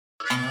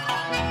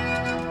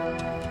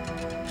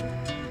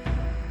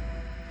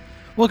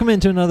Welcome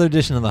into another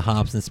edition of the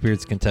Hops and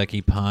Spirits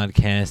Kentucky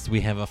podcast. We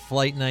have a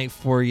flight night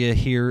for you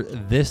here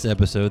this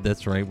episode.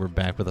 That's right, we're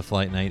back with a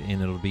flight night,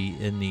 and it'll be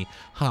in the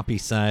hoppy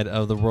side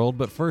of the world.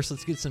 But first,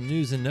 let's get some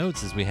news and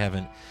notes, as we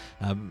haven't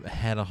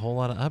had a whole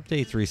lot of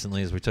updates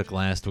recently as we took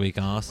last week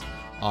off.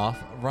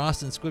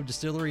 Ross and Squibb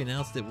Distillery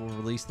announced it will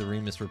release the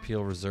Remus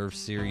Repeal Reserve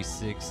Series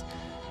 6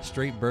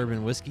 straight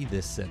bourbon whiskey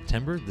this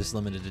September. This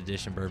limited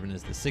edition bourbon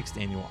is the 6th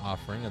annual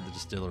offering of the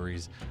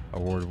distillery's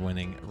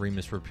award-winning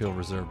Remus Repeal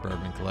Reserve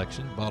Bourbon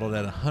Collection. Bottled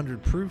at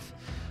 100 proof,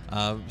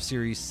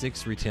 Series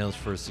 6 retails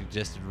for a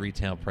suggested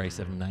retail price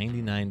of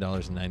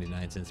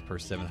 $99.99 per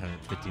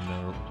 750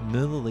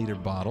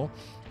 milliliter bottle,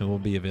 and will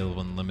be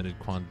available in limited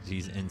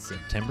quantities in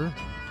September.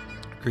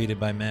 Created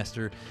by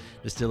master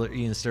distiller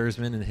Ian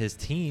Sturzman and his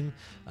team,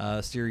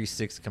 Series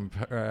 6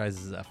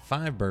 comprises of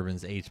 5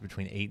 bourbons aged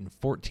between 8 and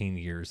 14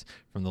 years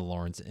from the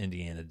Lawrence,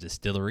 Indiana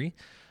distillery.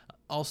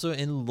 Also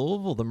in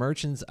Louisville, the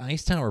Merchants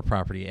Ice Tower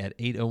property at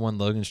 801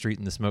 Logan Street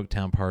in the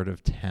Smoketown part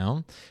of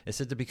town is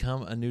set to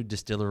become a new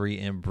distillery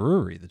and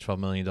brewery. The $12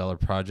 million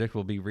project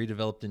will be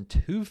redeveloped in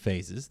 2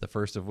 phases, the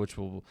first of which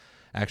will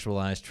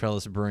actualize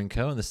Trellis Brewing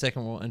Co., and the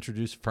second will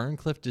introduce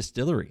Ferncliff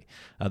Distillery.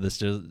 This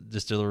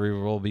distillery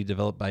will be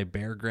developed by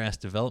Beargrass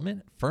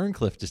Development.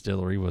 Ferncliff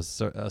Distillery was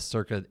a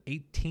circa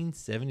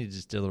 1870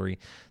 distillery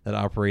that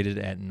operated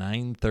at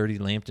 930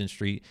 Lambton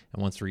Street,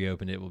 and once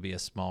reopened, it will be a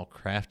small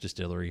craft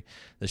distillery.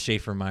 The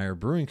Schaefer-Meyer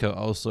Brewing Co.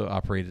 also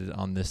operated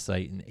on this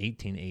site in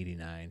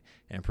 1889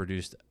 and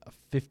produced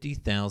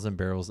 50,000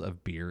 barrels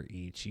of beer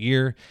each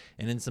year.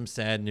 And in some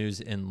sad news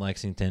in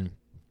Lexington,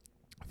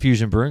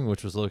 Fusion Brewing,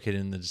 which was located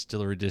in the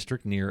distillery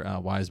district near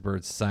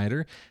Wisebird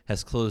Cider,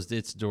 has closed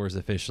its doors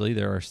officially.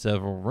 There are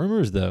several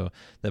rumors, though,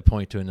 that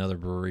point to another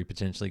brewery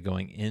potentially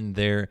going in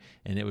there,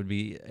 and it would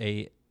be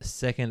a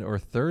second or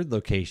third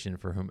location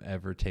for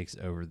whomever takes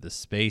over the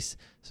space,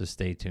 so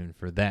stay tuned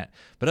for that.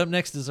 But up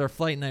next is our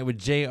flight night with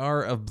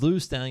JR of Blue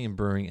Stallion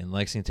Brewing in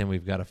Lexington.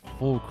 We've got a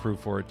full crew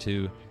for it,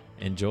 too.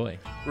 Enjoy.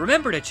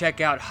 Remember to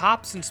check out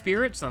Hops and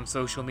Spirits on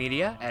social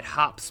media at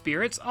Hops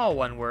Spirits, all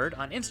one word,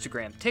 on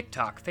Instagram,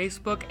 TikTok,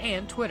 Facebook,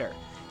 and Twitter.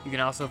 You can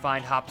also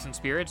find Hops and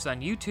Spirits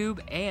on YouTube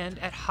and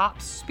at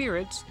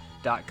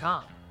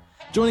hopspirits.com.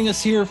 Joining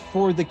us here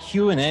for the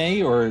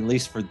Q&A, or at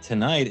least for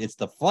tonight, it's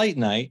the flight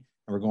night,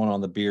 and we're going on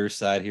the beer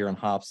side here on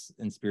Hops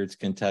and Spirits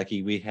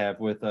Kentucky. We have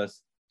with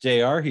us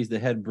JR. He's the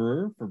head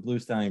brewer for Blue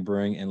Stallion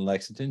Brewing in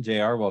Lexington.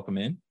 JR, welcome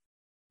in.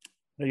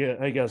 How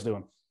you guys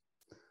doing?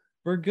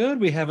 We're good.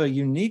 We have a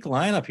unique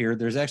lineup here.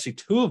 There's actually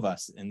 2 of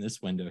us in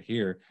this window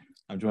here.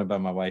 I'm joined by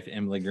my wife,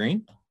 Emily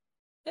Green.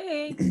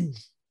 Hey.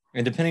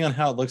 And depending on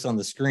how it looks on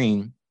the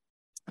screen,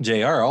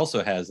 JR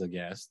also has a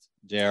guest.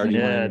 JR, do you want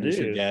to introduce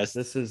your guest?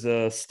 This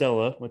is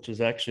Stella, which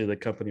is actually the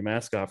company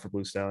mascot for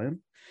Blue Stallion.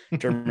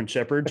 German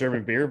Shepherd,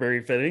 German beer,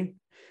 very fitting.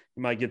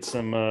 You might get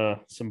some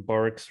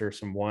barks or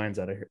some wines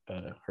out of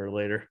her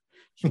later.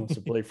 She wants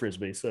to play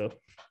Frisbee. So,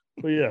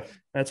 but yeah,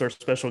 that's our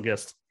special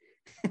guest.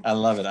 I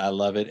love it. I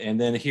love it. And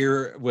then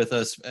here with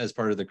us as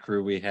part of the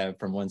crew, we have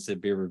from One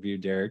Sip Beer Review,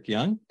 Derrick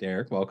Young.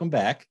 Derrick, welcome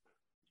back.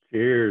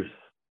 Cheers.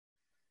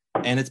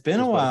 And it's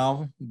been a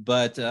while,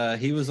 but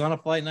he was on a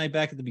flight night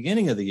back at the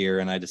beginning of the year,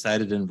 and I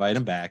decided to invite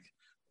him back.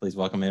 Please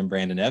welcome in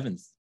Brandon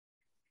Evans.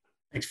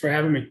 Thanks for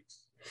having me.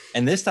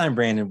 And this time,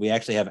 Brandon, we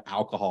actually have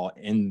alcohol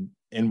in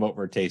what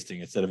we're tasting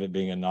instead of it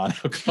being a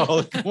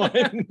non-alcoholic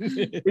one.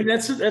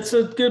 That's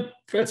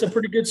a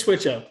pretty good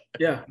switch up.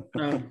 Yeah.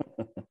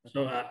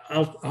 So I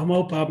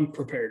hope I'm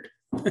prepared.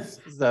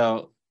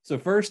 So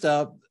first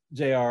up,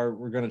 JR,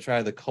 we're going to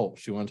try the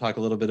Kolsch. You want to talk a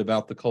little bit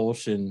about the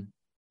Kolsch and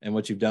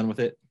what you've done with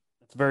it?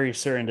 It's very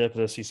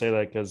serendipitous you say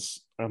that,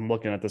 because I'm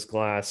looking at this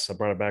glass. I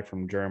brought it back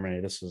from Germany.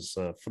 This is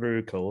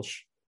Früh Kolsch.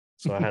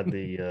 So I had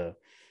the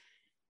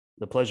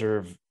pleasure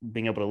of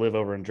being able to live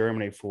over in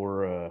Germany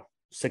for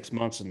 6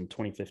 months in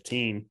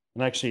 2015,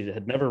 and actually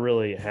had never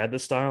really had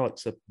this style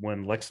except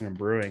when Lexington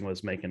Brewing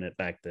was making it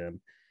back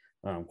then.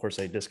 Of course,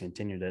 they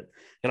discontinued it,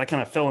 and I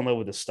kind of fell in love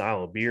with the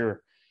style of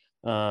beer,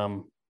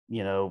 when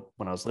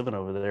I was living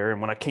over there. And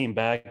when I came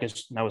back,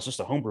 I was just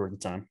a home brewer at the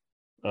time.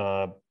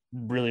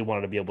 Really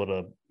wanted to be able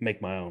to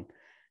make my own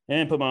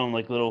and put my own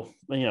little,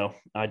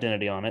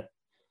 identity on it.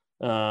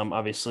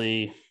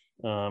 Obviously,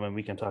 and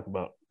we can talk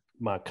about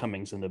my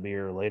comings into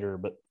beer later,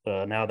 but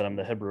now that I'm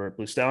the head brewer at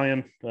Blue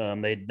Stallion,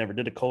 they never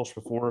did a Kolsch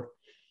before.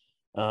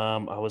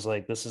 I was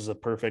like, this is a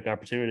perfect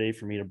opportunity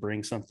for me to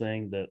bring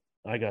something that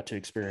I got to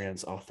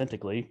experience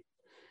authentically,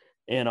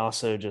 and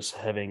also just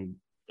having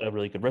a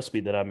really good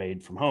recipe that I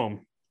made from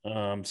home.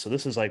 So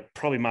this is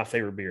probably my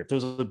favorite beer. If there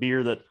was a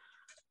beer that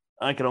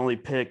I could only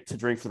pick to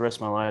drink for the rest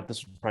of my life,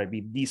 this would probably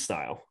be the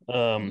style.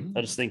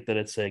 I just think that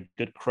it's a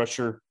good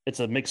crusher. It's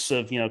a mix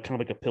of, kind of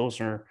like a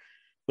Pilsner,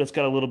 but it's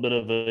got a little bit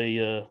of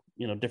a,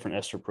 different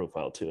ester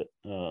profile to it.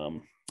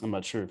 I'm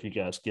not sure if you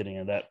guys getting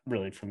into that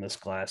really from this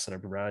glass that I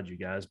provided you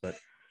guys, but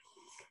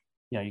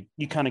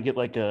you kind of get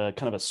a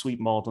kind of a sweet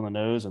malt on the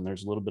nose, and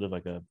there's a little bit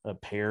of a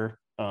pear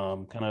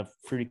kind of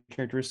fruity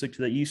characteristic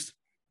to that yeast.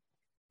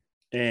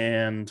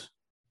 And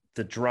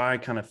the dry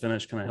kind of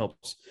finish kind of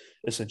helps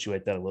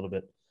accentuate that a little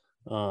bit.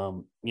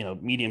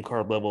 medium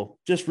carb level,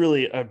 just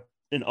really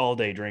an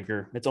all-day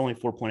drinker. It's only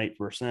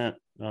 4.8%.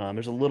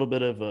 There's a little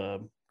bit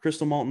of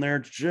crystal malt in there,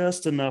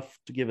 just enough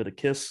to give it a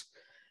kiss.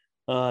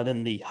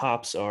 Then the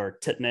hops are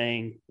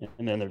Tettnang,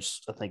 and then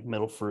there's, I think,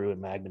 Middle Fruit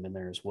and Magnum in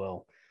there as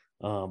well.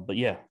 But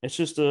yeah, it's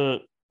just a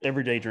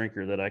everyday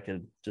drinker that I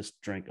could just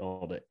drink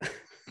all day.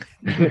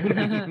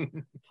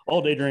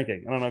 All day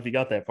drinking. I don't know if you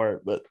got that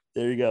part, but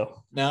there you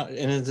go. Now,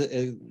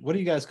 and what do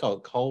you guys call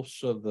it?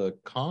 Kolsch of the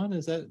Con?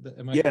 Is that?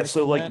 Am I Yeah.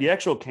 So like that? the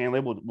actual can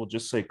label will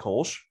just say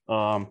Kolsch.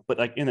 But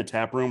like in the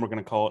tap room, we're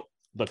going to call it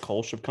the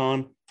Kolsch of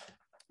Con.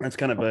 That's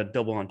kind of a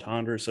double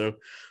entendre. So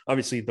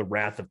obviously the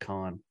Wrath of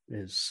Khan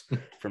is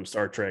from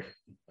Star Trek.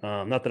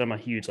 Not that I'm a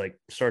huge like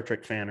Star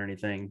Trek fan or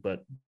anything,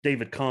 but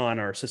David Kahn,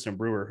 our assistant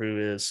brewer, who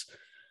is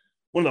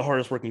one of the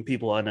hardest working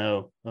people I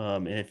know.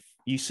 And if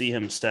you see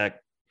him stack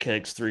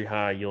kegs 3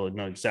 high, you'll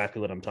know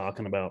exactly what I'm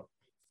talking about.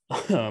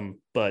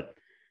 But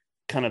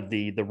kind of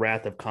the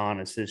Wrath of Khan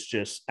is his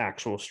just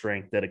actual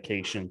strength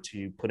dedication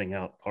to putting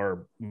out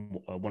our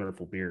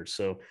wonderful beers.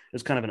 So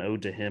it's kind of an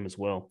ode to him as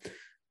well.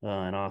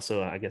 And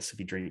also, I guess if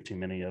you drink too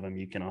many of them,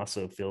 you can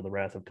also feel the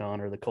Wrath of Khan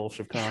or the Kolsch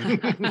of Khan.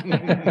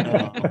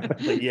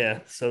 But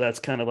yeah, so that's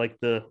kind of like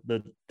the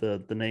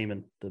name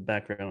and the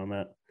background on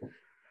that.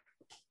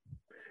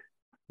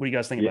 What do you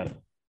guys think about it?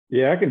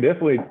 Yeah, I can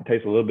definitely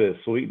taste a little bit of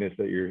sweetness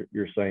that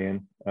you're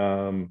saying.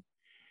 So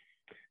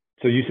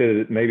you said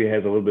it maybe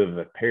has a little bit of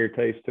a pear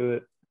taste to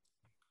it.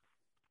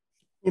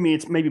 I mean,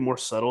 it's maybe more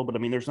subtle, but I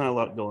mean, there's not a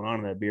lot going on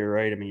in that beer,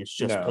 right? I mean, it's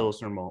just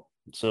Pilsner malt.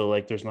 So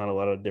like there's not a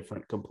lot of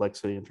different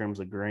complexity in terms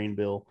of grain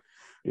bill.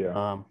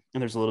 Yeah.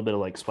 And there's a little bit of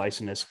like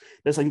spiciness.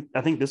 I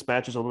think this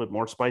batch is a little bit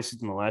more spicy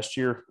than the last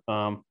year.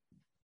 I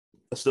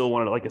still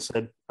wanted, like I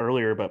said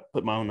earlier, about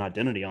put my own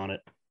identity on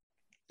it.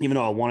 Even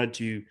though I wanted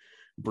to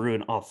brew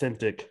an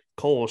authentic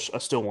Kolsch, I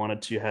still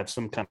wanted to have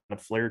some kind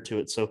of flair to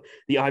it. So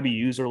the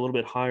IBUs are a little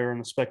bit higher on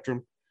the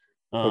spectrum.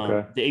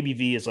 Okay. The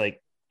ABV is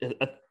like,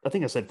 I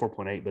think I said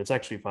 4.8, but it's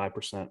actually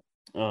 5%.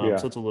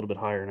 So it's a little bit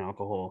higher in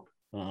alcohol.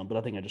 But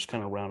I think I just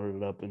kind of rounded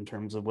it up in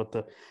terms of what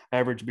the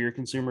average beer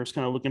consumer is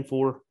kind of looking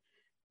for.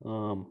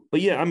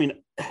 But yeah, I mean,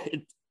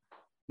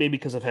 maybe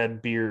because I've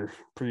had beer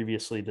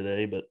previously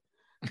today, but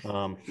this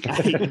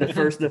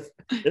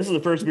is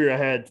the first beer I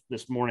had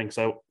this morning.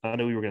 So I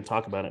know we were going to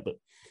talk about it, but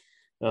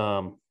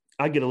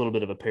I get a little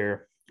bit of a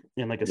pear.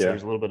 And like I said,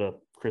 there's a little bit of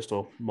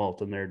crystal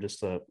malt in there,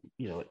 just like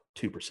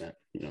 2%,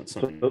 it's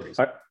something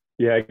crazy.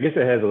 I guess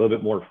it has a little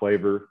bit more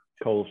flavor,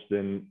 Kolsch,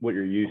 than what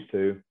you're used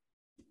to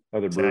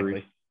other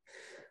breweries.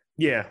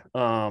 Yeah.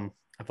 I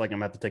feel like I'm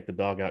gonna have to take the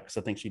dog out because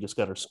I think she just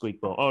got her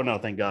squeak ball. Oh no,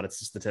 thank God, it's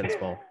just the tennis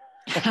ball.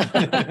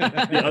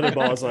 The other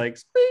ball is like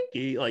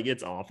squeaky, like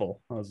it's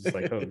awful. I was just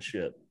like, oh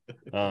shit.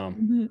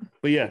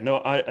 But yeah, no,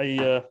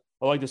 I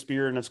like this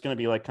beer, and it's gonna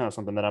be like kind of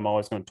something that I'm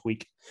always gonna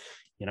tweak.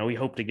 We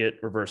hope to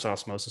get reverse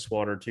osmosis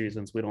water too,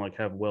 since we don't like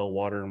have well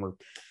water, and we're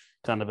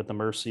kind of at the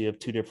mercy of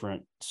 2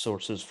 different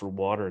sources for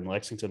water in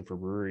Lexington for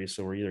breweries.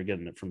 So we're either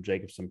getting it from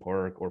Jacobson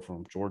Park or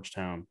from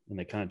Georgetown, and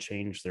they kind of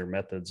changed their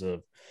methods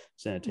of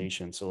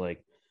sanitation. So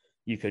like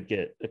you could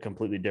get a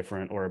completely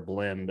different or a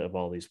blend of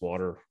all these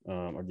water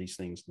or these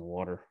things in the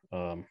water.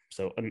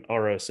 So an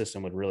RO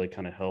system would really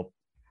kind of help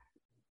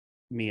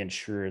me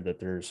ensure that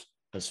there's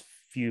as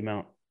few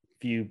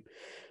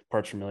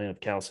parts per million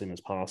of calcium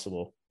as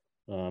possible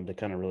to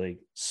kind of really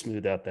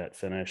smooth out that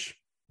finish,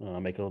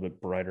 make it a little bit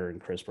brighter and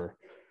crisper.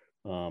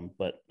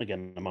 But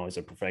again, I'm always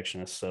a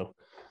perfectionist, so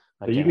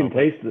you can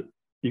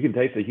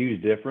taste a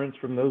huge difference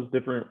from those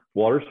different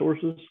water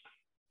sources.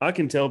 I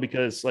can tell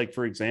because, like,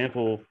 for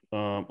example,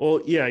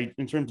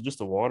 in terms of just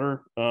the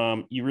water,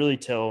 you really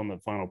tell in the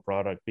final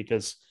product,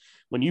 because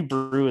when you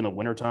brew in the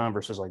wintertime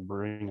versus like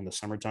brewing in the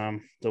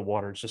summertime, the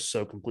water is just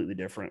so completely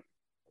different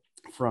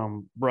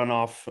from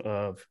runoff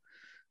of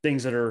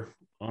things that are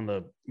on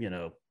the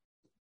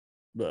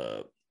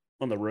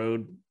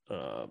road,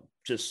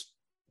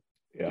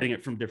 getting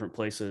it from different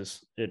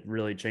places. It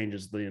really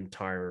changes the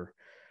entire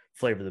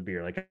flavor of the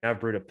beer. Like I've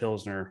brewed a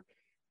Pilsner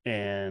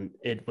and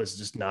it was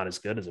just not as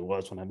good as it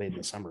was when I made it in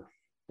the summer.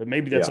 But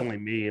maybe that's only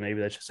me, and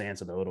maybe that's just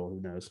anecdotal. Who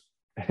knows?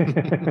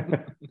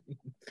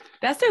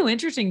 That's so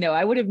interesting, though.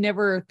 I would have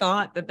never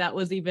thought that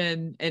was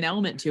even an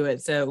element to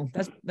it. So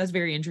that's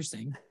very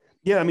interesting.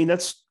 Yeah, I mean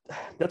that's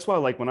why,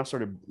 like, when I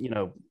started,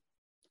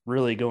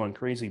 really going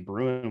crazy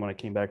brewing when I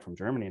came back from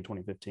Germany in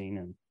 2015,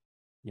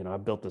 and I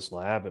built this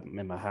lab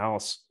in my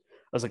house.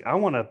 I was like, I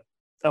want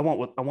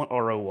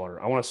RO water.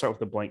 I want to start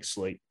with a blank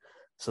slate.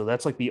 So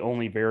that's like the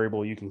only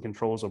variable you can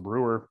control as a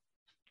brewer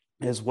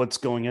is what's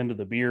going into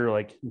the beer,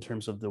 like in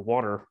terms of the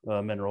water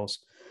minerals.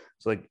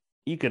 So like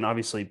you can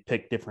obviously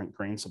pick different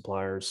grain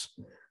suppliers.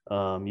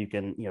 You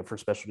can, for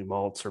specialty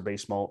malts or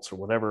base malts or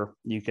whatever,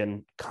 you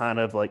can kind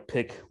of like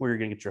pick where you're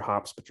going to get your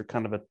hops, but you're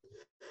kind of at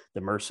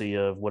the mercy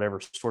of whatever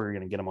store you're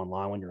going to get them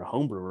online when you're a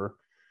home brewer.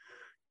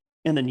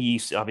 And then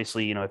yeast,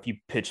 obviously, if you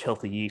pitch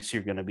healthy yeast,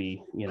 you're going to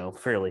be,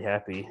 fairly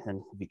happy,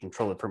 and you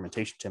control the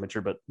fermentation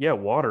temperature. But yeah,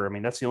 water, I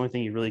mean, that's the only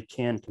thing you really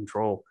can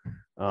control.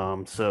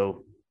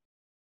 So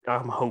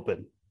I'm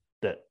hoping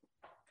that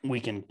we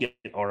can get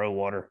RO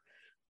water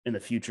in the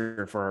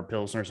future for our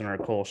Pilsners and our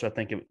Kolsch. I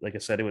think, like I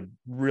said, it would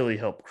really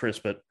help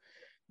crisp it,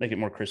 make it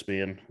more crispy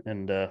and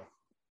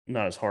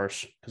not as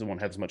harsh because it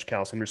won't have as much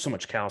calcium. There's so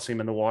much calcium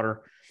in the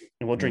water.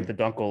 And we'll drink the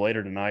Dunkel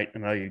later tonight.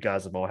 And I know you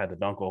guys have all had the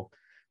Dunkel,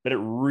 but it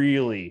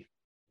really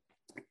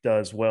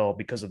does well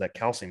because of that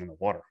calcium in the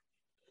water.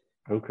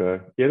 Okay.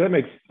 Yeah,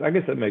 I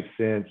guess that makes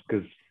sense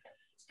because,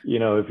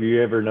 if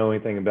you ever know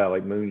anything about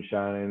like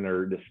moonshining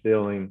or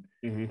distilling,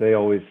 they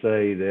always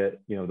say that,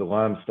 the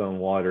limestone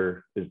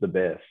water is the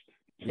best.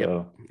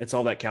 So it's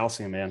all that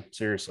calcium, man.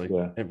 Seriously.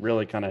 Yeah. It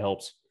really kind of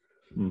helps.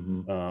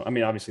 I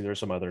mean, obviously there's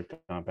some other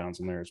compounds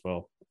in there as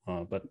well.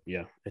 But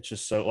yeah, it's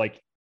just so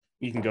like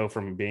you can go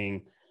from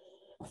being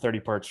 30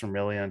 parts per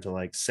million to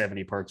like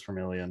 70 parts per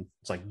million.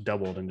 It's like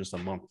doubled in just a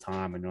month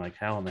time. And you're like,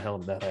 how in the hell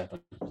did that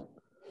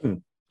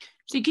happen?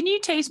 So can you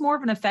taste more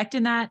of an effect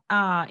in that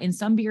in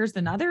some beers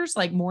than others,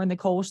 like more in the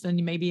Kolsch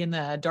than maybe in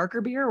the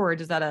darker beer, or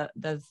does that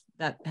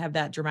have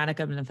that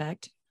dramatic of an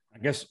effect? I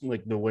guess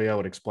like the way I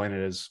would explain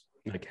it is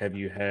like, have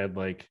you had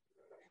like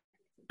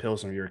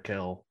Pilsner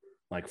Urquell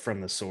like from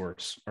the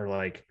source, or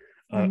like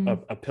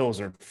a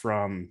Pilsner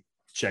from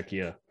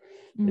Czechia?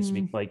 It's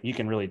like you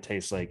can really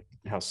taste like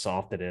how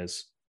soft it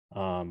is.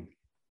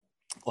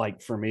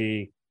 Like for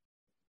me,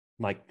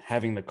 like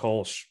having the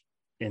Kolsch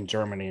in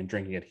Germany and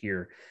drinking it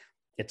here,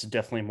 it's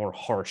definitely more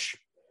harsh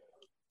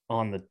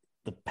on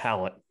the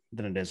palate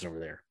than it is over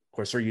there. Of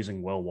course, they're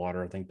using well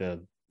water. I think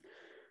the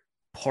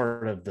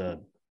part of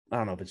I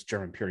don't know if it's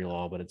German purity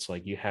law, but it's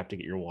like you have to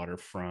get your water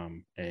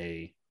from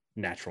a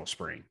natural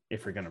spring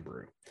if you're going to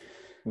brew,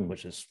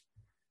 which is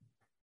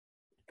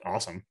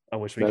awesome. I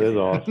wish we could. That is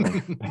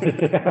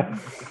awesome.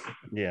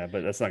 Yeah,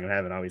 but that's not going to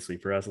happen, obviously,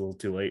 for us. A little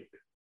too late.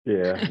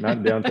 Yeah, not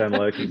in downtown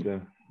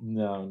Lexington.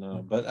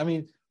 No. But I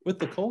mean, with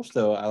the Kolsch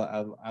though,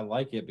 I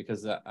like it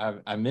because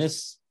I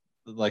miss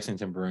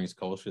Lexington Brewing's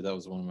Kolsch. That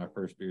was one of my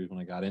first beers when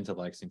I got into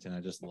Lexington.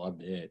 I just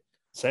loved it.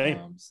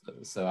 Same.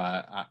 So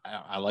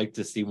I like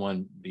to see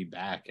one be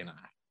back, and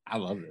I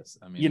love this.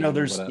 I mean,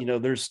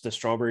 there's the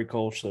strawberry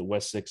Kolsch that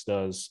West Six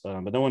does,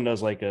 but no one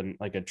does like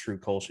a true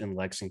Kolsch in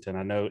Lexington.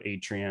 I know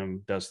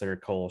Atrium does their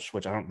Kolsch,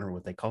 which I don't remember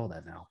what they call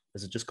that now.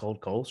 Is it just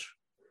called Kolsch?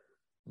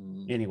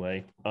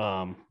 Anyway,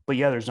 but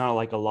yeah, there's not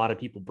like a lot of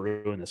people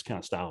brewing this kind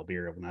of style of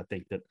beer, and I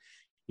think that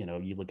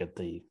you look at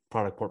the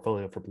product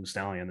portfolio for Blue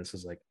Stallion, this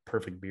is like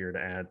perfect beer to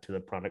add to the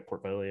product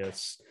portfolio.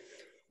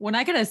 When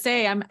I gotta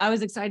say, I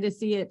was excited to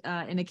see it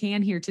in a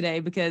can here today,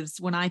 because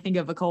when I think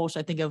of a Kolsch,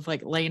 I think of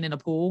like laying in a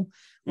pool,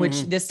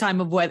 which this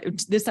time of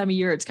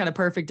year, it's kind of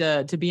perfect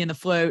to be in the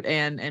float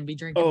and be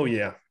drinking. Oh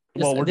yeah.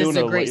 Well, this is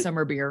a great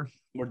summer beer.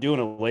 We're doing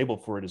a label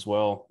for it as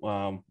well.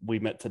 We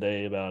met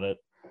today about it.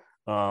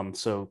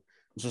 So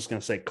I was just going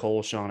to say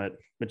Kolsch on it,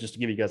 but just to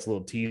give you guys a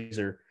little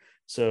teaser.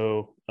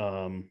 So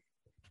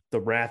the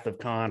Wrath of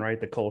Khan,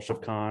 right? The Kolsch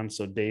of Khan.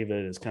 So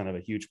David is kind of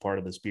a huge part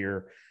of this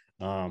beer.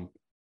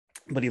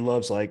 But he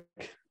loves like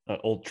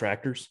old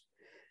tractors,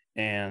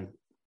 and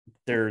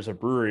there's a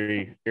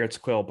brewery,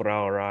 Erzquell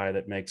Brauerei,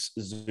 that makes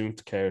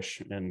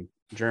Zumtkäse in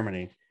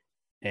Germany.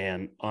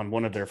 And on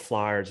one of their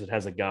flyers, it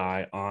has a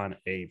guy on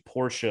a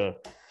Porsche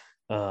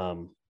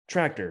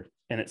tractor,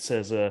 and it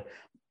says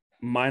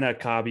Meine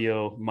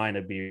Cabrio,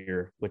 Meine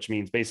Bier, which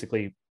means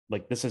basically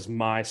like, this is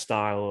my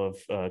style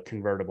of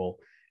convertible,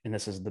 and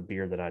this is the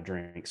beer that I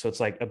drink. So it's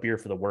like a beer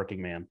for the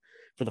working man,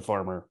 for the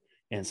farmer.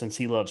 And since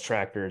he loves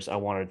tractors, I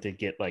wanted to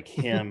get like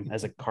him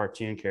as a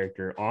cartoon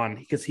character on,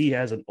 because he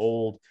has an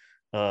old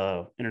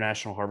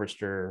International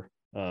Harvester.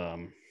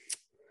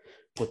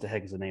 What the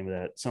heck is the name of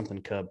that?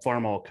 Something Cub,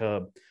 Farmall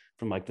Cub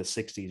from like the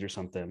 60s or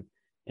something.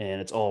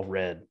 And it's all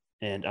red.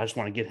 And I just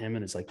want to get him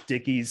in his like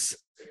Dickies.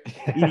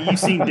 You've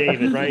seen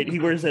David, right? He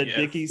wears that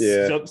Dickies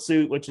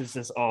jumpsuit, which is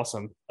just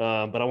awesome.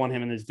 But I want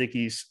him in his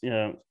Dickies,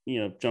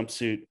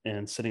 jumpsuit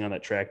and sitting on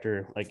that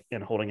tractor, like,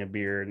 and holding a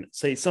beer, and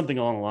say something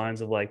along the lines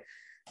of like,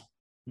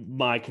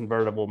 my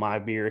convertible, my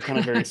beer, kind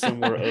of very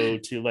similar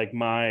ode to like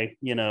my,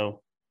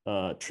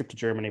 trip to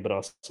Germany, but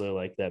also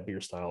like that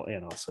beer style,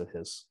 and also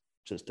his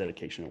just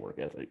dedication and work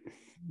ethic.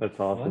 That's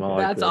awesome.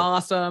 That's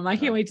awesome. I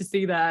can't wait to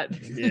see that.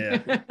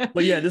 Yeah.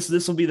 But yeah,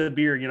 this will be the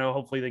beer,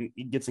 hopefully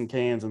it gets in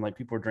cans and like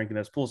people are drinking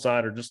this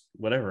poolside or just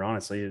whatever.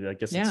 Honestly, I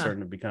guess it's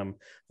starting to become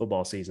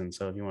football season.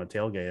 So if you want to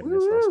tailgate,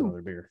 that's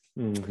another beer.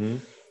 Mm-hmm.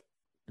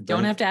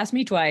 Don't have to ask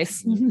me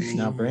twice.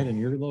 Now, Brandon,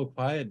 you're a little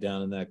quiet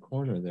down in that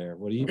corner there.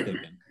 What are you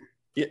thinking?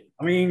 Yeah,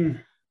 I mean,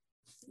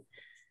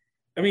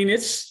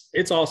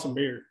 it's awesome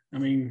beer. I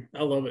mean,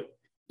 I love it.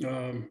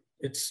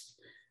 It's,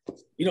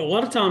 a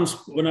lot of times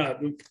when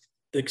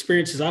the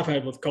experiences I've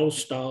had with Kolsch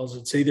styles,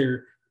 it's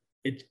either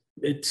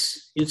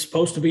it's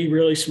supposed to be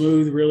really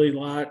smooth, really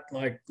light,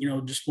 like,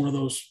 just one of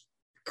those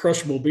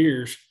crushable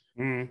beers.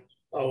 A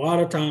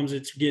lot of times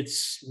it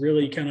gets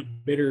really kind of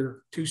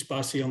bitter, too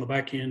spicy on the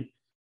back end.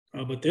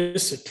 But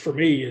this, for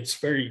me, it's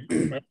very,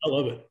 I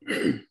love it.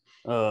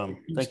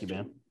 Thank you,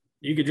 man.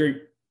 You could drink,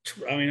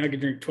 I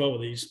could drink 12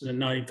 of these and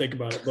not even think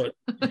about it, but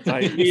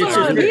it's a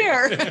lot of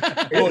beer.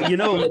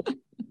 Well,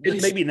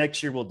 maybe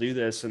next year we'll do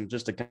this, and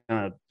just to kind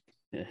of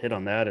hit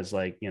on that is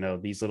like,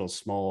 these little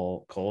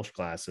small Kolsch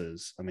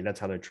glasses. I mean, that's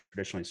how they're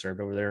traditionally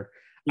served over there.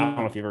 I don't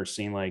know if you've ever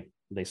seen, like,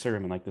 they serve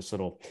them in like this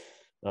little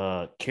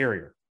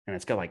carrier, and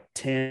it's got like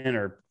 10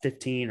 or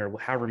 15 or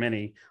however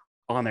many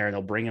on there, and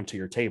they'll bring them to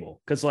your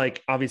table. Cause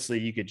like, obviously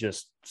you could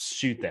just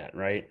shoot that.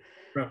 Right.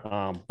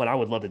 But I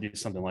would love to do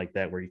something like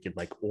that where you could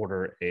like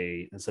order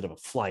instead of a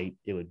flight,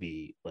 it would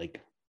be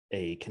like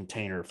a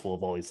container full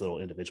of all these little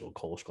individual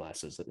Kolsch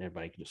glasses that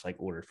everybody could just like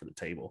order for the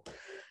table.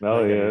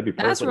 Oh, yeah, that'd be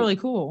perfect. That's really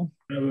cool.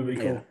 That would be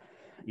cool.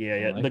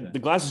 Yeah. Like the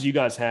glasses you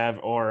guys have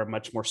are a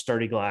much more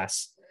sturdy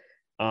glass.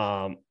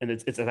 And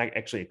it's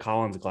actually a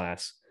Collins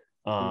glass.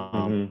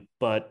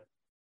 But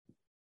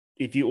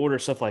if you order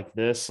stuff like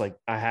this, like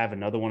I have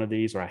another one of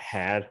these, or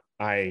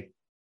I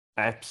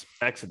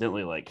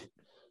accidentally like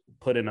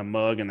put in a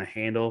mug and the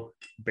handle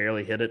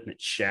barely hit it and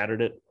it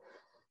shattered it.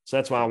 So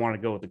that's why I want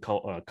to go with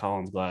the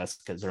Collins glass,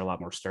 because they're a lot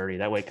more sturdy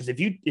that way. Because if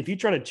you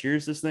try to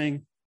cheers this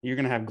thing, you're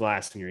gonna have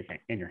glass in your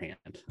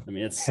hand. I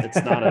mean, it's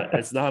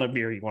not a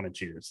beer you want to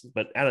cheers,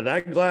 but out of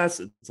that glass,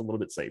 it's a little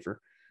bit safer.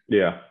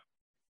 Yeah.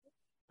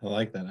 I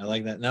like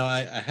that. Now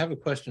I have a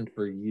question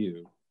for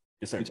you.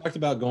 Yes, sir. You talked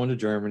about going to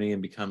Germany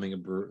and becoming a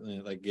brewer,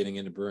 like getting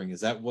into brewing.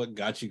 Is that what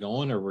got you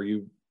going, or were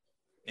you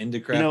into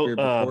craft beer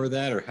before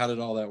that, or how did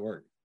all that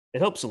work? It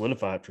helped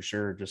solidify it for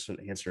sure. Just to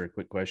answer a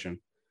quick question.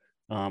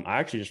 I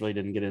actually just really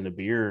didn't get into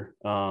beer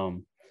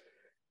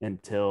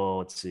until,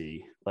 let's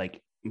see,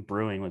 like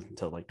brewing was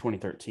until like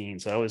 2013.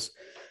 So I was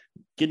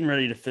getting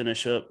ready to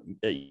finish up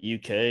at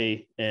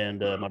UK, and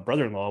my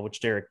brother-in-law,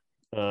 which Derrick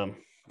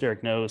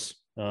knows,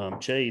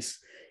 Chase,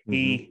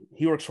 he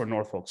works for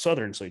Norfolk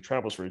Southern, so he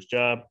travels for his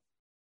job.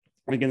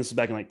 And again, this is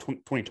back in like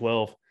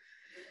 2012,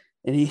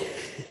 and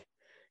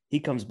he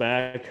comes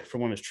back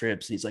from one of his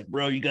trips. And he's like,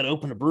 "Bro, you got to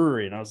open a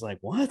brewery." And I was like,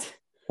 "What?"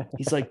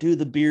 He's like, "Dude,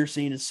 the beer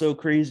scene is so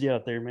crazy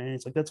out there, man."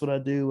 It's like, "That's what I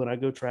do when I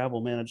go travel,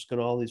 man. I just go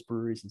to all these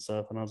breweries and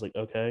stuff." And I was like,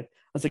 "Okay." I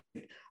was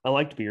like, I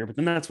liked beer, but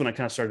then that's when I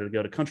kind of started to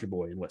go to Country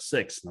Boy in West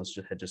 6th, and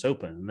had just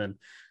opened, and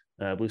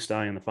then Blue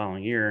Stallion the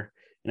following year,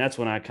 and that's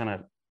when I kind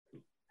of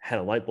had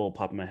a light bulb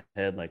pop in my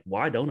head, like,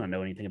 why don't I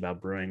know anything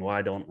about brewing?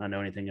 Why don't I know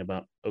anything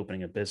about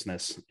opening a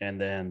business? And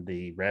then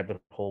the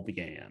rabbit hole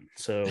began.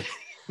 So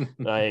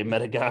I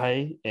met a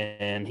guy,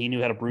 and he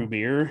knew how to brew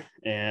beer,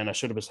 and I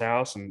showed up his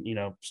house, and,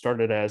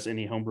 started as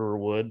any home brewer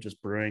would,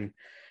 just brewing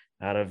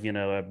out of, a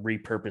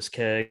repurposed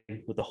keg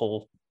with the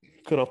hole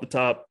cut off the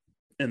top,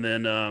 and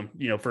then,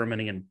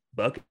 fermenting in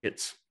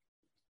buckets.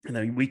 And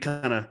then we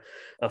kind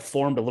of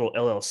formed a little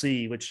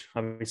LLC, which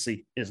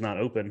obviously is not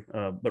open,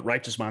 but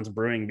Righteous Minds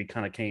Brewing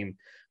became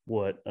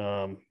what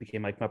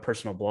became like my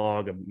personal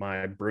blog of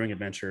my brewing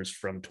adventures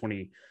from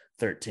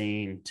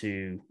 2013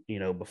 to,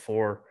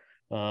 before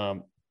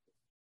I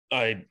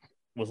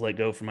was let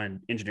go from my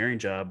engineering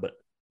job. But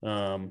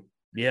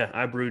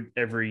I brewed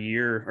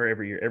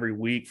every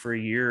week for a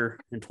year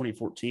in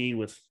 2014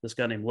 with this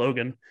guy named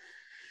Logan.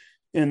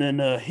 And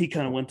then he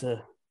kind of went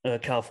to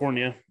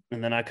California.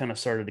 And then I kind of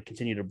started to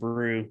continue to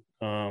brew.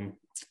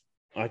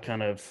 I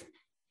kind of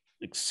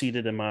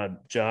exceeded in my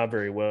job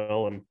very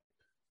well, and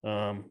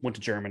went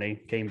to Germany,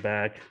 came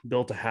back,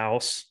 built a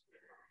house.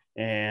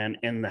 And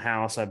in the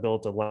house, I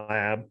built a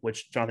lab,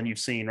 which, Jonathan, you've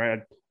seen,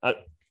 right?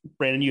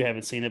 Brandon, you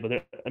haven't seen it,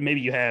 but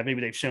maybe you have.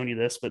 Maybe they've shown you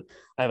this, but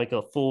I have like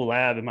a full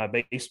lab in my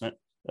basement,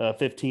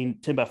 10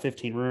 by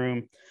 15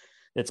 room.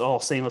 It's all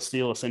stainless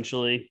steel,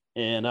 essentially.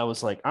 And I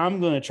was like, I'm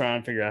going to try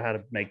and figure out how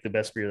to make the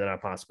best beer that I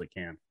possibly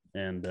can.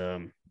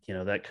 And,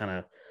 that kind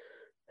of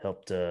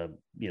helped,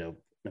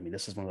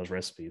 this is one of those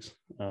recipes.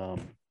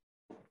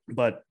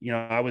 But,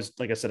 I was,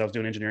 like I said, I was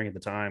doing engineering at the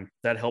time.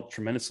 That helped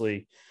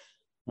tremendously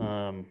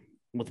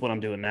with what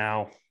I'm doing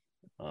now.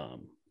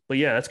 But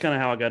yeah, that's kind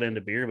of how I got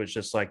into beer, was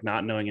just like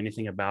not knowing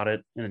anything about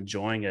it and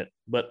enjoying it.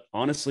 But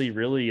honestly,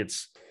 really,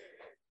 it's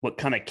what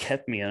kind of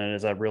kept me in it,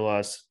 is I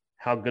realized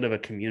how good of a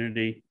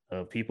community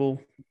of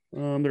people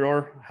there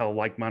are, how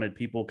like-minded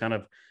people kind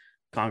of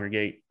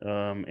congregate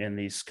in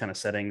these kind of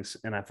settings.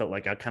 And I felt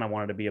like I kind of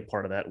wanted to be a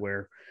part of that,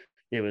 where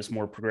it was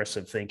more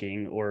progressive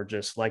thinking, or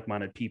just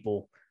like-minded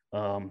people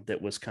that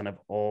was kind of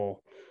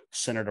all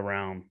centered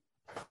around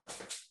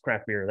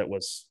craft beer that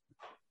was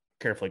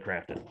carefully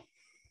crafted.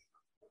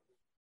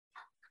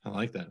 I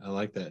like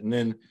that. And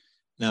then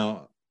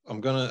now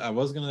I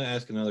was gonna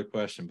ask another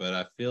question, but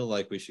I feel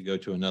like we should go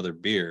to another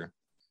beer.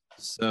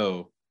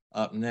 So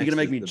up next, you're gonna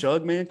make me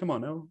chug, man? Come on,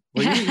 now.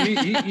 Well,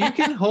 you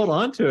can hold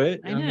on to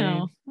it. I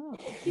know.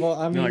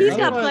 No, he's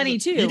got plenty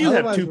too. You do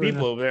have two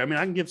people over there. I mean,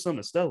 I can give some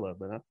to Stella,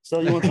 but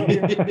Stella, you want some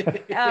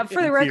beer?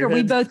 For the record,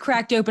 we both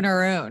cracked open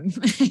our own.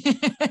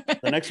 The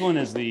next one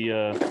is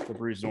the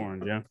Bruised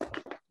Orange. Yeah.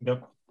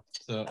 Yep.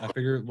 So I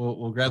figure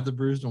we'll grab the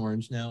Bruised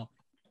Orange now.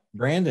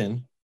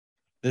 Brandon,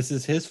 this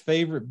is his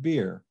favorite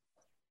beer,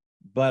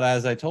 but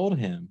as I told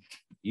him,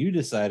 you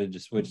decided to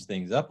switch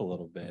things up a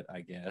little bit,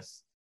 I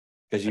guess,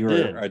 because you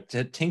were a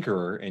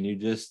tinkerer and you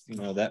just,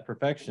 that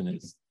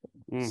perfectionist.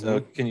 Mm-hmm.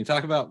 So can you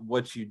talk about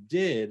what you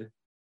did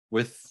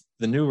with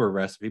the newer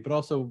recipe, but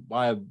also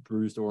why a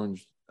Bruised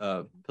Orange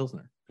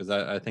Pilsner? Because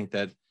I think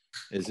that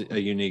is a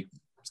unique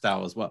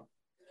style as well.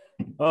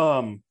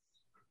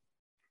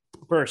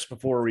 First,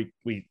 before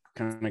we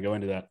kind of go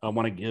into that, I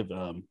want to give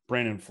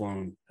Brandon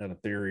Flown at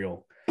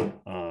Ethereal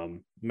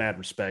mad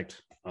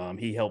respect.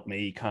 He helped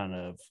me kind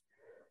of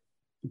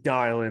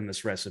dial in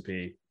this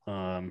recipe.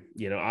 I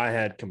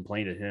had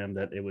complained to him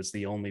that it was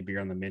the only beer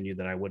on the menu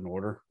that I wouldn't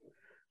order.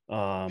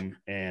 And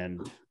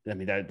I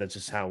mean, that's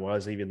just how it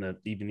was. Even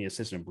the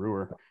assistant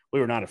brewer, we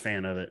were not a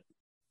fan of it.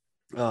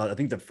 I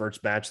think the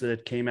first batch that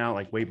it came out,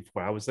 like way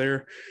before I was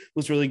there,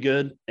 was really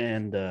good.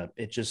 And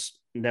it just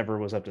never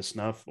was up to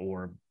snuff,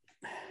 or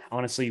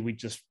honestly, we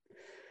just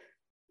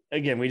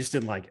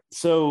didn't like it.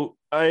 So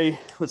I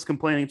was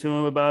complaining to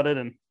him about it,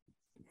 and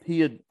he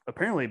had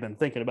apparently been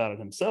thinking about it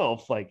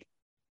himself, like,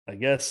 I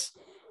guess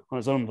on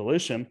his own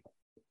volition.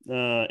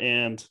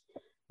 And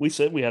we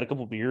said we had a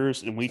couple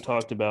beers, and we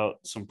talked about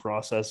some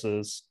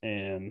processes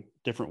and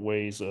different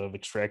ways of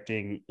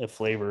extracting a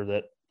flavor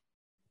that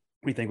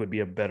we think would be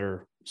a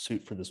better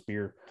suit for this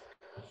beer.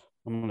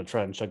 I'm going to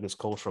try and check this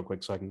Kolsch real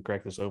quick so I can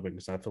crack this open,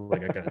 because I feel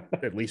like I got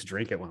to at least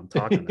drink it while I'm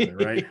talking about it,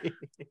 right?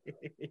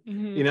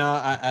 You know,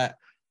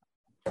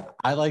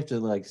 I like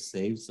to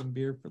save some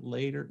beer for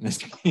later.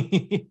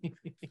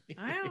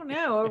 I don't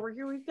know. Over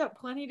here, we've got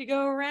plenty to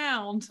go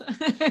around.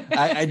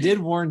 I did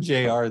warn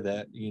JR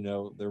that,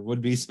 there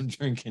would be some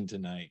drinking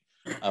tonight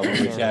when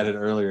we chatted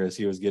earlier as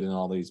he was getting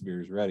all these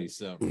beers ready.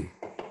 So,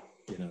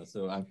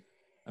 so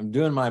I'm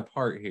doing my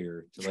part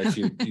here to let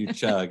you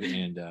chug,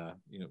 and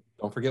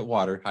don't forget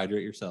water.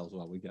 Hydrate yourselves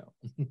while we go.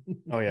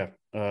 Oh yeah,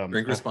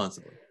 drink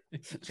responsibly.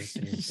 Just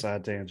a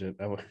side tangent.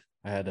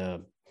 I had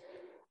a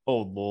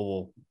old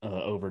Louisville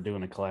over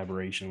doing a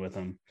collaboration with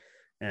him,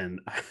 and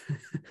I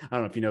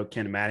don't know if you know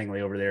Ken Mattingly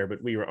over there,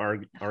 but we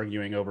were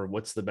arguing over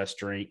what's the best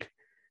drink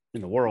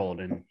in the world,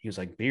 and he was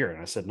like, beer,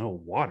 and I said, no,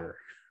 water.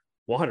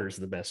 Water is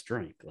the best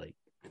drink. Like,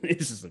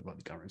 this is a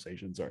fun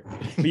conversation. Sorry,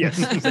 but yes,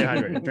 stay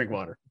hydrated, drink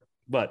water.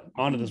 But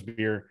onto this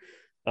beer.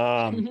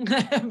 But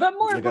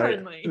more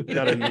importantly,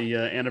 got in the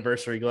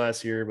anniversary glass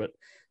here. But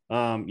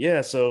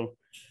so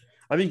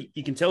I think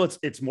you can tell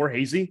it's more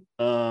hazy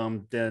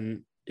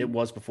than it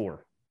was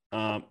before.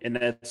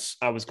 And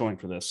I was going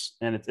for this,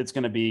 and it's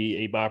going to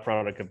be a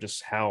byproduct of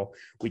just how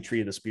we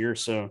treated this beer.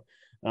 So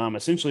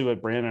essentially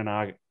what Brandon and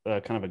I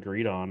kind of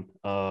agreed on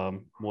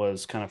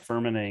was kind of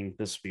fermenting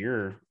this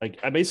beer. Like,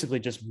 I basically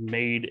just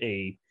made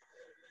a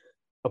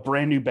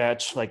brand new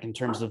batch, like in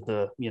terms of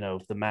the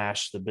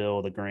mash, the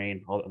bill, the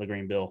grain, all the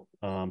grain bill.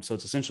 So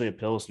it's essentially a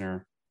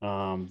Pilsner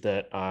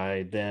that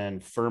I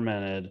then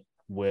fermented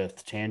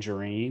with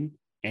tangerine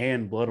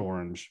and blood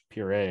orange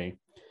puree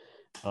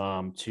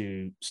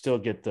to still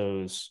get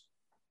those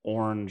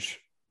orange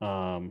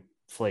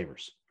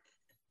flavors.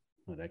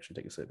 I'd actually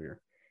take a sip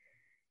here.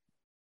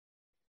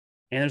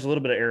 And there's a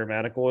little bit of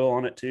aromatic oil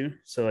on it too.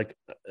 So, like,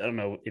 I don't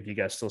know if you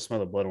guys still smell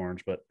the blood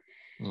orange, but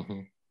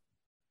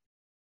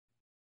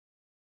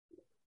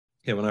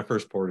yeah, when I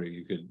first poured it,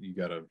 you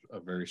got a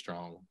very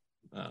strong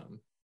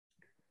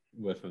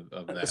whiff of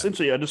that.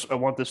 Essentially, I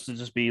want this to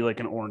just be like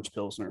an orange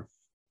Pilsner.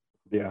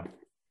 Yeah.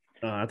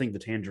 I think the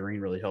tangerine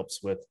really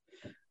helps with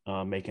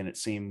making it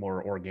seem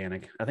more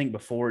organic. I think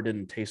before it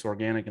didn't taste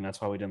organic, and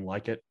that's why we didn't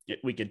like it.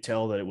 We could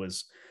tell that it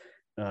was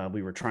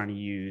we were trying to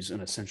use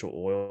an essential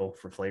oil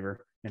for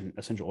flavor, and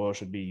essential oil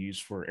should be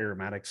used for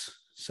aromatics.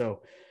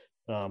 So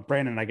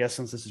Brandon, I guess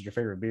since this is your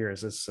favorite beer,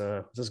 is this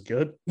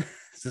good?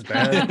 Is this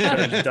bad?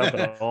 Just dump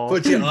it all?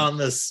 Put you on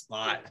the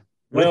spot.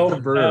 Well,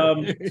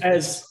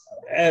 as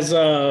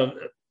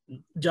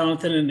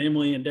Jonathan and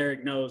Emily and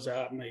Derrick knows,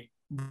 I'm a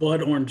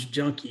blood orange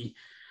junkie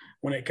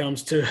when it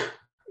comes to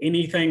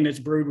anything that's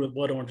brewed with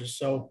blood oranges.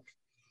 So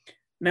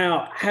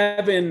now,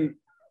 having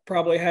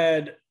probably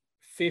had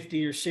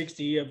 50 or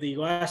 60 of the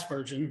last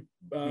version,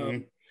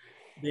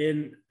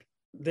 then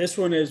this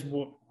one is,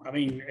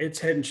 it's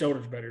head and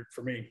shoulders better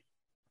for me.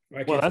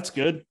 Like, well, that's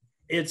good.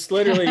 It's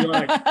literally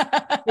like,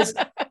 I'll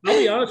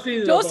be honest with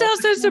you. Don't sound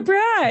so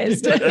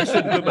surprised. That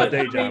should put my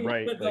day job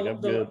right. Like,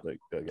 I'm good. Like,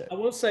 okay. I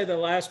will say the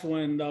last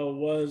one though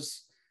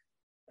was,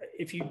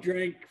 if you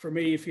drink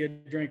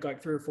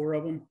like 3 or 4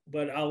 of them,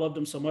 but I loved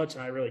them so much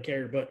and I really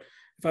cared. But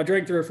if I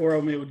drank 3 or 4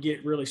 of them, it would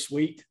get really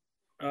sweet.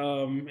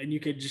 And you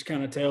could just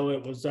kind of tell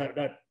it was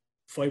that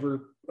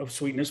flavor of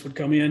sweetness would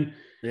come in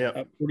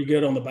pretty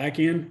good on the back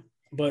end.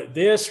 But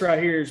this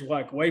right here is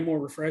like way more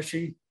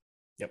refreshing.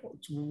 Yep.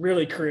 It's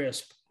really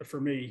crisp for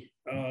me.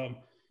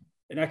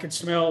 And I could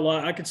smell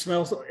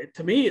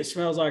to me, it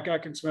smells like I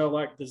can smell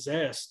like the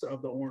zest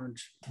of the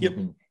orange. Yep.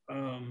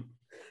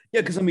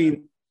 Because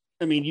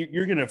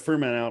you're going to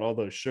ferment out all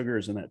those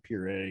sugars in that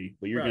puree,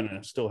 but you're going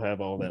to still have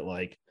all that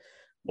like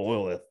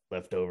oil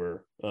left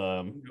over.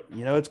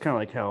 It's kind of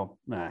like how,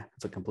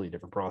 it's a completely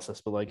different process,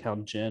 but like how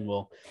gin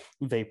will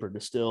vapor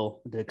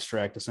distill to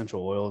extract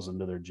essential oils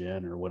into their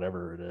gin or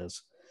whatever it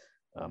is.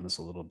 It's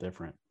a little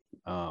different.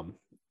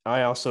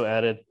 I also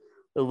added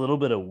a little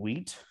bit of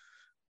wheat.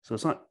 So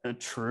it's not a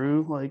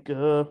true like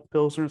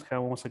Pilsner. It's kind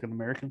of almost like an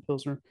American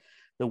Pilsner.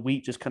 The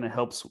wheat just kind of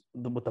helps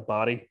with the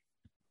body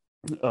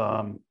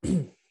to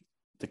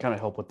kind of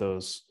help with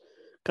those,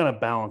 kind of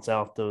balance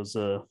out those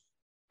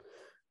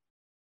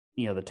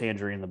the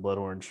tangerine, the blood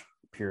orange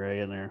puree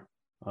in there.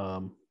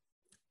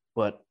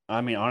 But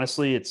I mean,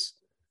 honestly,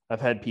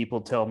 I've had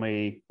people tell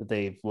me that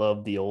they've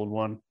loved the old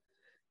one,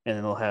 and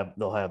then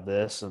they'll have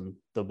this, and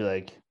they'll be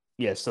like,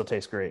 "Yeah, it still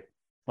tastes great."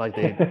 Like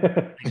they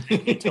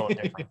can't tell a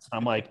difference.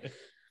 I'm like,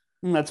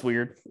 that's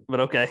weird,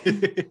 but okay.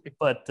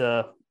 But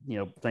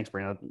thanks,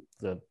 Brandon.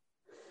 The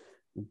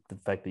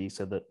fact that you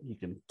said that you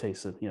can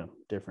taste the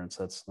difference.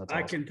 That's I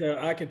awesome.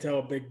 I can tell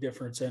a big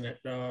difference in it.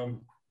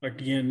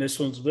 Again, it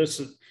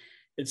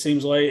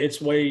seems like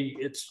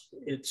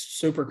it's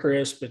super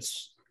crisp.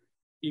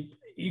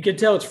 You can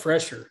tell it's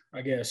fresher.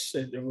 I guess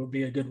it would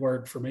be a good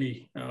word for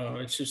me.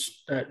 It's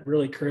just that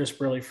really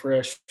crisp, really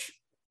fresh,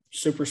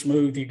 super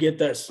smooth. You get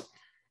the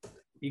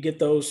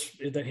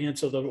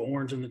hints of the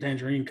orange and the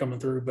tangerine coming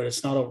through, but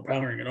it's not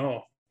overpowering at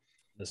all.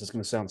 This is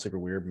going to sound super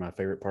weird. My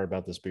favorite part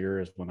about this beer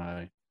is when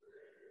I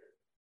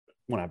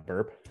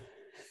burp,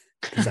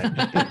 because I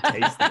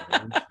taste the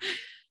orange.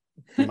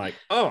 I'm like,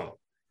 oh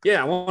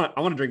yeah, I want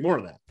to drink more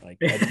of that. Like,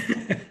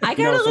 I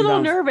got a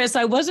little nervous.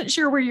 I wasn't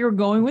sure where you were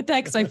going with that,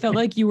 because I felt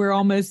like you were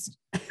almost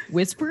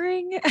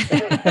whispering.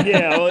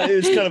 Yeah, well,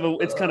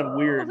 it's kind of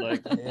weird.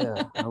 Like,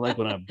 yeah, I like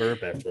when I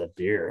burp after that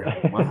beer.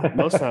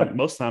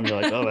 Most time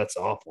you're like, oh, that's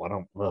awful. I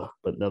don't.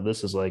 But no,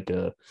 this is like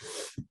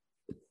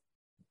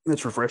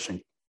it's refreshing.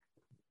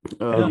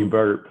 You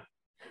burp.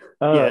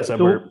 Yes, I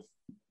burp.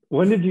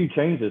 When did you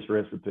change this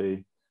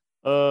recipe?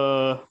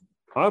 I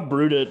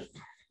brewed it.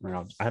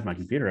 I have my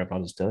computer up.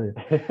 I'll just tell you.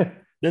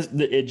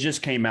 It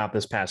just came out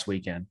this past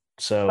weekend.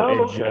 So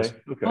okay.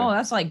 Oh,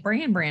 that's like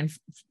brand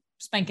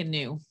spanking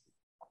new.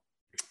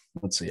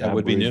 Let's see. That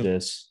would be new.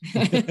 This.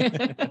 When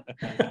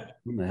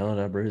the hell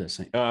did I brew this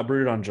thing? I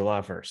brewed it on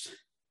July 1st.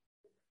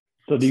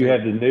 So do you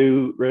have the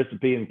new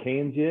recipe in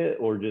cans yet,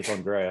 or just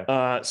on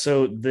draft?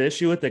 So the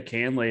issue with the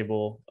can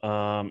label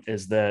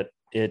is that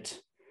it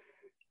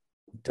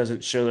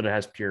doesn't show that it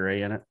has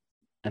puree in it.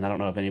 And I don't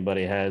know if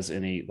anybody has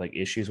any like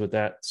issues with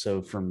that.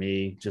 So for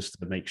me, just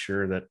to make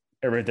sure that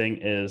everything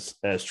is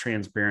as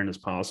transparent as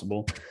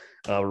possible,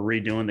 we're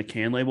redoing the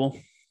can label.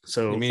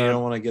 So you mean you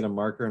don't want to get a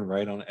marker and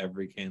write on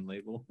every can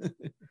label?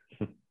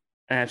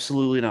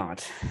 Absolutely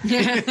not.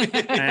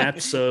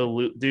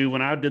 Absolutely. Dude,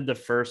 when I did the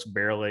first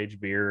barrel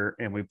aged beer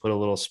and we put a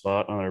little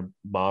spot on our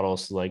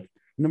bottles, like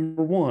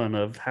number 1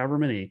 of however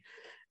many,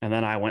 and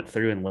then I went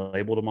through and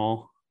labeled them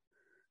all.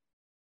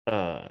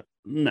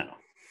 No.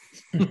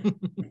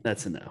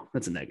 That's a no.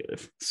 That's a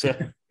negative. So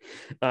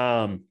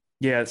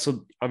yeah,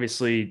 so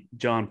obviously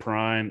John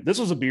Prine, this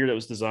was a beer that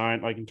was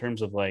designed like in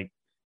terms of like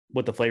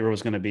what the flavor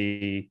was going to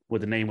be,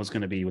 what the name was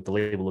going to be, what the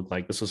label looked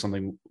like. This was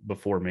something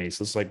before me.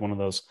 So it's like one of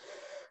those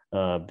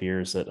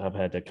beers that I've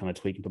had to kind of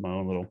tweak and put my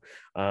own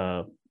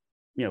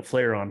little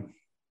flair on.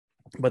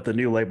 But the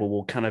new label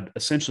will kind of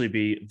essentially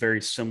be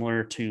very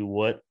similar to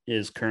what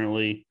is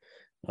currently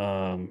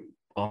on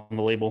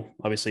the label.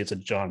 Obviously it's a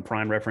John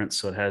Prine reference,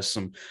 so it has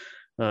some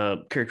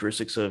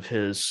characteristics of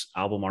his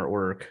album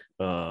artwork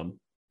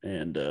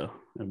and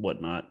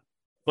whatnot,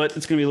 but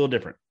it's gonna be a little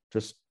different.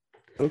 Just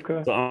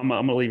okay. So I'm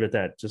gonna leave it at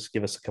that. Just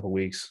give us a couple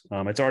weeks.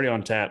 It's already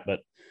on tap, but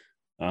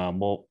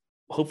we'll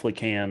hopefully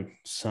can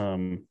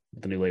some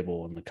with the new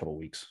label in a couple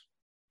weeks.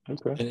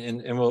 Okay.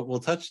 And we'll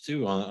touch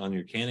too on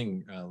your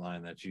canning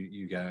line that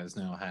you guys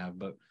now have.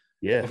 But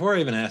yeah, before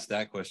I even ask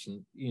that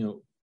question,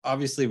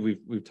 obviously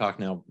we've talked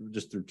now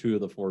just through 2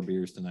 of the 4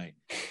 beers tonight,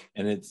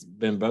 and it's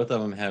been both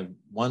of them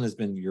one has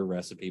been your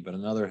recipe, but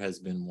another has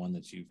been one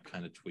that you've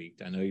kind of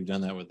tweaked. I know you've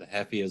done that with the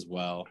Heffy as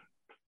well.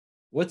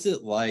 What's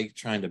it like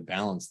trying to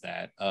balance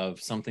that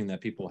of something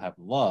that people have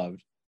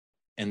loved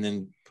and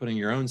then putting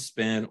your own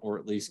spin, or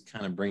at least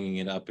kind of bringing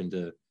it up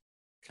into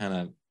kind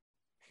of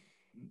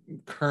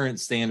current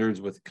standards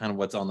with kind of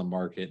what's on the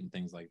market and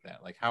things like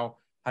that? Like how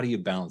do you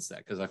balance that?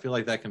 Because I feel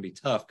like that can be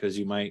tough, because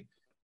you might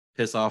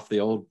piss off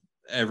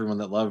everyone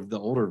that loved the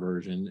older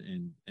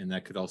version, and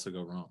that could also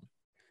go wrong.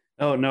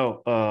 Oh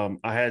no,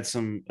 I had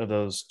some of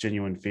those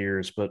genuine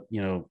fears, but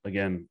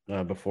again,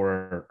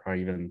 before I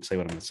even say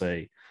what I'm going to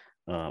say,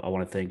 I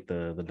want to thank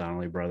the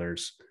Donnelly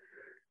brothers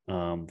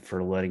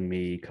for letting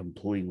me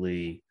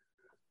completely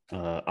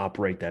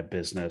operate that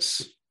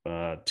business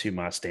to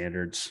my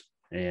standards,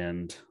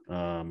 and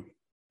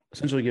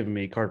essentially giving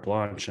me carte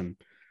blanche and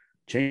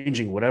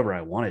changing whatever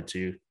I wanted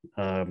to.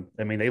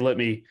 I mean, they let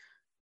me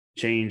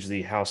change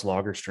the house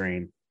lager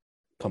strain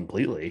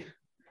completely,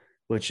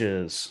 which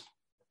is,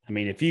 I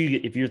mean, if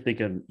you're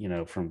thinking,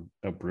 from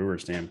a brewer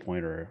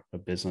standpoint or a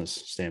business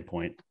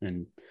standpoint,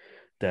 and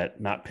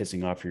that not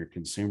pissing off your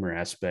consumer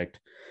aspect,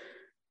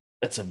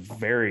 that's a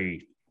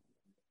very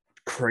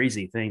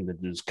crazy thing to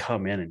just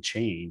come in and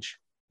change.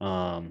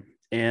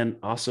 And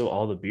also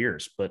all the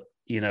beers, but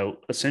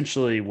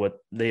essentially what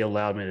they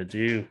allowed me to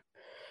do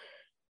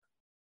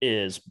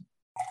is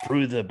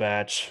brew the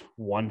batch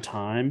one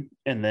time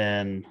and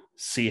then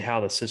see how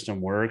the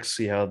system works,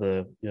 see how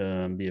the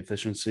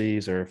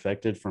efficiencies are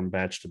affected from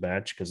batch to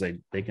batch, because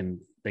they can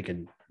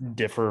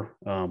differ.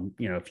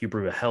 If you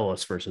brew a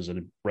Helles versus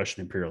a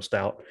Russian Imperial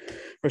Stout,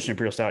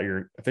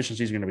 your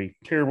efficiency is going to be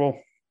terrible.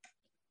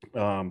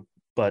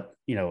 but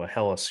a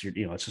Helles,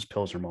 it's just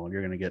Pilsner malt.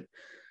 You're going to get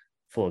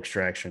full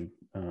extraction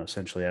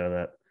essentially out of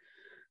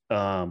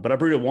that. But I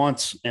brewed it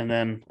once, and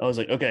then I was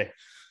like, okay,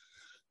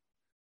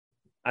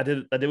 I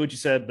did what you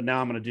said, but now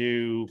I'm going to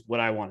do what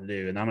I want to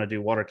do. And I'm going to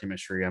do water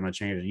chemistry. I'm going to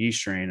change the yeast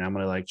strain. I'm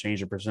going to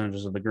change the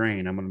percentages of the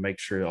grain. I'm going to make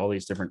sure all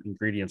these different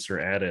ingredients are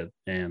added,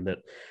 and that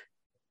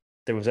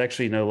there was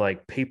actually no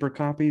paper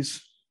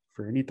copies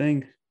for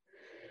anything.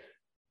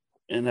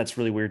 And that's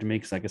really weird to me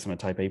because I guess I'm a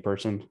type A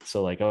person.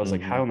 So I was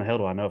like, how in the hell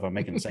do I know if I'm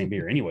making the same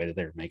beer anyway that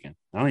they're making?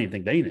 I don't even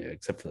think they knew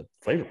except for the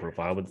flavor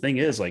profile. But the thing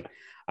is,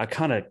 I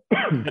kind of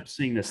kept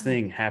seeing this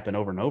thing happen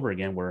over and over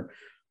again where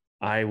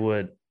I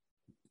would,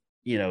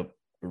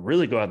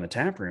 really go out in the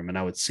tap room and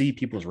I would see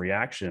people's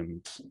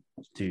reactions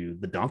to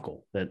the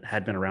Dunkel that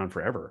had been around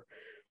forever,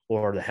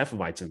 or the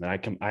Hefeweizen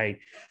that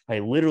I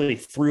literally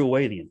threw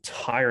away the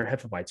entire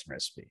Hefeweizen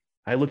recipe.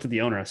 I looked at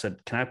the owner. I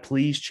said, can I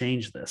please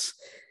change this?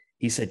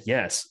 He said,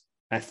 yes.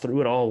 I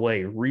threw it all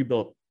away,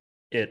 rebuilt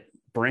it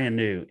brand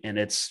new, and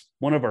it's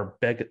one of our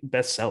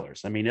best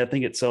sellers. I mean, I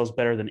think it sells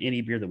better than any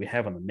beer that we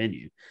have on the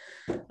menu.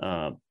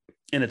 And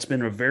it's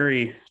been a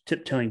very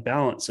tiptoeing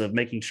balance of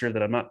making sure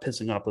that I'm not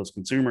pissing off those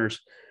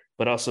consumers,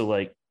 but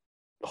also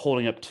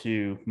holding up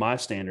to my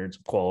standards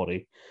of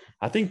quality.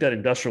 I think that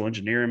industrial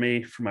engineer in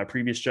me from my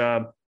previous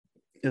job,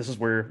 this is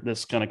where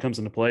this kind of comes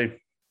into play.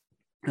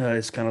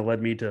 It's kind of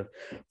led me to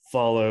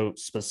follow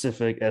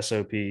specific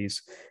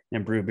SOPs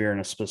and brew beer in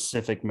a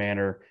specific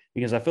manner,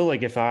 because I feel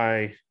like if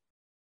I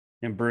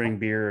am brewing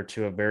beer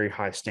to a very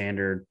high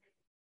standard,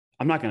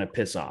 I'm not going to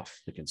piss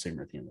off the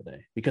consumer at the end of the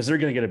day because they're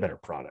going to get a better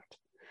product.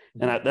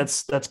 And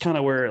that's kind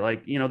of where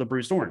the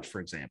Bruised Orange,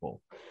 for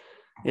example,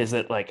 is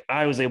that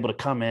I was able to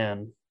come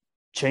in,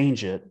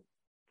 change it,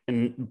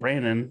 and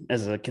Brandon,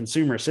 as a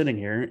consumer sitting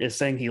here, is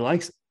saying he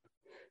likes it.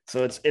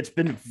 So it's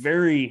been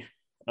very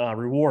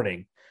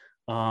rewarding.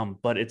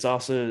 But it's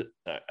also,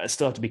 I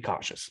still have to be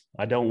cautious.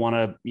 I don't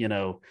want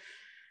to,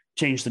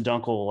 change the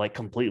Dunkel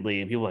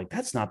completely. And people are like,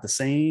 that's not the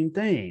same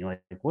thing.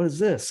 What is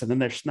this? And then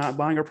they're just not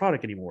buying our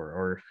product anymore.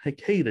 Or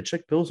hey, the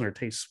Czech Pilsner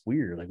tastes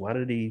weird. Why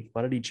did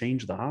he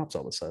change the hops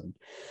all of a sudden?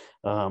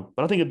 But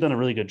I think I've done a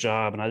really good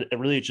job. And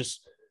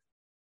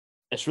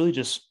it's really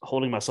just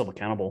holding myself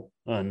accountable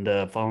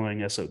and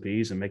following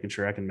SOPs and making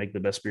sure I can make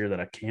the best beer that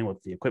I can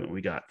with the equipment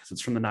we got. Because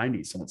it's from the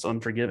 90s and it's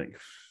unforgiving.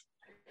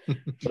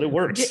 But it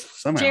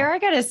works somehow. Jared, I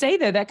gotta say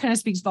though, that kind of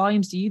speaks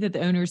volumes to you that the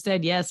owner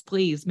said, yes,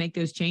 please make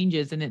those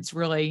changes. And it's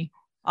really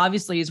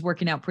obviously is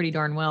working out pretty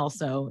darn well.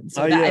 So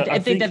I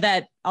think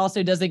that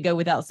also doesn't go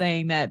without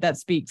saying that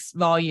speaks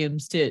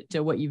volumes to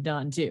what you've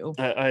done too.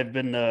 I've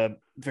been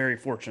very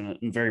fortunate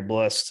and very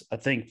blessed. I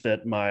think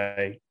that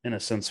my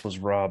innocence was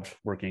robbed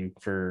working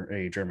for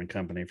a German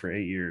company for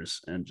 8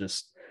 years and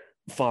just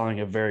following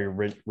a very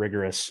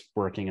rigorous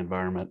working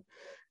environment.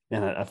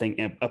 And I think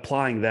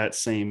applying that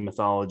same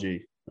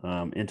methodology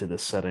into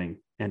this setting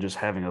and just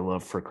having a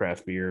love for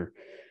craft beer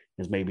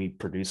has maybe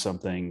produce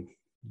something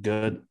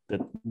good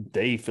that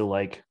they feel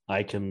like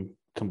I can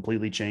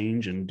completely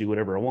change and do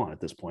whatever I want at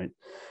this point.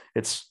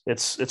 It's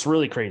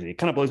really crazy. It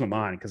kind of blows my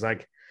mind because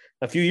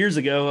a few years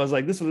ago I was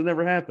like, this would have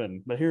never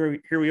happened, but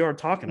here we are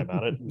talking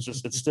about it.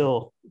 It's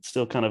still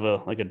kind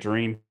of a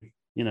dream,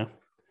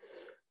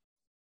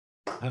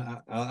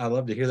 I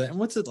love to hear that. And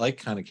what's it like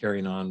kind of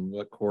carrying on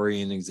what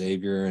Corey and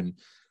Xavier and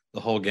the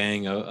whole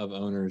gang of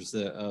owners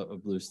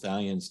of Blue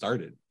Stallion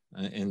started,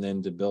 and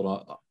then to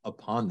build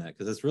upon that,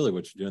 because that's really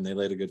what you're doing. They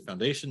laid a good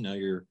foundation. Now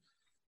you're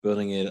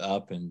building it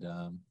up and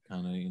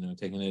kind of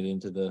taking it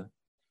into the.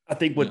 I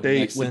think what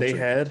they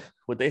had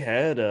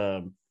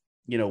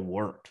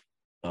worked.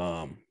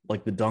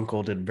 Like the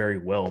Dunkel did very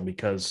well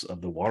because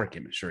of the water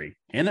chemistry,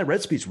 and that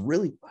recipe's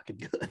really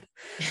fucking good.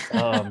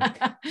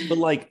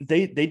 But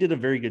they did a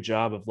very good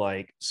job of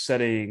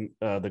setting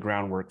the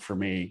groundwork for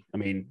me. I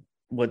mean,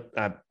 one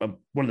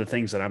of the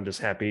things that I'm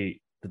just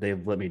happy that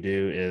they've let me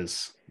do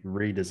is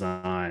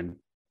redesign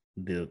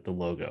the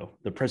logo,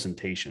 the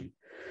presentation.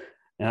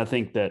 And I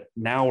think that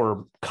now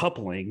we're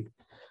coupling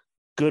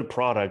good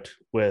product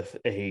with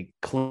a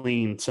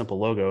clean, simple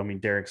logo. I mean,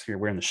 Derrick's here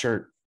wearing the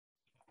shirt,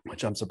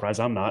 which I'm surprised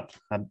I'm not.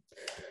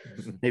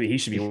 Maybe he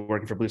should be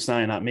working for Blue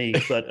Stallion, not me.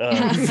 But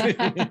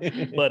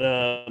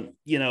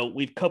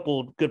we've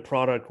coupled good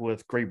product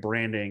with great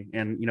branding,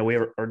 and we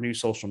have our new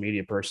social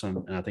media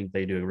person, and I think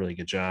they do a really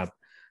good job.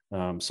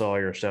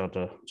 Sawyer, shout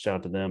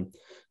out to them.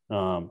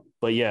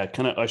 But yeah,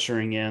 kind of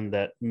ushering in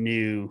that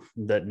new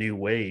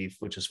wave,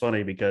 which is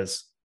funny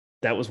because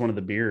that was one of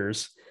the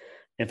beers,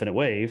 Infinite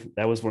Wave.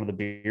 That was one of the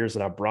beers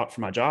that I brought for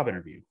my job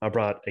interview. I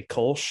brought a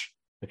Kolsch,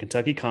 a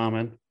Kentucky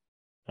Common,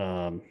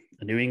 a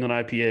New England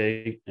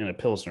IPA, and a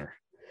Pilsner.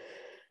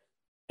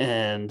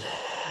 And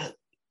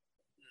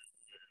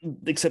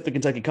except the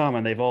Kentucky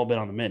Common, they've all been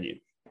on the menu.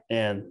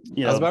 And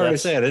I was about to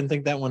say, I didn't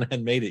think that one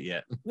had made it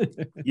yet.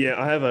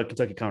 Yeah, I have a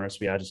Kentucky Common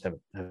recipe. I just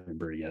haven't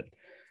brewed it yet.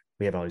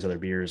 We have all these other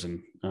beers,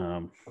 and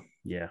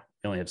we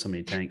only have so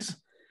many tanks.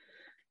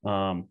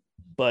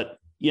 But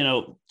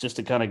just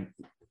to kind of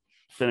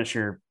finish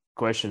your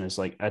question, is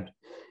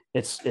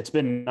it's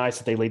been nice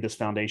that they laid this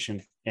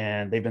foundation,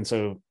 and they've been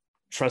so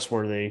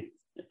trustworthy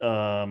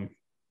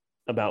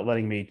about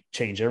letting me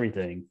change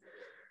everything.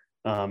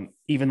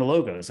 Even the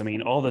logos. I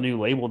mean, all the new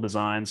label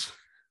designs.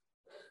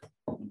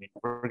 I mean,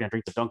 we're gonna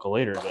drink the Dunkel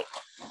later, but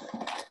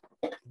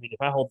I mean,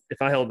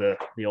 if I held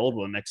the old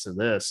one next to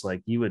this,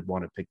 like you would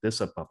want to pick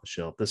this up off the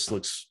shelf. This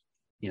looks,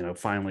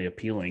 finally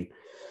appealing.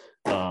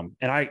 And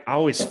I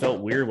always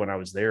felt weird when I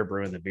was there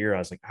brewing the beer. I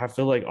was like, I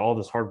feel like all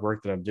this hard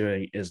work that I'm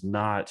doing is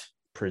not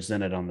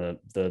presented on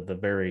the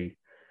very,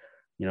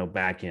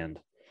 back end.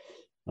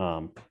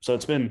 So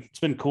it's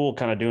been cool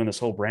kind of doing this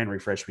whole brand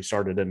refresh. We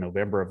started in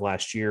November of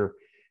last year,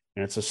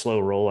 and it's a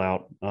slow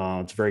rollout.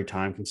 It's very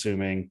time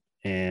consuming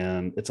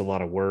and it's a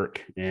lot of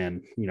work.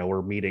 And,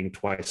 we're meeting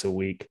twice a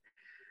week,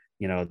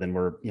 then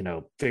we're,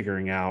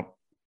 figuring out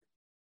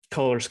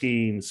color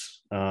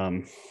schemes,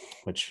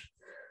 which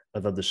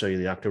I'd love to show you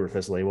the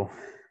Oktoberfest label.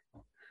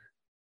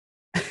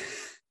 That's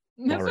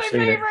my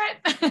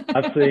favorite.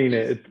 I've seen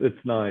it.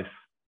 It's nice.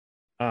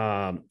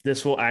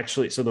 This will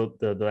actually, so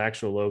the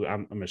actual logo,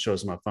 I'm going to show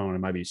this on my phone. It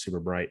might be super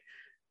bright,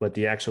 but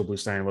the actual Blue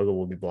Stallion logo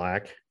will be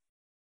black.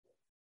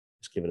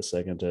 Just give it a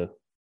second to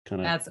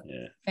kind of. That's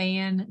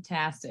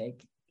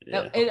fantastic.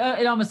 Yeah.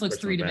 It almost looks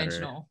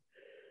three-dimensional.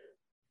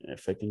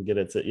 If I can get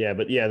it to,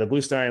 but the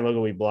Blue Stallion logo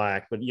will be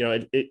black, but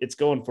it's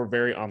going for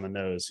very on the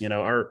nose.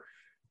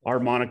 Our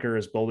moniker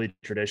is boldly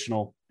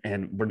traditional,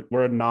 and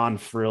we're a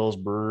non-frills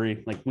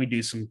brewery. Like, we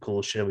do some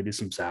cool shit. We do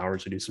some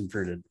sours, we do some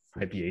fruited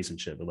IPAs and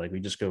shit, but like, we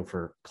just go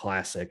for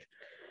classic.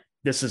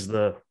 This is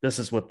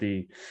what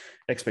the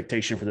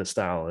expectation for this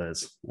style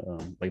is,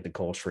 like the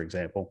Kolsch, for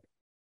example.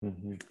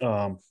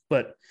 Mm-hmm.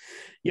 But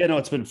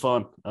it's been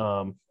fun,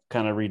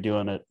 kind of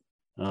redoing it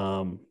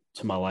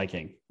to my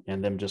liking,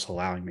 and them just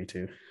allowing me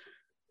to.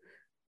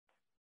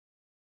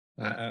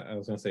 I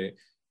was gonna say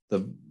the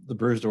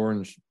Bruised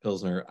Orange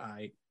Pilsner.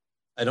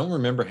 I don't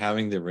remember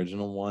having the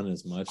original one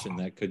as much, and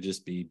that could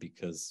just be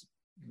because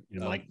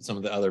like some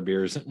of the other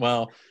beers.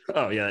 Well,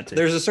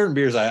 there's a certain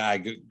beers I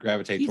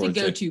gravitate He's towards.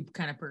 He's a go-to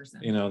kind of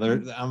person.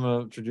 I'm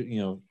a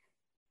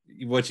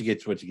what you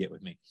get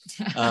with me.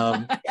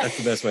 That's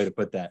the best way to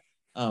put that.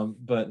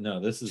 But no,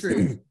 this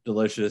is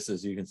delicious,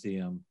 as you can see.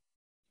 I'm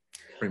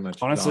pretty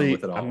much honestly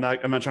with it all. I'm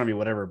not trying to be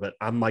whatever, but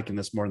I'm liking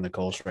this more than the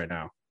Kolsch right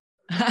now.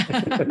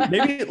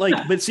 Maybe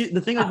but see,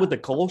 the thing with the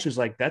Kolsch is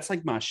like, that's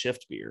like my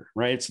shift beer,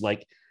 right? It's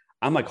like,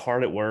 I'm like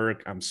hard at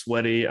work, I'm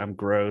sweaty, I'm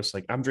gross,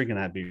 like I'm drinking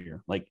that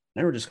beer. Like,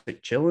 they were just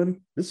like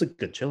chilling. This is a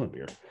good chilling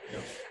beer.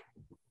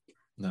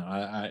 No,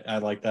 I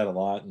like that a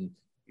lot. And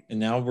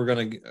now we're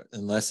gonna,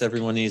 unless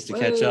everyone needs to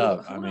catch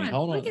up. Hold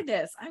on. Look at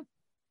this. I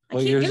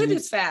can't do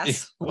this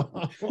fast.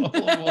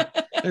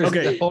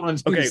 Okay. Hold on.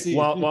 Okay.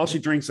 While she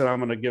drinks it, I'm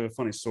going to give a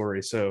funny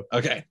story. So,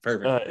 okay,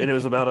 perfect. And it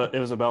was about,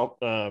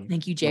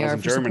 thank you, JR,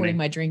 for supporting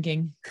my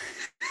drinking.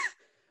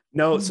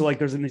 No. So like,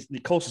 there's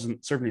the Kolsch is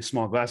serving these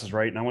small glasses,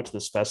 right? And I went to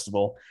this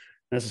festival,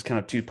 and this is kind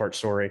of 2-part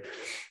story.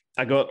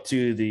 I go up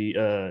to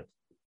the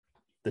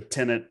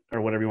tenant,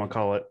 or whatever you want to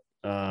call it,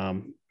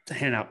 to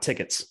hand out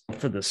tickets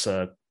for this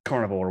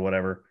carnival or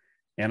whatever.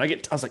 And I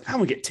was like, I'm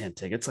gonna get 10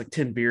 tickets, like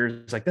 10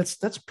 beers. Like,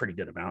 that's a pretty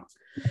good amount.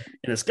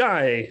 And this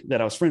guy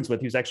that I was friends with,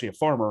 he was actually a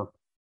farmer.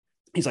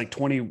 He's like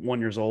 21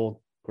 years old.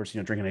 Of course,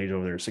 drinking age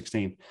over there is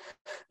 16.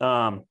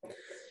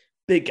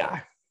 Big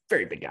guy,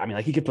 very big guy. I mean,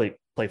 like, he could play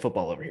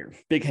football over here.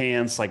 Big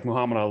hands, like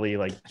Muhammad Ali,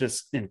 like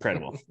just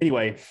incredible.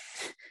 Anyway,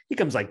 he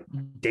comes like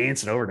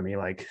dancing over to me,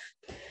 like,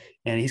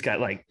 and he's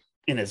got like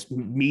in his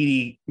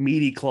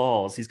meaty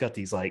claws, he's got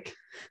these like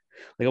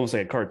almost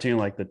like a cartoon,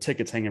 like the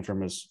tickets hanging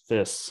from his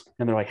fists,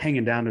 and they're like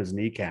hanging down to his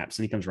kneecaps.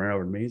 And he comes right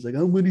over to me. He's like,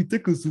 "How many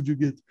tickets did you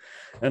get?"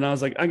 And I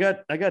was like, I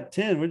got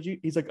 10.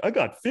 He's like, "I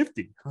got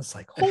 50. I was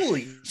like,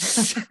 holy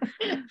shit.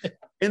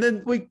 And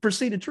then we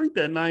proceeded to drink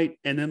that night.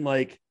 And then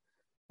like,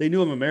 they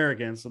knew I'm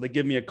American, so they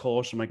give me a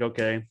Kolsch. I'm like,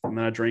 okay. And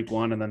then I drink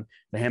one, and then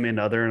they hand me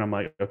another, and I'm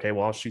like, okay,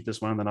 well, I'll shoot this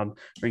one, and then I'll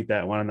drink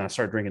that one, and then I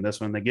start drinking this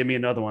one. They give me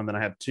another one, then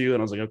I have 2,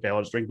 and I was like, okay, I'll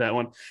just drink that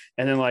one.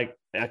 And then like,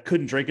 I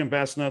couldn't drink them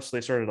fast enough, so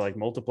they started to like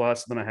multiply.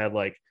 So then I had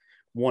like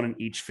 1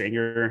 in each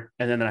finger,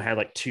 and then I had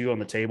like 2 on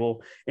the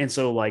table. And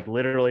so like,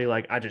 literally,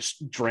 like, I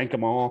just drank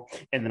them all,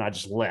 and then I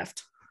just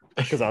left,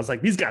 because I was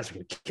like, these guys are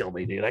gonna kill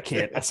me, dude. I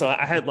can't. So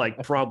I had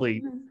like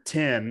probably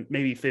 10,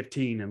 maybe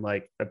 15 in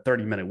like a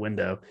 30-minute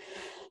window.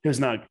 It was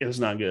not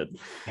good.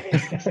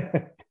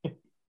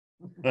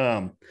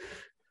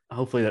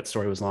 Hopefully that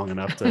story was long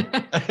enough to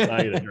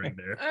buy you a drink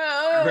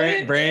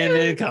there.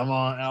 Brandon, come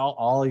on,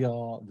 all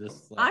y'all.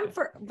 Just like,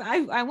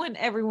 I want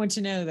everyone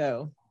to know,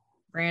 though,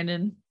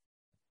 Brandon.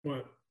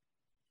 What?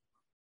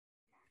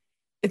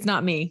 It's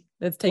not me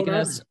that's taking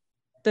us.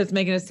 That's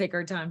making us take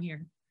our time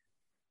here.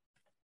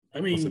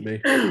 I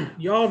mean,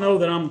 y'all know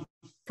that I'm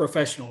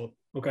professional.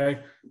 Okay,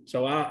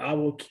 so I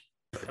will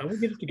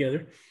get it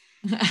together.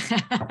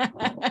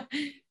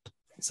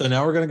 So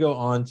now we're going to go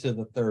on to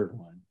the third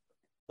one,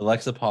 the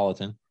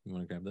Lexipolitan. You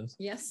want to grab this?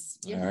 Yes,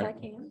 right. I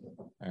can.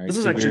 All right, this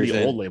is actually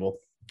the old label.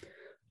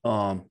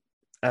 Out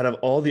of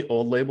all the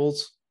old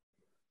labels,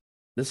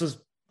 this is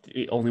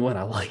the only one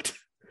I liked.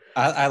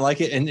 I like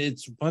it, and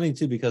it's funny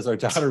too because our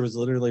daughter was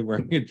literally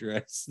wearing a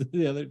dress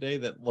the other day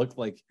that looked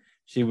like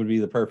she would be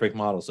the perfect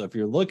model. So if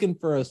you're looking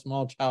for a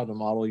small child to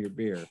model your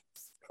beer,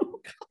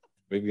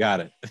 we've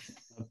got it.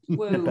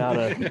 Whoa. About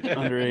a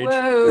underage.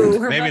 Whoa,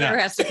 her Maybe mother not.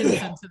 has to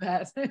consent to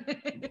that.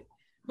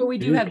 But we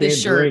do You have this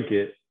can't shirt. drink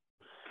it.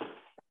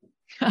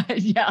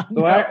 Yeah. So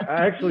no.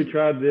 I actually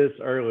tried this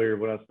earlier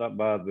when I stopped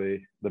by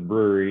the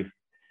brewery,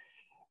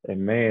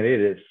 and man,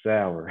 it is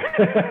sour.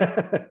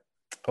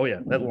 Oh yeah,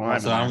 that lime.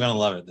 So I'm gonna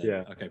love it then.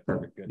 Yeah. Okay,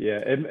 perfect. Good. Yeah,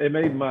 it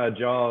made my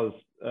jaws,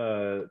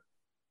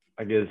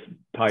 I guess,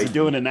 tight. Is it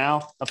doing it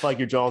now? I feel like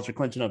your jaws are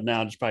clenching up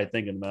now, just probably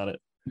thinking about it.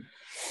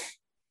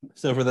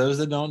 So for those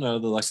that don't know,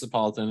 the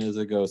Lexipolitan is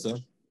a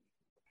Gosa.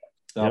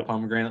 Stout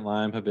pomegranate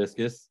lime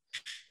hibiscus.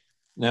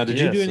 Now, did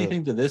you do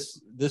anything to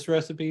this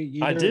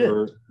recipe? Either, I did.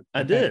 Or?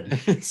 I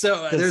did.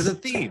 So there's a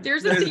theme.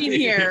 There's a theme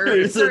here.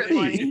 There's a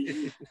Certainly.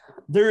 theme.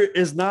 There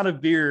is not a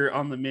beer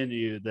on the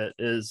menu that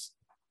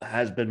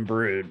has been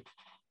brewed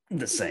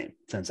the same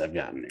since I've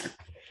gotten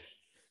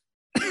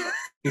there.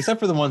 Except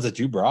for the ones that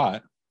you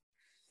brought.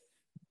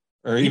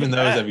 Or even those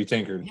that, have you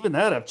tinkered? Even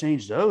that, I've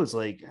changed those.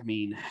 Like, I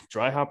mean,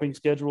 dry hopping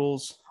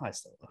schedules.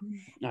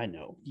 I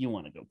know you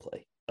want to go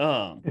play.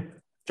 Dry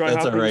That's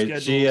hopping all right.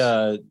 schedules. She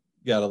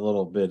got a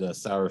little bit of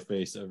sour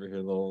face over here,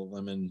 little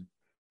lemon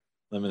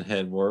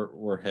head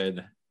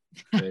warhead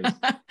face.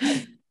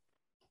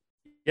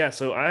 Yeah,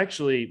 so I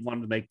actually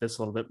wanted to make this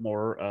a little bit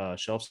more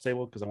shelf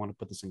stable because I want to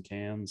put this in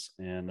cans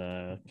and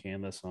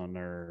can this on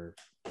our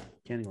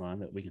canning line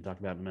that we can talk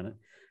about in a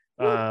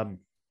minute.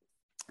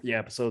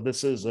 Yeah, so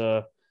this is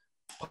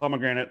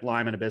pomegranate,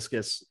 lime, and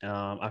hibiscus.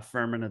 I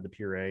fermented the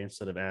puree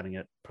instead of adding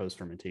it post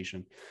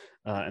fermentation,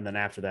 and then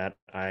after that,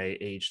 I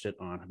aged it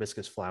on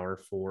hibiscus flower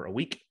for a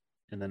week,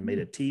 and then made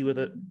a tea with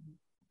it.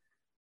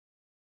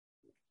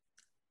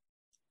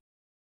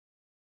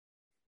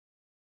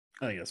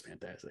 I think that's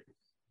fantastic.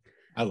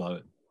 I love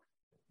it.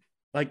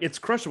 Like, it's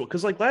crushable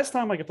because, like, last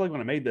time, like, I feel like when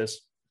I made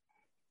this,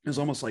 it was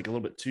almost like a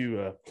little bit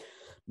too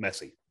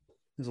messy.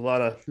 There's a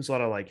lot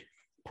of like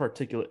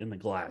particulate in the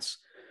glass.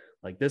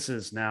 Like, this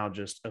is now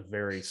just a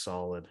very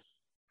solid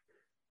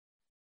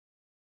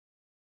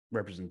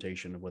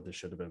representation of what this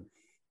should have been.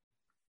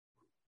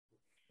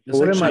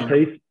 Well, what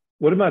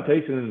am I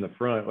tasting in the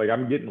front? Like,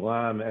 I'm getting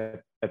lime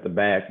at the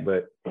back,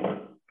 but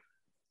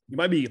it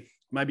might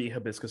be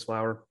hibiscus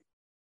flower.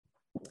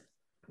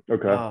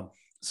 Okay.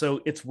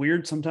 So it's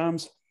weird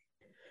sometimes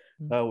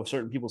with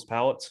certain people's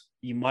palates.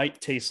 You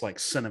might taste like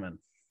cinnamon.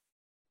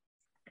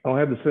 I'll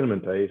have the cinnamon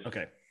taste.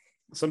 Okay.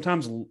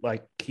 Sometimes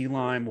like key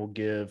lime will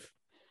give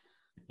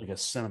like a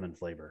cinnamon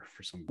flavor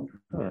for some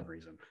weird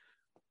reason.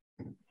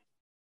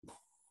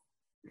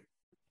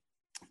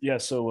 Yeah.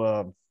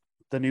 So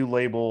the new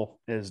label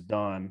is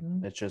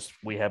done. It's just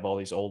we have all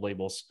these old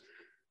labels,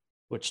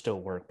 which still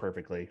work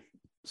perfectly.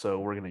 So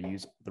we're going to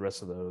use the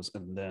rest of those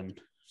and then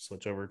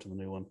switch over to the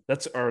new one.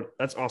 That's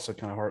also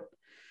kind of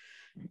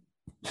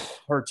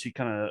hard to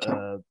kind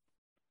of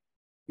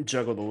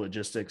juggle the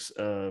logistics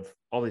of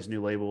all these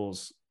new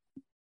labels,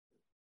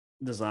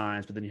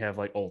 designs, but then you have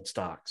like old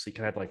stock, so you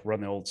can have like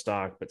run the old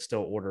stock but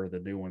still order the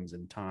new ones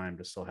in time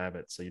to still have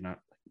it, so you're not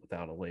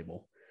without a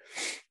label.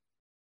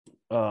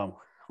 What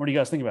do you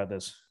guys think about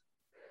this?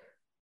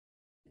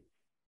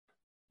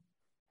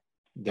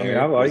 Derrick,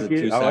 I like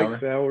it. I like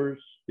sours.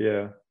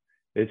 Yeah,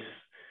 it's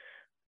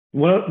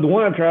the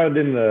one I tried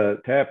in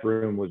the tap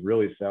room was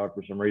really sour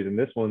for some reason.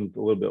 This one's a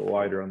little bit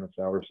lighter on the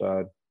sour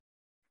side.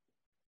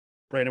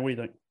 Brandon, what do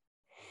you think?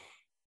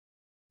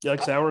 You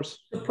like sours?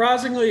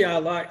 Surprisingly,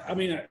 I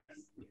mean, it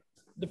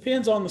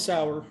depends on the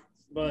sour,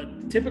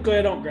 but typically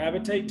I don't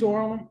gravitate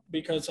toward them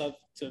because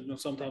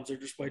sometimes they're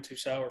just way too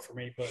sour for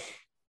me. But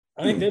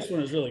I think this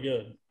one is really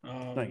good.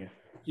 Thank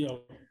you.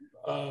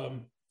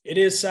 It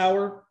is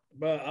sour,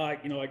 but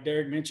like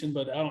Derrick mentioned,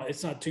 but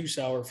it's not too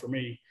sour for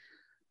me.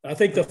 I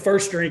think the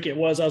first drink I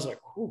was like,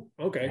 ooh,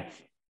 okay.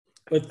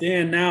 But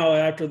then now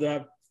after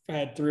I've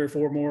had 3 or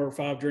 4 more or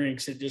 5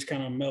 drinks, it just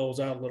kind of mellows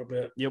out a little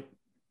bit. Yep.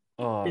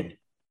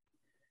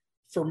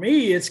 For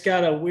me, it's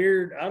got a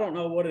weird, I don't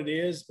know what it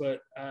is, but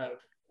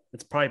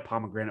it's probably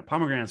pomegranate.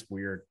 Pomegranate's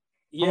weird.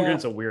 Yeah,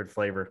 Pomegranate's a weird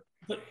flavor.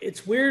 But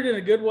it's weird in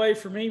a good way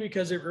for me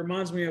because it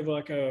reminds me of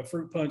like a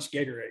fruit punch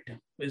Gatorade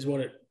is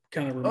what it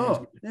kind of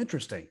reminds me. Oh,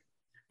 interesting.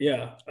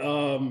 Yeah.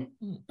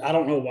 I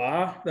don't know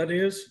why that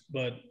is,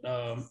 but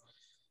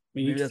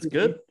Maybe that's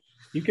good.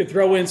 You could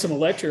throw in some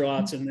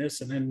electrolytes in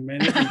this, and then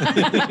man,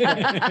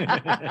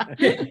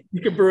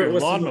 you could brew it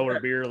with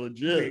lawnmower beer,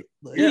 legit.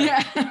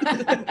 Yeah.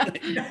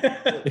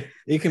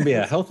 It can be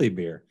a healthy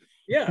beer.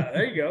 Yeah,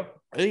 there you go.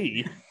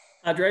 Hey,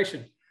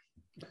 hydration.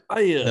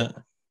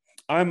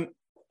 I'm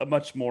a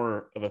much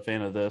more of a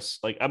fan of this.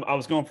 Like I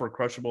was going for a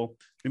crushable.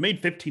 We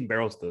made 15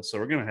 barrels of this, so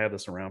we're gonna have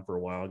this around for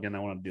a while. Again, I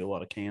want to do a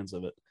lot of cans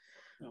of it.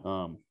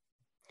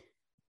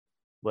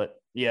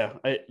 But yeah,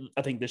 I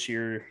think this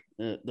year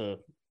the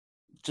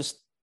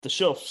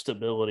shelf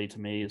stability to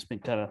me has been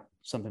kind of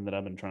something that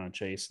I've been trying to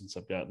chase since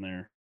I've gotten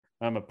there.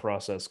 I'm a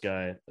process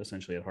guy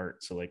essentially at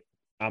heart, so like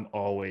I'm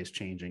always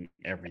changing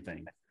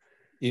everything.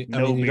 You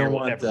don't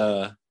want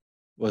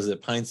was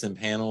it Pints and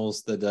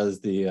Panels that does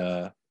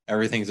the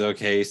everything's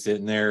okay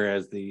sitting there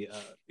as the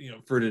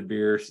fruited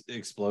beer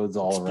explodes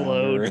all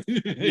around.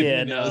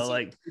 Yeah, no, so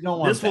like you don't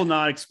want this will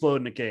not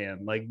explode in a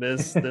can. Like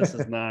this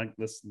is not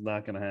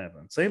going to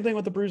happen. Same thing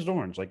with the Bruised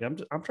Orange. Like I'm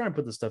trying to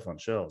put this stuff on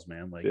shelves,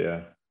 man. Like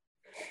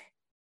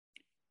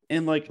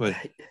and like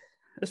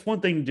it's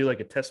one thing to do like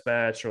a test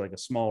batch or like a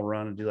small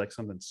run and do like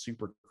something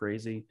super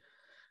crazy.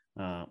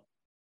 And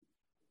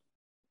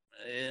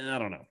I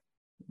don't know.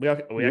 We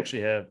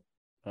actually have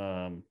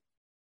I'm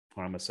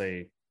gonna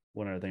say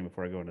one other thing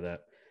before I go into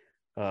that.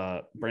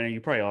 Brandon,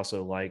 you probably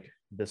also like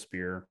this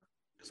beer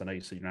because I know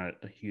you said you're not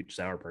a huge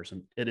sour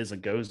person. It is a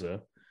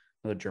Goza,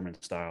 another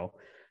German style,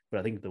 but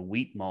I think the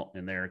wheat malt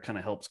in there kind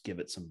of helps give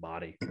it some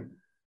body.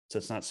 So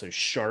it's not so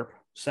sharp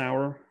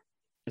sour.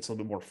 It's a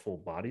little bit more full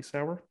body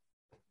sour.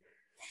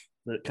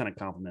 That kind of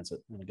complements it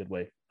in a good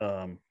way.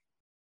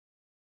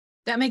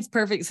 That makes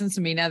perfect sense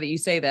to me now that you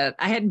say that.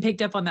 I hadn't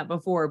picked up on that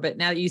before, but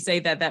now that you say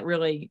that, that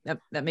really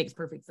that makes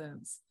perfect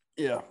sense.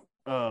 Yeah.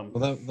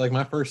 Well, like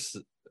my first,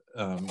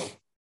 a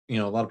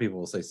lot of people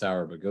will say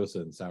sour, but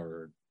Goza and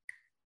sour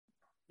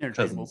are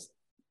cousins.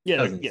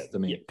 Cousins to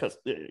me.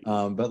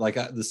 But like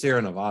the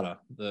Sierra Nevada,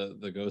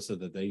 the Goza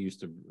that they used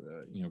to,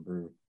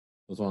 brew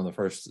was one of the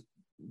first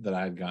that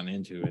I had gotten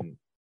into, and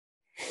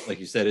like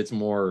you said, it's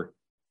more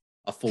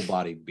a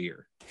full-bodied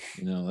beer.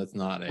 That's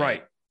not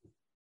right.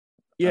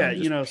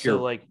 Yeah,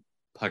 so like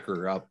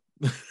pucker up.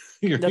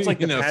 That's like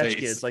the Patch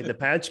Kids. Like the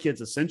Patch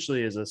Kids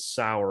essentially is a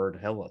soured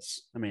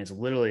Helles. I mean, it's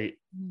literally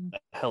a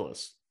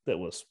Helles that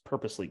was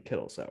purposely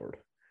kettle soured,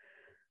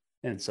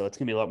 and so it's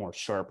gonna be a lot more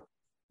sharp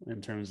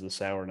in terms of the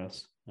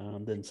sourness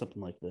than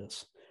something like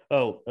this.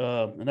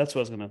 And that's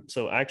what I was gonna.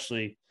 So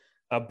actually,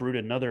 I brewed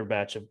another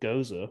batch of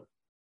Goza,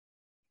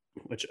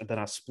 which then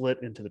I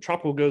split into the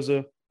tropical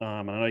Goza.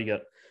 And I know you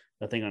got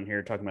a thing on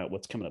here talking about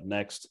what's coming up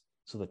next.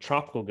 So the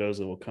tropical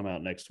Goza will come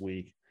out next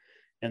week.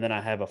 And then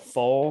I have a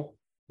fall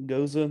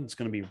Goza. It's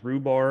going to be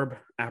rhubarb,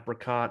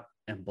 apricot,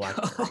 and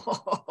blackberry.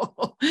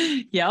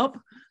 Yep.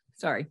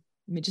 Sorry.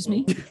 Just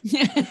me.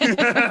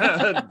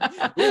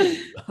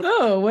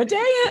 Oh, what day?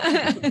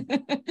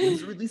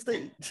 It's release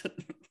date.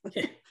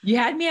 You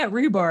had me at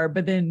rhubarb,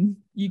 but then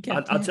you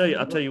kept. I'll tell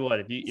you what.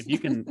 If you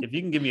can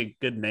give me a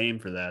good name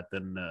for that,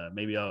 then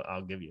maybe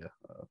I'll give you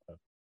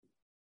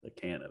a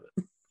can of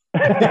it.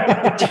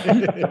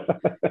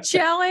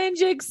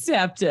 Challenge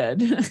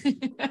accepted.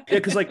 Yeah,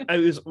 because like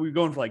we were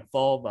going for like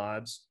fall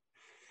vibes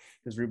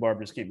because rhubarb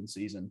just came in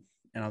season,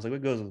 and I was like,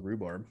 what goes with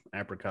rhubarb?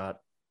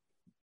 Apricot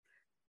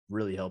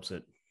really helps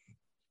it.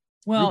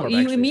 Well,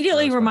 you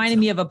immediately reminded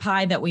me of a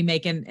pie that we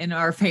make in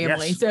our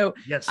family. Yes. So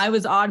yes. I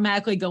was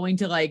automatically going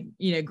to like,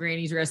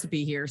 Granny's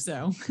recipe here.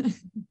 So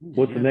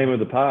what's the name of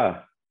the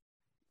pie?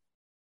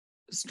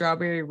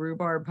 Strawberry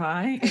rhubarb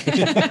pie.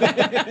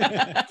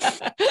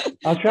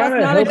 I'm trying That's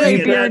to not a help great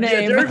you. beer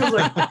name. Derrick was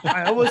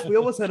like, we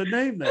almost had a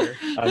name there.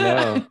 I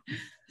know.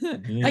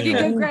 Yeah.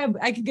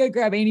 I could go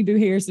grab Annie Boo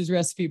Harris's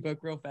recipe book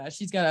real fast.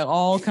 She's got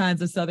all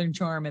kinds of Southern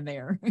charm in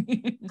there.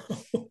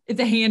 It's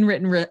a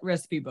handwritten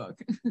recipe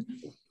book.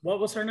 What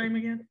was her name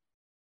again?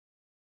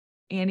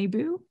 Annie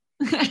Boo.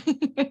 There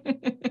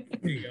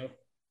you go.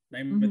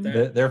 Name it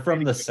that. They're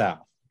from the South.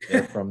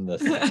 They're from the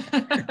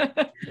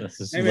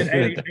South. Name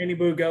it Annie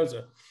Boo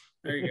Goza.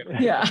 There you go.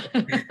 Yeah.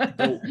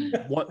 So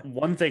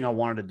one thing I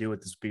wanted to do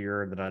with this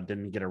beer that I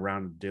didn't get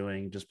around to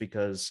doing, just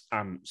because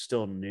I'm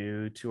still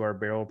new to our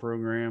barrel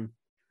program,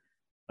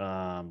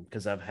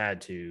 because I've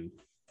had to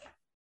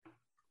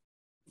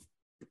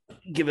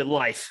give it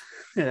life.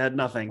 It had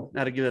nothing. I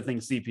had to give that thing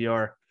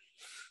CPR,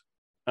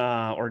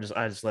 or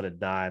I just let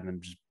it die and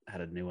then just had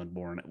a new one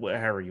born.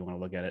 However you want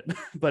to look at it.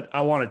 But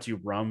I wanted to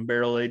rum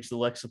barrel age the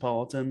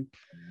Lexipolitan.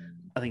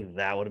 I think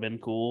that would have been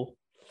cool.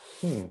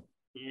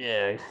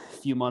 Yeah, a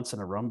few months in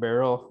a rum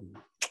barrel.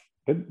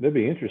 That'd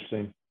be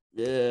interesting.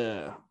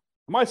 Yeah,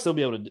 I might still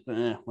be able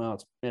to.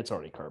 Well, it's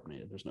already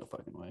carbonated. There's no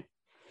fucking way.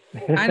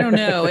 I don't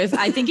know.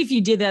 I think if you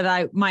did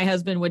that, my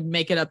husband would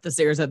make it up the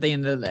stairs at the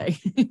end of the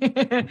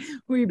day.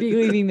 We'd be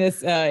leaving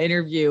this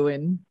interview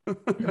and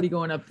be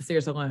going up the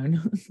stairs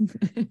alone.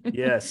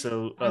 Yeah.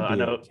 So I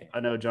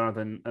know,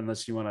 Jonathan.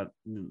 Unless you want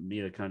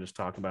me to kind of just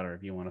talk about it, or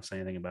if you want to say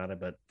anything about it,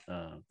 but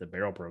the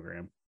barrel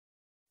program.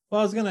 Well,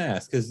 I was going to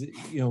ask because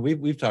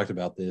we've talked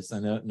about this. I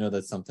know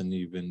that's something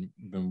you've been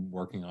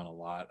working on a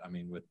lot. I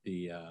mean, with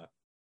the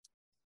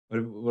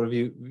what have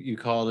you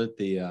called it?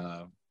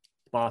 The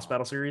Boss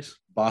Battle Series.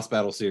 Boss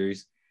Battle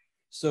Series.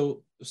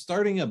 So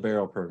starting a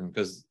barrel program,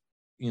 because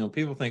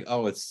people think,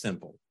 oh, it's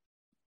simple.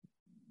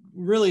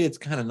 Really, it's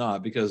kind of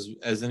not, because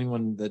as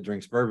anyone that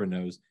drinks bourbon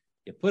knows,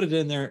 you put it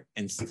in there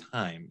and it's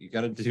time. You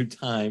got to do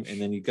time, and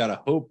then you got to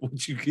hope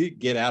what you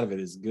get out of it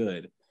is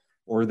good,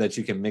 or that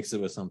you can mix it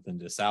with something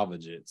to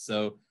salvage it.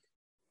 So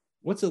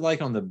what's it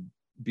like on the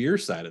beer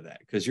side of that?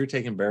 Because you're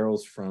taking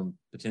barrels from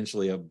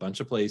potentially a bunch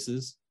of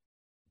places.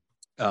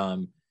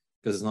 Because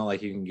it's not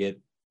like you can get,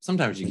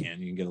 sometimes you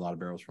can get a lot of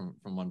barrels from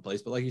one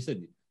place. But like you said,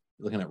 you're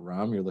looking at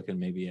rum, you're looking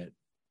maybe at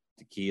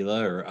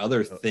tequila or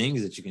other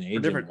things that you can age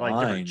in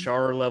different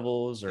char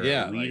levels, or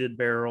a weeded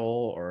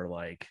barrel, or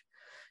like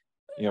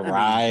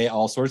rye,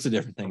 all sorts of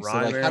different things. So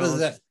like, how does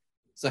that?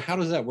 So how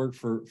does that work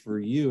for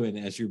you? And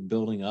as you're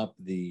building up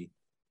the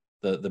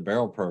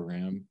barrel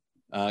program,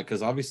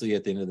 because obviously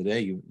at the end of the day,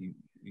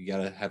 you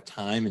got to have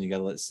time and you got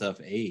to let stuff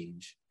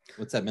age.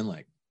 What's that been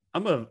like?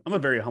 I'm a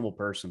very humble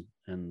person,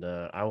 and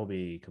I will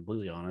be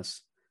completely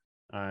honest.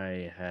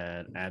 I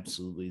had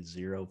absolutely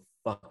zero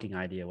fucking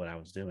idea what I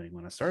was doing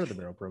when I started the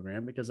barrel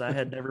program, because I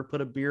had never put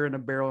a beer in a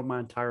barrel in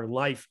my entire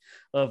life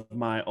of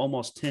my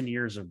almost 10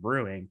 years of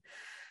brewing.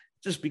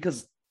 Just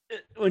because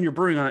when you're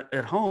brewing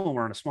at home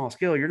or on a small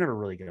scale, you're never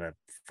really going to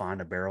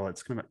find a barrel.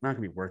 It's not going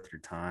to be worth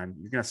your time.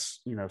 You're going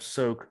to,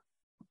 soak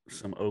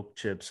some oak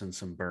chips and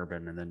some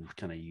bourbon and then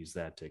kind of use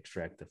that to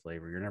extract the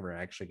flavor. You're never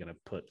actually going to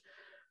put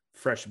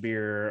fresh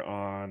beer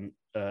on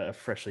a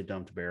freshly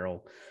dumped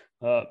barrel.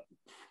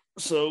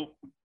 So,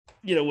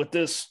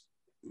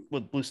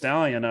 with Blue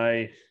Stallion,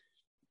 I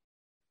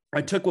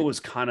took what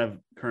was kind of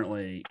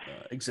currently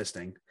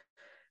existing,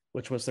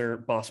 which was their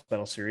boss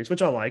battle series,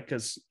 which I like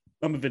because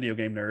I'm a video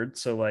game nerd.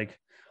 So like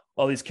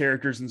all these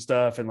characters and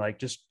stuff, and like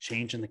just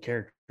changing the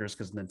characters,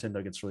 because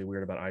Nintendo gets really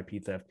weird about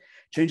IP theft,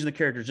 changing the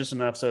characters just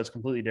enough so it's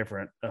completely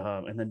different.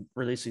 And then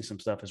releasing some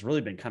stuff has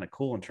really been kind of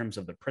cool in terms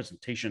of the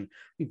presentation.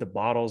 I think the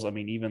bottles, I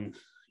mean, even,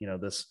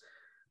 this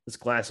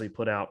glass we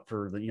put out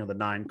for the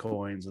 9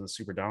 coins and the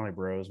Super Dolly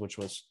Bros, which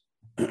was,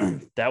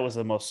 that was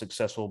the most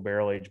successful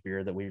barrel aged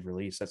beer that we've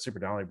released. That Super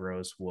Dolly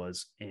Bros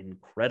was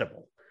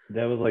incredible.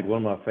 That was like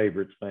one of my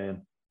favorites,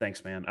 man.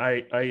 Thanks, man.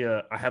 I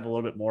have a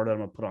little bit more that I'm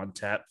gonna put on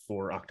tap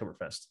for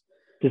Oktoberfest.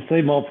 Just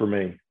save them all for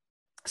me.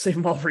 Save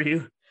them all for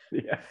you.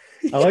 Yeah,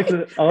 I like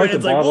the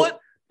bottle. Like, what?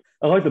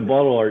 I like the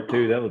bottle art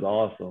too. That was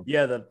awesome.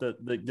 Yeah,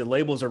 the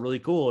labels are really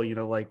cool.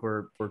 Like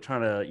we're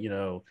trying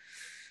to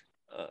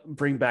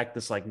bring back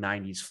this like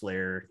 90s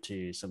flair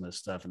to some of this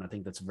stuff, and I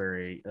think that's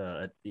very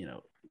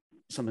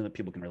something that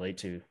people can relate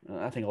to.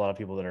 I think a lot of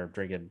people that are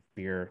drinking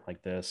beer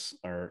like this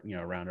are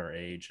around our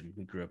age, and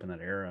we grew up in that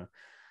era.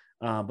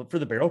 But for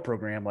the barrel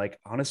program, like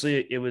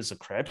honestly, it was a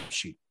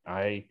crapshoot.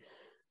 I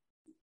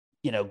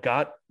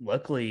got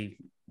luckily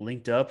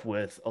linked up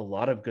with a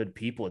lot of good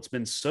people. It's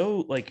been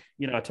so like,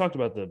 I talked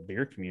about the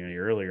beer community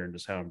earlier and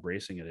just how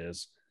embracing it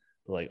is.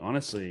 But like,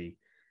 honestly,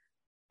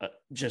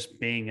 just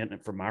being in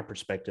it from my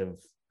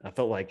perspective, I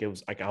felt like it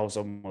was like, I was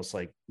almost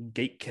like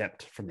gate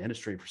kept from the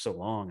industry for so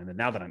long. And then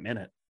now that I'm in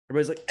it,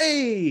 everybody's like,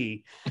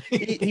 hey,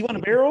 you want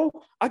a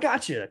barrel? I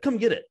got you. Come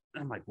get it.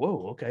 And I'm like,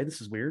 whoa, okay,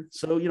 this is weird.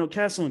 So,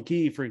 Castle and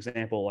Key, for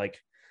example, like,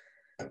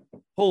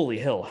 holy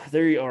hell,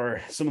 they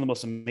are some of the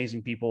most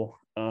amazing people,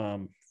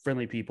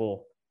 friendly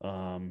people.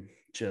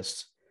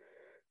 Just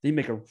they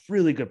make a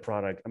really good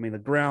product. I mean, the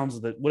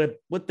grounds that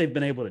what they've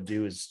been able to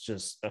do is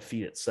just a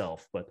feat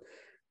itself. But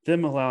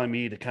them allowing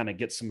me to kind of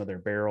get some of their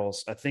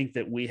barrels, I think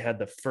that we had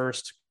the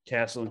first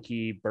Castle and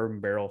Key bourbon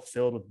barrel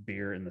filled with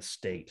beer in the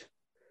state.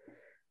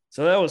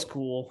 So that was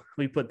cool.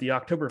 We put the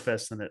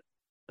Oktoberfest in it.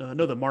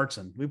 The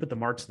Marzen. We put the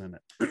Marzen in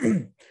it,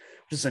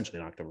 which is essentially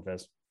an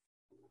Oktoberfest.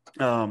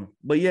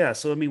 But yeah,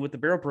 so I mean, with the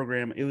barrel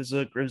program, it was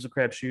a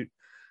crapshoot.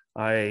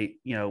 I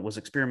was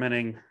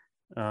experimenting,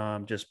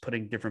 just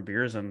putting different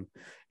beers and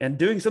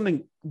doing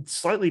something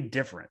slightly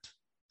different.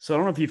 So I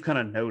don't know if you've kind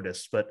of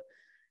noticed, but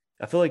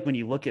I feel like when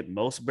you look at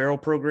most barrel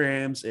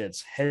programs,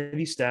 it's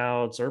heavy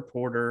stouts or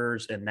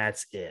porters, and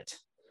that's it.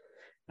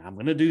 I'm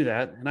going to do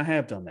that, and I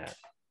have done that.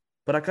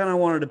 But I kind of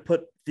wanted to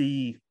put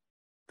the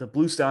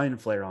Blue Stallion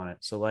flair on it.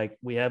 So like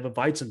we have a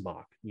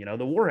Weizenbock,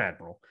 the War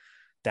Admiral,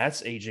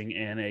 that's aging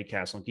in a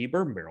Castle and Key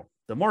bourbon barrel.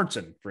 The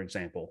Marzen, for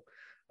example,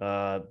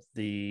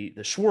 the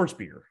Schwarz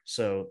beer.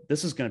 So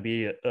this is going to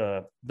be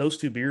those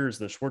two beers,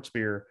 the Schwarz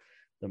beer,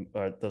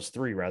 those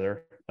three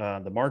rather,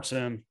 the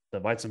Marzen,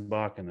 the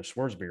Weizenbock, and the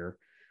Schwarz beer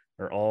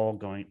are all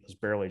going. Those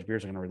barrel aged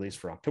beers are going to release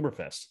for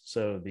Oktoberfest.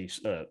 So the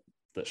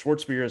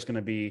Schwarz beer is going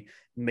to be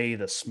May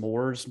the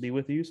S'mores be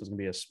with you. So it's going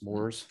to be a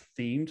s'mores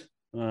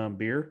themed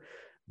beer.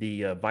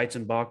 The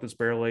Weizenbock that's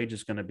barrel aged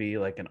is going to be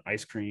like an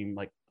ice cream,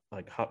 like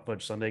hot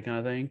fudge sundae kind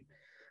of thing.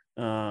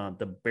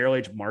 The barrel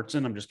aged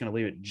Marzen, I'm just going to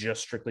leave it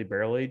just strictly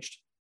barrel aged.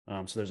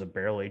 So there's a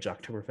barrel aged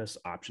Oktoberfest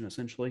option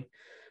essentially.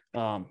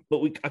 But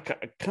I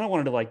kind of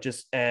wanted to like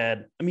just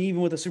add. I mean,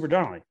 even with the Super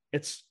Dolly,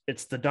 it's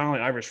the Dolly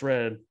Irish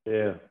Red,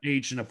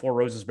 aged in a Four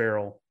Roses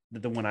barrel.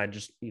 The one I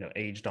just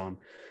aged on.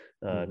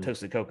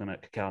 Toasted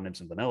coconut, cacao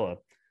nibs, and vanilla.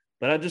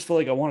 But I just feel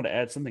like I wanted to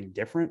add something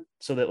different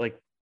so that like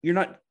you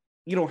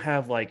don't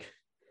have like,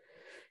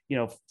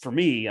 for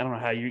me, I don't know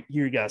how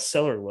your guys'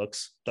 cellar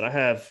looks, but I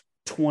have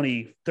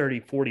 20, 30,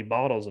 40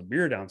 bottles of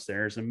beer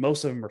downstairs, and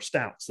most of them are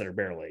stouts that are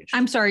barrel aged.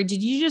 I'm sorry.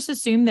 Did you just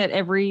assume that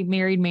every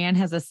married man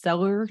has a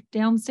cellar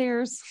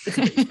downstairs?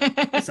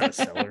 It's not a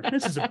cellar.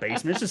 This is a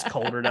basement. It's just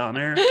colder down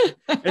there.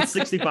 It's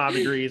 65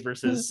 degrees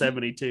versus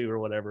 72 or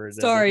whatever.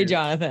 Sorry,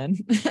 Jonathan.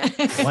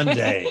 One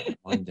day.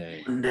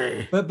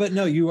 But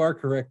no, you are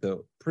correct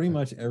though. Pretty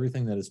much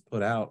everything that is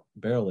put out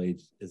barrel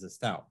aged is a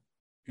stout.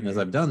 And as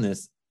I've done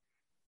this,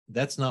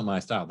 that's not my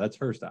style. That's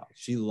her style.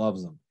 She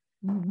loves them.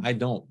 I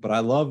don't, but I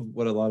love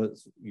what a lot of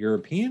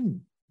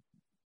European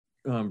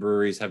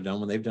breweries have done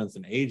when they've done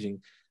some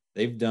aging.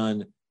 They've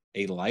done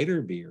a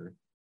lighter beer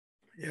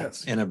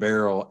Yes. in a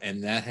barrel,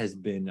 and that has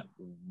been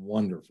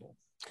wonderful.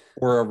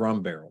 Or a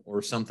rum barrel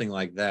or something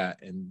like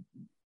that. And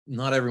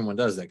not everyone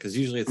does that, because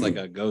usually it's like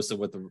a Ghost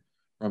with a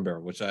rum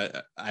barrel, which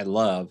I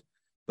love,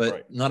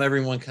 but not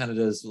everyone kind of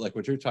does like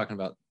what you're talking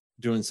about,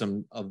 doing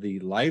some of the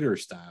lighter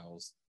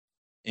styles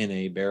in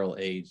a barrel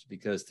aged,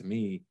 because to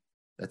me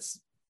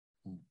that's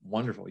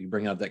wonderful. You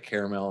bring out that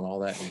caramel and all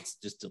that, and it's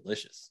just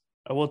delicious.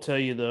 I will tell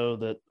you though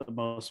that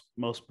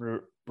most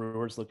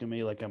brewers look at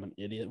me like I'm an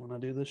idiot when I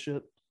do this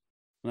shit.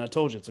 And I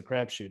told you it's a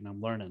crapshoot, and I'm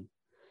learning.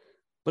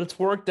 But it's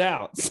worked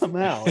out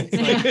somehow.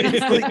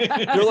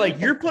 They're like,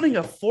 you're putting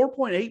a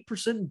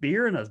 4.8%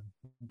 beer in a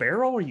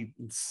barrel? Are you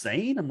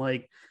insane? I'm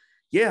like,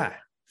 yeah,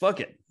 fuck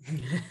it.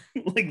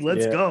 Like,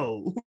 let's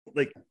go.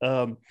 Like,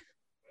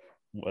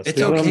 it's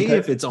okay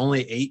if it's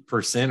only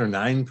 8% or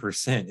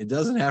 9%. It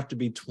doesn't have to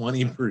be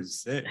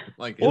 20%.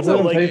 Like, let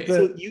them taste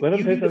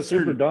that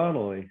Super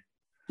Donnelly.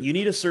 You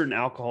need a certain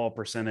alcohol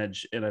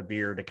percentage in a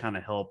beer to kind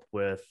of help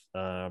with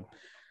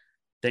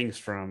things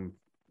from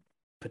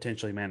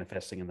potentially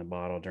manifesting in the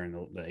bottle during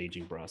the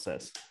aging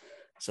process.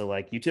 So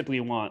like you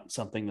typically want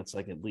something that's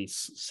like at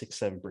least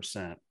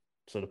 6-7%.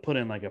 So to put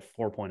in like a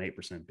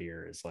 4.8%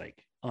 beer is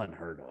like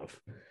unheard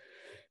of.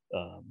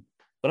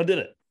 But I did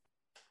it,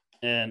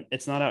 and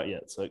it's not out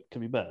yet, so it could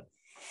be bad.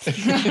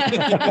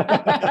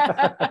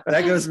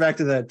 That goes back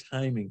to that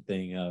timing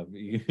thing of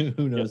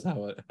who knows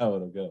how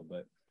it'll go.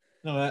 But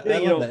no, I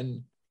love that.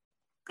 And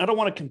I don't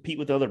want to compete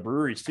with other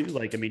breweries too.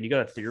 Like, I mean, you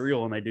got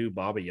Ethereal and they do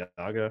Baba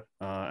Yaga.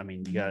 I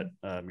mean, you got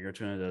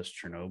Miratuna does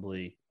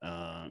Chernobyl.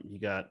 You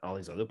got all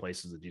these other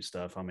places that do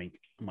stuff. I mean,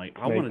 I'm like,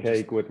 I want to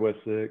cake with West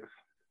Six.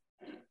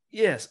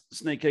 Yes,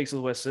 snake cakes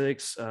with West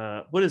Six.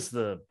 What is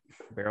the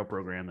barrel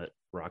program that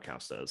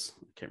Rockhouse does?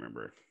 I can't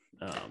remember.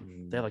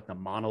 They have like the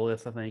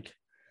Monolith, I think.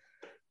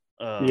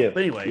 But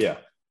anyway, yeah.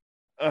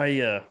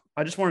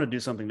 I just wanted to do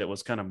something that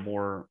was kind of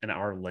more in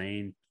our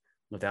lane,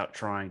 without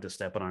trying to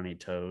step on any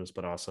toes,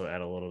 but also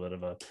add a little bit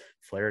of a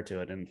flair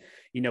to it. And,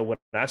 you know, what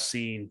I've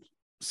seen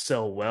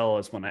sell well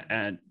is when I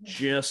add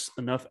just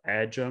enough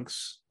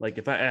adjuncts. Like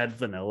if I add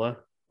vanilla,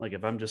 like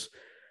if I'm just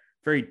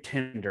very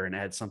tender and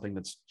add something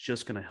that's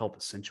just going to help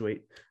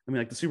accentuate. I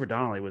mean, like the Super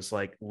Donnelly was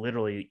like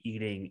literally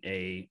eating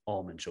a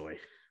Almond Joy.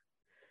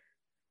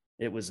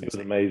 It was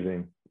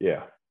amazing.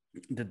 Yeah.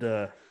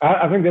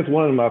 I think that's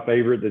one of my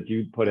favorite that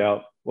you put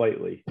out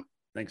lately.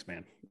 Thanks,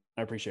 man.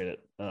 I appreciate it.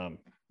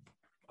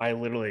 I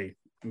literally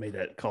made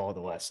that call at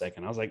the last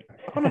second. I was like,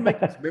 I'm going to make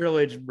this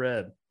barrel-aged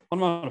bread. What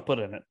am I going to put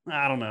in it?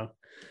 I don't know.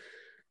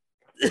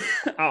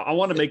 I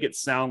want to make it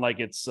sound like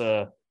it's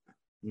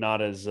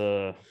not as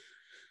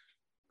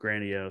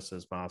grandiose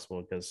as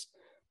possible because,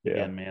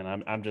 again,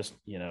 man, I'm just,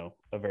 you know,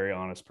 a very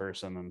honest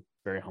person and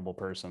very humble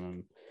person.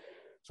 And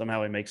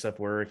somehow we make stuff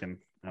work, and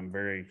I'm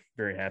very,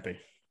 very happy.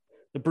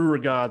 The brewer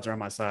gods are on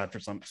my side for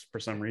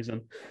some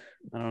reason.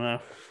 I don't know.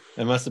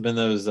 It must have been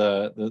those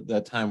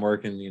that time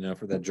working, you know,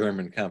 for that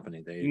German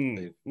company.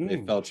 They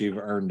felt you've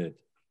earned it.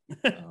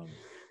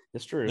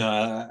 It's true.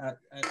 No,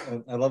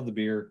 I love the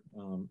beer,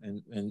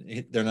 and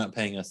they're not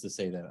paying us to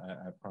say that.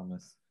 I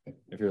promise.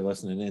 If you're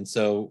listening, and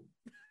so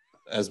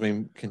as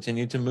we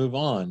continue to move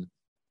on,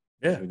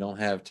 we don't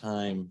have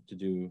time to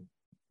do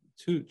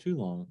too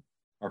long.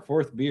 Our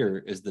fourth beer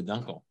is the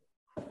Dunkel,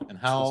 and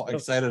how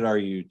excited are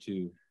you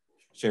to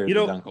share the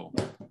Dunkel?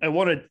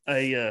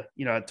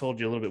 I told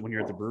you a little bit when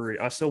you're at the brewery,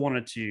 I still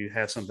wanted to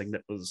have something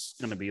that was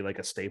going to be like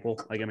a staple.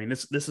 Like, I mean,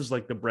 this is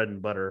like the bread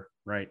and butter,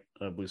 right?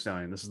 Blue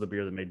Stallion. This is the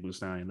beer that made Blue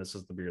Stallion. This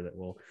is the beer that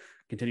will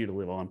continue to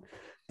live on.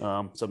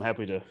 So I'm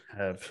happy to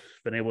have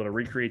been able to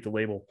recreate the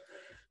label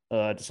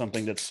to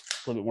something that's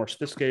a little bit more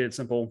sophisticated,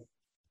 simple,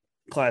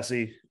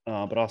 classy,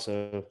 but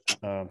also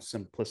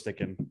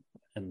simplistic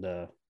and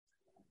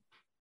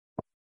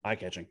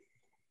eye-catching.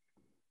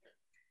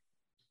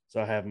 So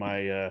I have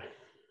my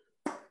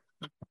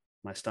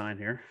Stein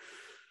here.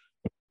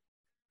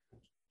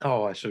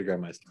 Oh, I should have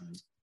grabbed my Stein.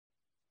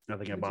 I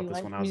think I bought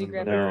this when I was in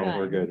the... No,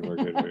 we're good.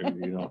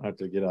 You don't have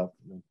to get up.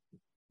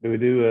 Do we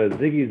do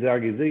ziggy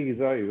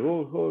zaggy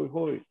hoi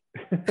hoi?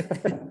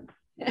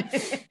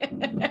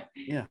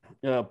 Yeah.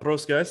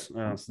 Prost, guys.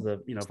 It's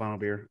the final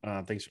beer.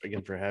 Thanks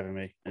again for having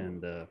me.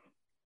 And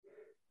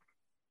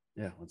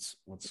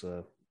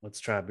let's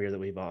try a beer that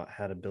we've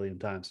had a billion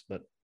times,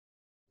 but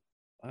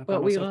I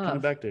find myself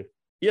coming back to.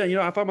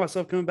 Yeah, I find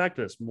myself coming back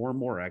to this more and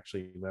more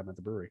actually when I'm at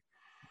the brewery.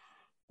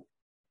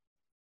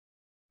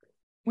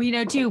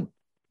 Well, too,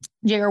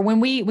 J.R.,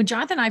 when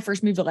Jonathan and I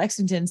first moved to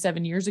Lexington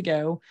 7 years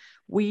ago,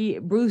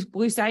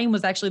 Blue Stallion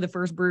was actually the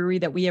first brewery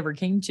that we ever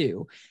came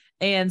to.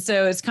 And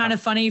so it's kind of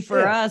funny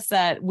for us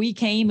that we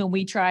came and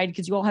we tried,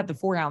 because you all have the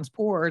 4 ounce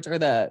pours or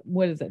the,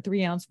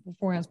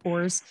 4 ounce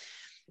pours.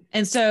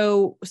 And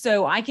so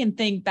I can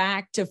think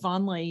back to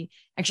fondly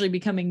actually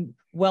becoming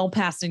well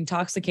past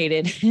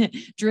intoxicated,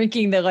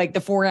 drinking the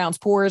 4-ounce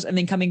pours and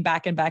then coming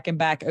back and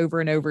back over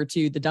and over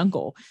to the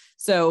Dunkel.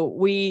 So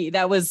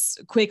that was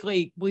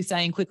Blue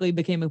Stallion quickly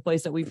became a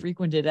place that we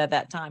frequented at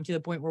that time, to the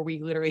point where we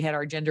literally had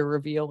our gender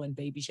reveal and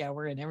baby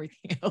shower and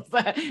everything else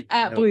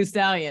at Blue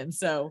Stallion.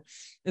 So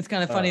it's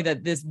kind of funny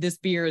that this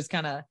beer is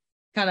kind of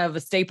a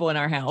staple in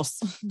our house.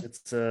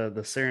 It's the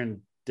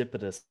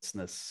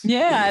serendipitousness.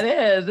 Yeah, it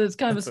is. It's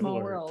kind of a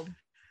small world.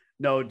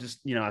 No, just,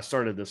 I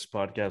started this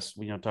podcast,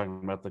 talking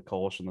about the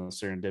Kolsch and the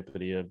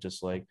serendipity of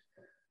just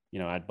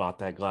I'd bought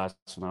that glass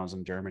when I was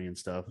in Germany and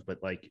stuff. But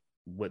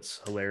what's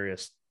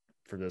hilarious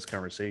for this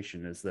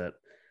conversation is that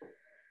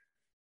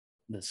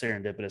the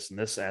serendipitous in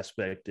this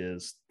aspect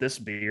is this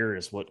beer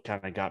is what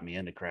kind of got me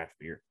into craft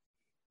beer.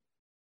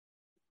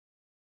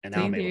 And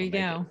now I'm able to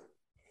make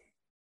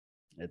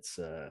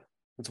it.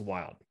 It's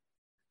wild.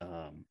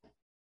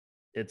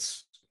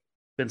 It's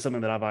been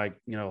something that I've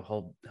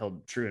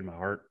held true in my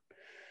heart,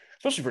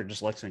 especially for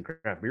just Lexington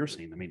craft beer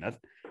scene. I mean, I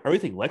really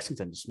think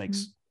Lexington just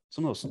makes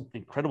some of those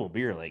incredible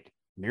beer, like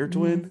Mirror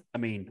Twin. I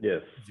mean,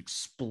 yes, it's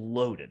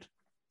exploded.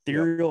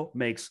 Ethereal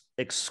makes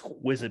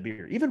exquisite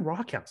beer. Even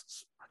Rock House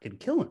is fucking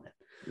killing it.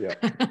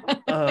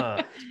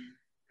 Yeah.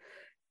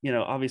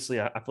 Obviously,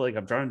 I feel like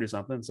I'm trying to do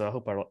something, so I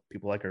hope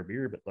people like our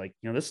beer. But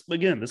this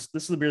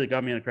is the beer that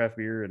got me into craft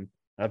beer, and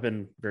I've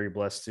been very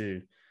blessed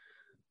to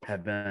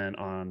have been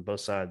on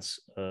both sides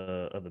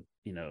of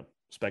the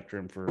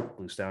spectrum for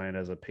Blue Stallion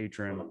as a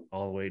patron,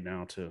 all the way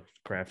now to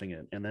crafting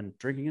it and then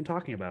drinking and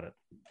talking about it.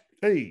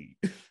 Hey,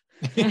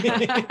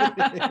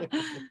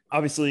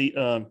 obviously,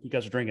 you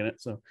guys are drinking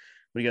it. So, what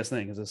do you guys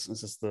think? Is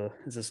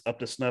this up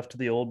to snuff to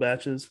the old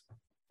batches?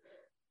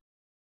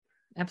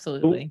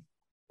 Absolutely.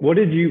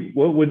 Did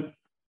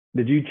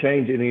you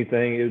change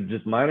anything? It was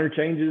just minor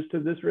changes to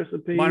this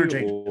recipe? Minor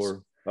changes.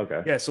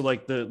 Okay. Yeah. So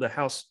the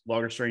house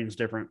lager strain is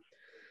different,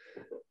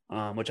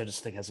 which I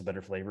just think has a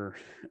better flavor.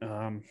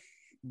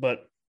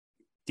 But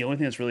the only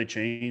thing that's really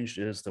changed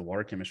is the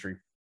water chemistry.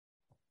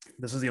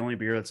 This is the only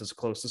beer that's as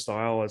close to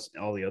style as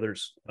all the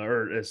others,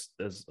 or as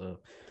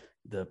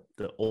the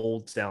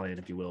old Stallion,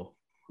 if you will.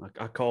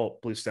 I call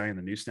Blue Stallion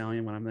the new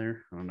Stallion when I'm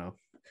there. I don't know.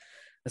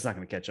 It's not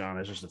going to catch on.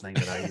 It's just a thing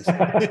that I use.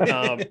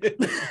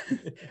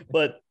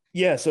 But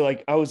yeah, so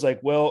I was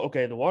like, well,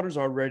 okay, the water's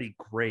already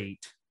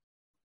great,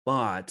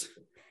 but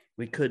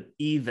we could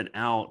even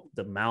out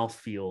the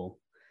mouthfeel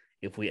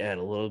if we add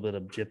a little bit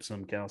of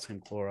gypsum,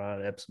 calcium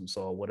chloride, Epsom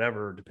salt,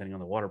 whatever, depending on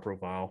the water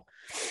profile.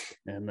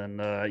 And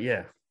then,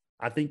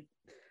 I think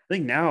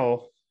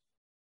now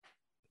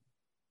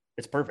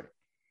it's perfect.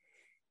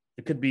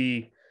 It could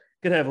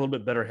have a little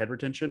bit better head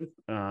retention.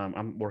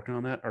 I'm working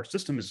on that. Our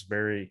system is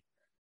very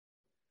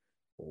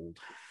old.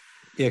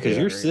 Yeah, because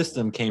your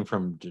system came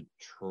from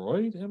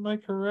Detroit, am I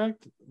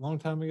correct? A long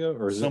time ago,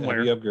 or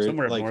somewhere up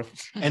north.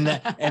 And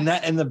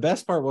the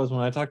best part was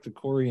when I talked to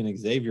Corey and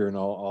Xavier and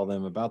all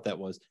them about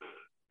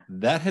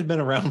that had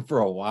been around for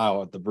a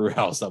while at the brew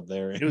house up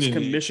there. It was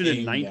commissioned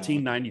in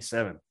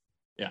 1997.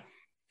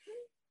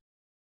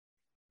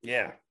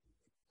 Yeah.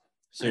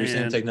 So you're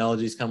saying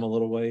technology's come a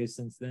little way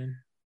since then?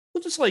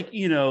 Well, just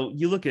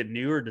you look at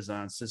newer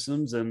design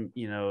systems, and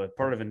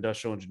part of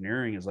industrial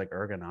engineering is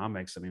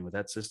ergonomics. I mean, with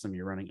that system,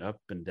 you're running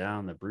up and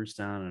down the brew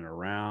stand and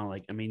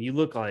around. You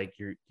look like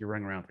you're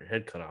running around with your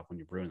head cut off when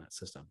you're brewing that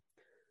system.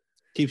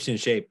 Keeps you in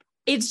shape.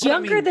 It's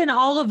younger than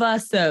all of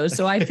us, though,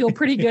 so I feel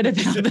pretty good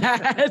about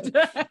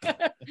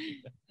that.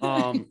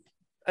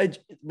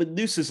 But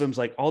new systems,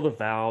 all the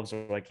valves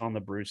are on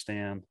the brew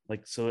stand,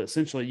 so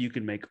essentially you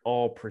can make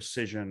all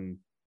precision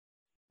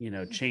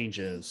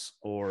changes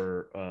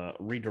or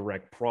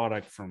redirect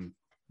product from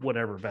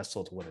whatever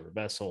vessel to whatever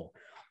vessel,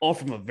 all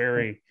from a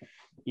very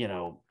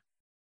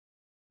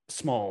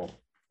small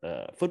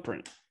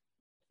footprint.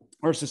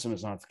 Our system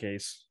is not the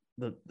case.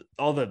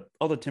 All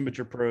the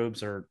temperature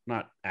probes are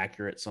not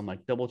accurate, so I'm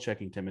double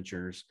checking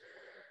temperatures,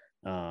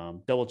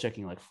 double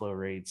checking flow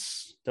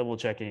rates, double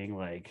checking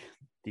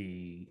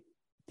the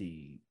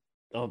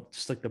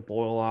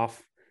boil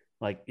off.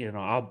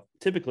 I'll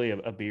typically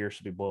a beer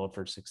should be boiled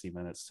for 60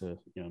 minutes to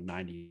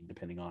 90,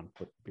 depending on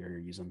what beer you're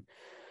using.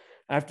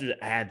 I have to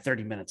add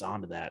 30 minutes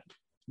onto that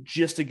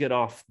just to get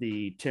off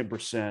the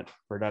 10%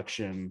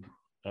 reduction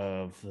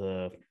of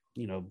the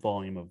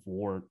volume of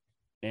wort,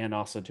 and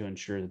also to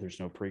ensure that there's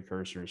no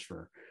precursors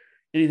for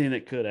anything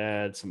that could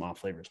add some off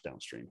flavors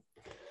downstream.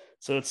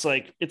 So it's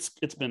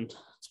it's been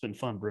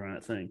fun brewing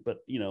that thing, but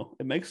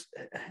it makes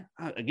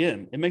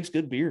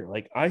good beer.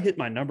 I hit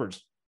my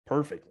numbers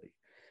perfectly.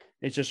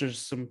 It's just there's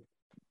some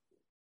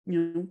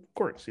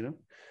quirks,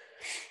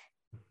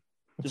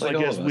 just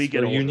as we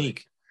get older.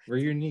 Unique. We're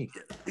unique.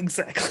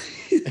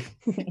 Exactly.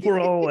 We're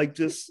all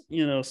just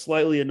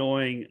slightly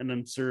annoying and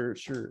then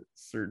certain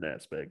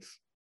aspects.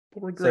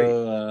 But we're great.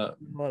 So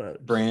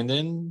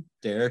Brandon,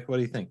 Derrick, what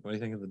do you think? What do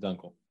you think of the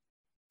Dunkel?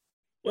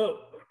 Well,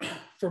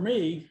 for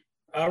me,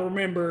 I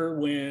remember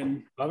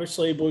when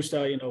obviously Blue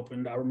Stallion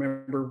opened. I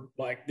remember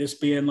this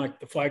being the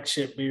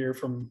flagship beer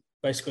from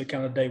basically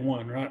kind of day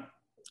one, right?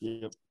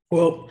 Yep.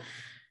 Well,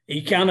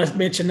 you kind of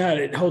mentioned that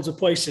it holds a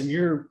place in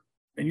your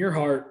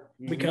heart,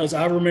 because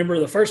I remember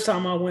the first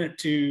time I went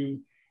to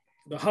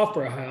the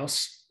Hofbrau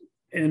House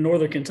in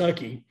Northern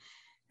Kentucky,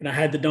 and I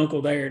had the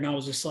Dunkel there, and I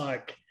was just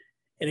like,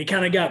 and it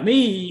kind of got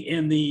me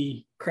in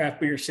the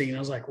craft beer scene. I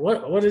was like,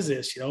 what is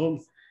this? You know,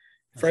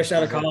 fresh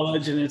out of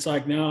college, and it's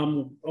like now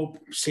I'm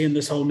seeing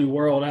this whole new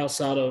world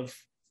outside of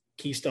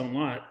Keystone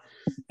Light,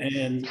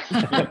 and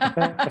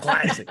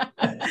Classic.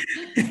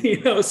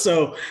 you know,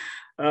 so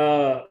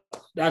I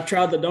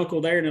tried the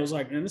Dunkel there, and it was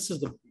like, man, this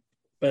is the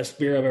best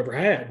beer I've ever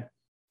had.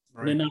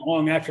 Right. And then not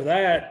long after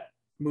that,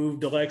 moved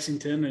to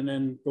Lexington, and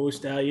then Blue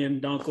Stallion,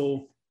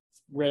 Dunkel,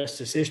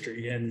 rest is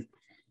history. And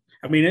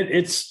I mean,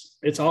 it's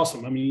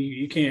awesome. I mean,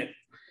 you can't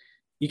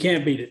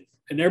beat it.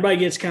 And everybody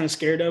gets kind of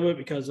scared of it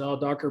because all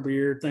darker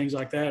beer, things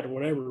like that, or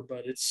whatever.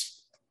 But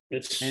it's.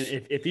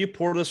 And if you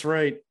pour this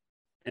right,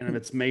 and if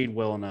it's made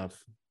well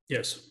enough,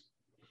 yes,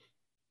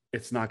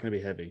 it's not going to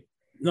be heavy.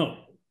 No,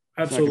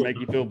 absolutely. It's not going to make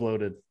you feel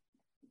bloated.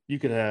 You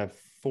could have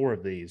 4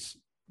 of these.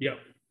 Yep.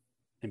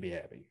 And be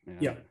happy. You know?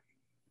 Yeah.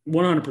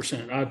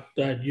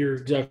 100%. You're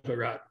exactly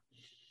right.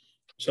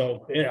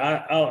 So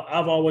yeah,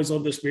 I've always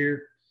loved this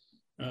beer.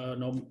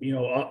 No, you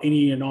know,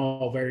 any and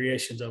all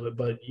variations of it,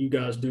 but you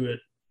guys do it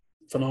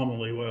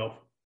phenomenally well.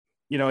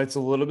 You know, it's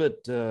a little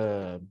bit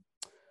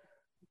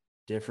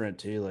different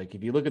too. Like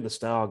if you look at the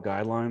style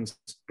guidelines,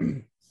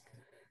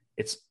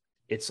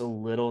 it's a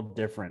little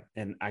different,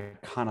 and I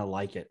kind of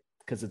like it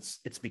because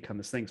it's become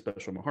this thing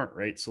special in my heart,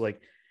 right? So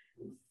like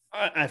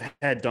I've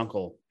had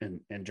Dunkel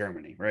in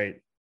Germany,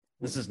 right?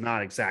 This is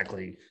not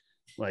exactly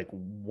like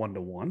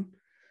 1-to-1,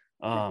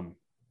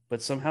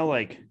 but somehow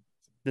like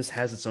this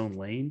has its own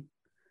lane,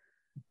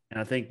 and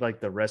I think like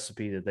the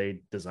recipe that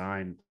they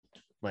designed,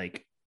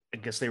 like I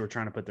guess they were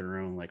trying to put their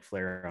own like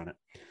flair on it.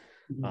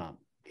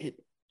 Mm-hmm.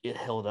 It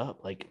held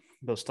up, like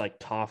those like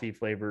toffee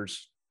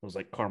flavors, those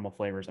like caramel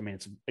flavors. I mean,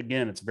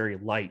 it's very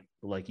light,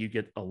 but like you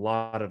get a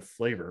lot of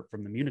flavor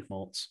from the Munich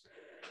malts.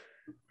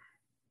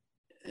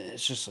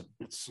 It's just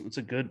it's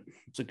a good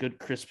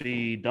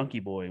crispy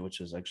Dunky Boy,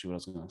 which is actually what I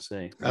was going to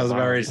say. I was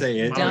about to say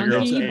it.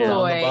 Dunky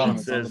Boy. It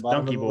says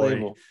Dunky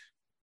Boy.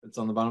 It's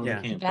on the bottom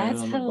of the can.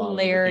 That's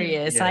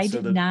hilarious. I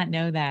did not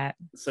know that.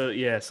 So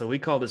we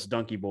call this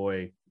Dunky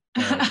Boy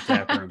the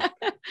tap room.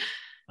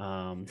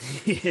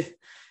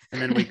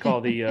 And then we call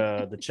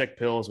the Czech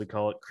pills, we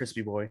call it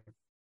Crispy Boy.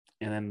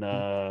 And then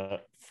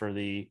for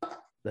the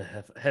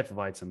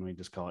Hefeweizen, we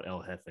just call it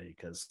El Jefe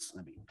because,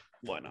 I mean,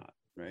 why not,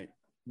 right?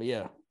 But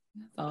yeah.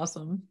 That's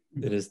awesome.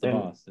 It is the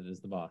boss. It is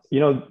the boss. You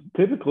know,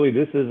 typically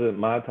this isn't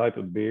my type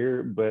of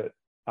beer, but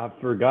I've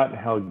forgotten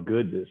how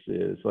good this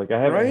is. Like I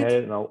haven't had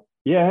it in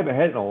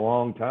a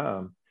long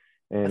time,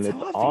 and it's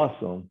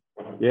awesome.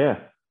 Yeah.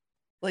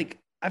 Like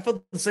I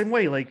felt the same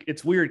way. Like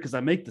it's weird because I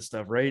make this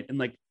stuff, right? And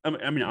like I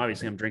mean,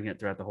 obviously I'm drinking it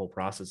throughout the whole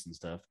process and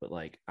stuff, but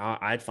like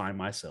I'd find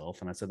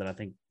myself, and I said that I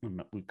think when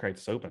we cracked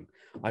this open,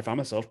 I find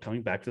myself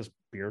coming back to this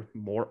beer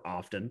more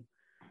often.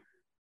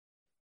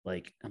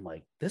 Like I'm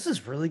like, this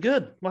is really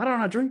good. Why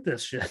don't I drink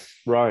this shit?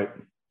 Right.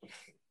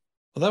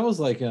 Well, that was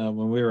like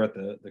when we were at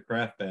the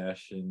craft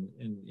bash, and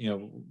you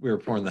know we were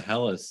pouring the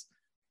Helles.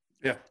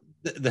 Yeah.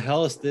 The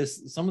Helles,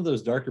 some of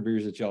those darker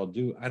beers that y'all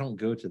do, I don't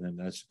go to them.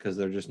 That's because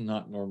they're just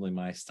not normally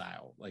my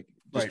style. Like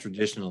just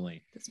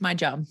traditionally. That's my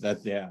job.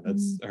 That's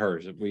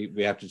hers.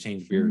 We have to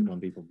change beers when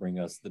people bring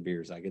us the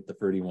beers. I get the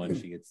fruity one.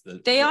 She gets the.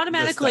 They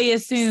automatically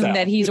assume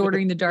that he's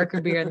ordering the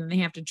darker beer, and then they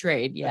have to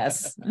trade.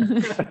 Yes.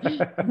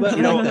 But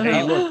you know,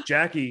 hey, look,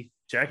 Jackie,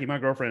 my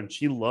girlfriend,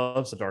 she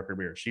loves the darker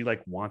beer. She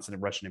like wants a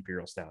Russian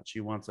Imperial Stout.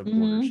 She wants a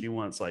porter. She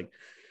wants like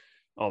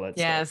all that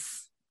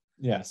stuff.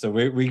 Yeah. So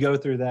we go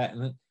through that,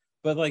 and then,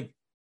 but like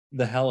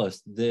the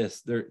Helles,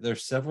 there's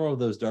several of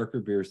those darker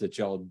beers that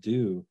y'all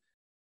do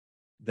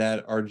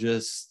that are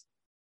just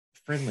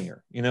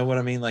friendlier. You know what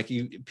I mean? Like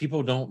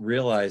people don't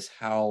realize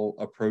how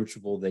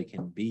approachable they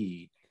can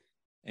be.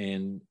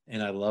 And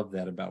I love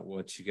that about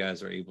what you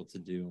guys are able to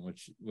do and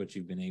what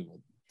you've been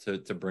able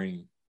to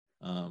bring.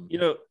 You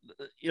know,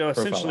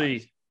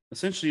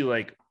 essentially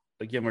like,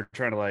 again, we're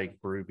trying to like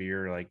brew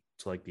beer, like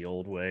to like the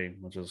old way,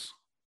 which is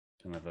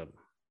kind of a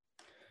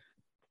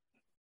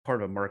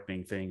part of a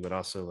marketing thing, but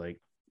also like,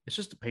 it's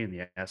just a pain in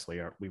the ass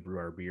way we brew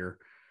our beer.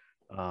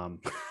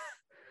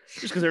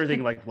 Just because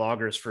everything like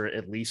lagers for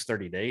at least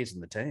 30 days in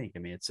the tank. I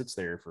mean, it sits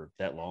there for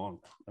that long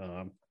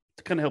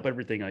to kind of help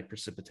everything like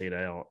precipitate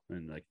out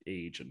and like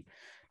age and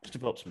just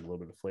develop a little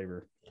bit of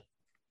flavor.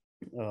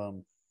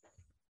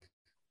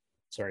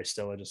 Sorry,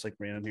 Stella just like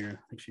ran in here.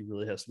 I think she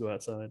really has to go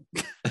outside.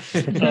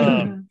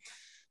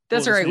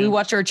 That's all right. We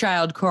watched our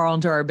child crawl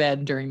into our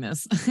bed during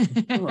this.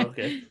 Oh,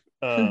 okay.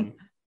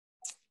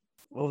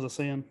 What was I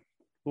saying?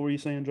 What were you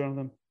saying,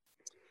 Jonathan?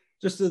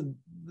 Just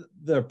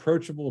the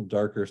approachable,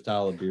 darker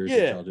style of beers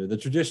that y'all do, the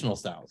traditional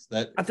styles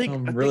that I think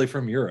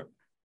from Europe.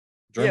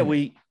 Germany. Yeah,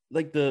 we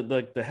like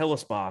the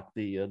Hellesbach,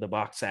 the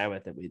Bach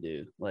Sabbath that we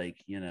do. Like,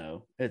 you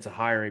know, it's a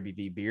higher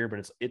ABV beer,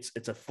 but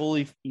it's a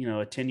fully, you know,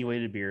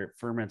 attenuated beer. It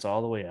ferments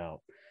all the way out.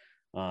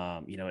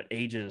 You know, it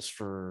ages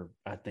for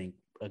I think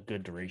a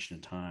good duration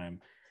of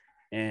time.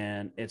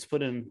 and it's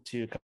put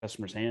into a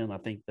customer's hand. I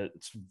think that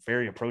it's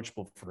very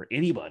approachable for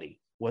anybody,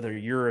 whether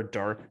you're a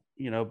dark,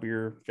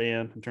 beer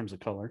fan in terms of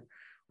color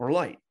or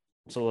light.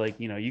 So like,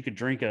 you could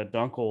drink a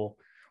Dunkel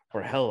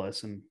or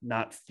Helles and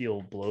not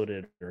feel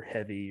bloated or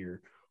heavy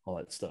or all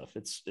that stuff.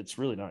 It's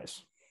really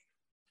nice.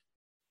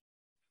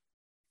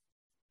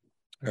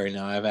 All right,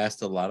 now I've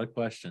asked a lot of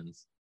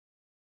questions.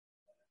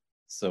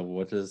 So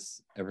what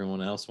does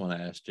everyone else want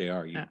to ask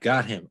JR? You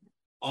got him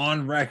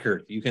on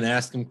record. You can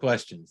ask him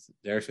questions.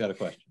 Derrick's got a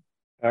question.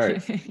 All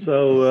right.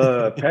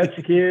 So Patch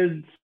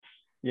Kids,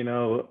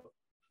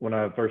 when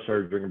I first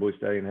started drinking Blue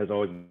Stallion, has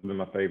always been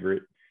my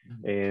favorite.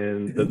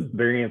 And the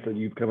variants that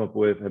you've come up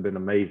with have been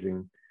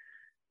amazing.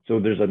 So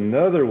there's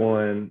another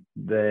one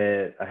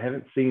that I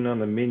haven't seen on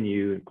the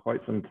menu in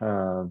quite some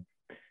time.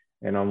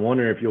 And I'm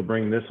wondering if you'll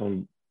bring this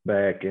one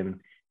back and,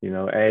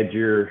 add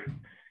your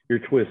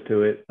twist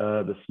to it.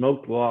 The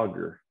smoked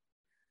lager.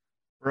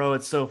 Bro,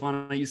 it's so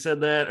funny you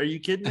said that. Are you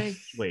kidding me?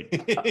 Wait,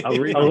 I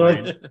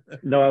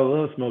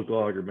love smoked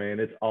lager,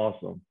 man. It's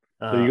awesome.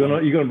 So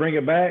you gonna bring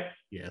it back?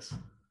 Yes.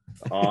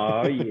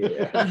 Oh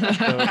yeah.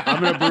 So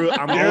I'm gonna brew.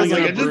 I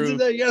just did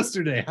that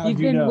yesterday. How'd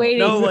you know? Waiting.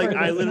 No, like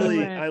I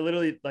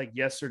literally like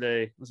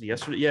yesterday. Was it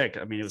yesterday? Yeah,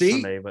 I mean it was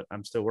Sunday, but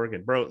I'm still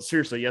working, bro.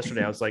 Seriously,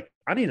 yesterday I was like,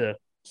 I need a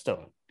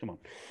Stella. Come on.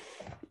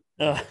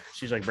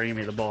 She's like bringing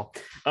me the ball.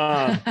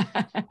 I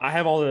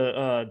have all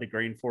the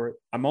grain for it.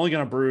 I'm only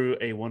gonna brew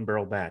a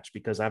 1-barrel batch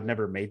because I've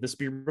never made this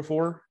beer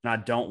before, and I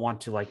don't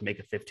want to like make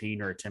a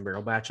 15 or a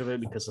 10-barrel batch of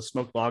it because the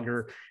smoked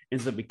lager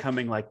ends up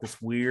becoming like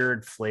this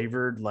weird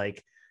flavored,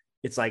 like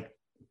it's like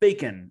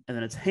bacon and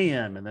then it's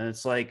ham and then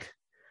it's like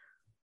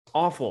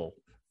awful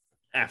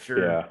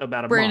after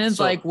about a Brandon's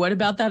month. like, what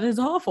about that is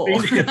awful?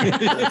 Well,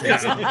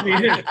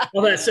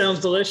 that sounds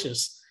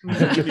delicious.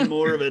 Give me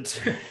more of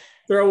it.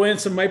 Throw in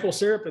some maple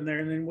syrup in there,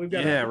 and then we've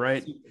got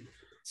right.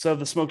 So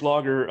the smoked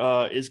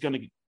lager is going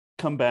to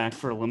come back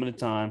for a limited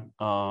time.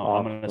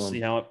 I'm going to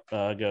see how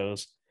it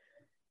goes.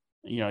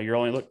 You're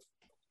only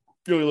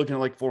looking at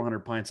like 400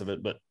 pints of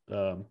it, but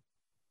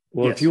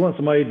if you want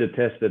somebody to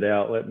test it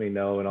out, let me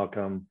know and I'll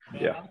come.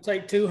 Yeah, I'll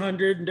take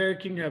 200, and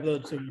Derrick, you can have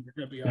those 200.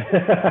 That'll be all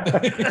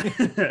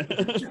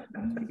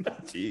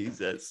right.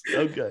 Jesus.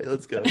 Okay,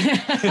 let's go.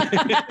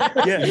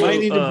 You might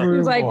need to brew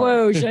He's like, more.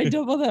 whoa, should I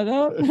double that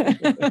up?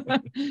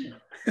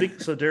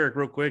 So Derrick,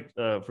 real quick,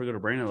 if we go to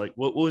Brandon, like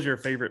what was your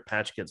favorite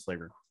Patch Kids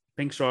flavor?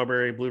 Pink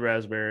strawberry, blue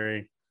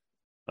raspberry,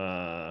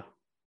 I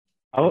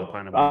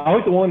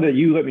like the one that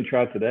you let me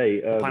try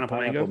today.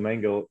 Pineapple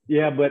mango.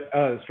 Yeah, but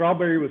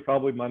strawberry was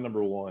probably my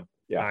number one.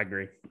 Yeah, I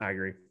agree.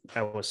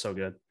 That was so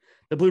good.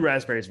 The blue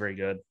raspberry is very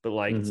good, but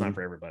like it's not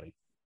for everybody.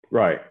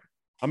 Right.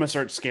 I'm gonna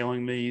start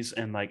scaling these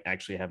and like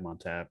actually have them on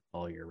tap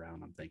all year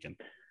round. I'm thinking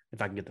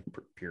if I can get the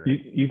pure.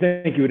 You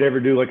think you would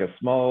ever do like a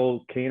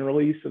small can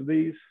release of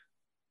these?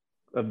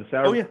 Of the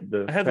sour? Oh yeah,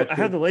 I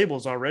had the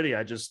labels already.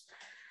 I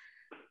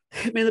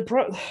mean the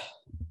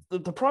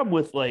problem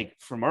with like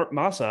from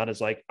my side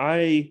is like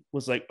I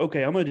was like,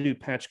 okay, I'm gonna do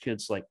Patch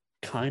Kids like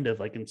kind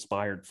of like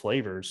inspired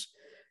flavors,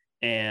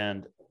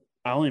 and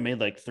I only made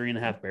like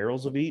 3.5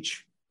 barrels of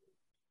each.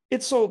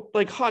 It sold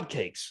like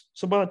hotcakes.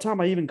 So by the time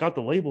I even got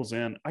the labels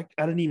in, I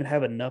didn't even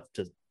have enough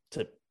to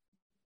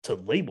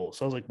label.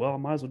 So I was like, well, I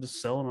might as well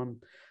just sell it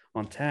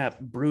on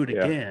tap, brew it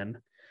again,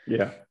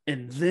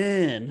 and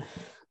then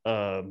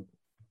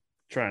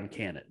try and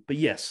can it. But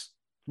yes,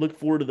 look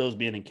forward to those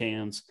being in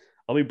cans.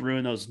 I'll be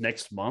brewing those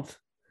next month.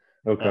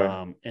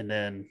 Okay. And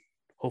then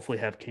hopefully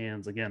have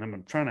cans again.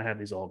 I'm trying to have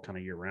these all kind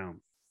of year round.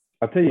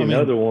 I'll tell you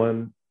another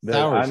one that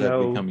sours I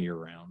know have become year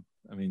round.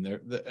 I mean,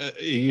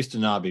 it used to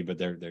not be, but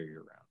they're year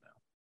round now.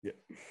 Yeah.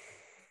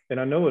 And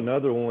I know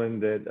another one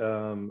that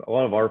a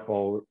lot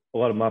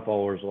of my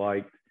followers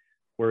liked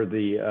were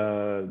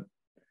the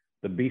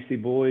Beastie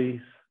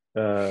Boys.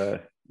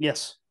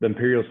 Yes. The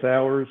Imperial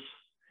Sours.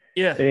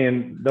 Yeah.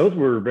 And those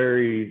were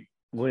very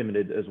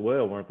limited as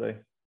well, weren't they?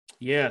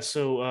 Yeah.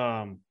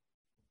 So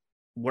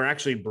we're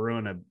actually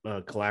brewing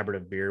a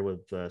collaborative beer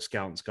with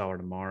Scout and Scholar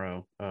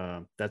tomorrow.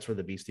 That's where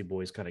the Beastie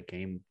Boys kind of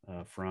came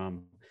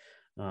from,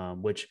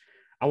 which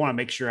I want to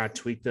make sure I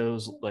tweak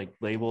those like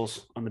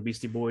labels on the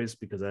Beastie Boys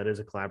because that is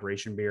a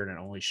collaboration beer and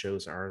it only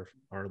shows our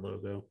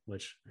logo,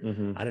 which I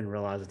didn't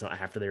realize until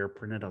after they were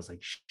printed. I was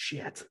like,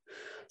 shit,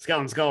 Scout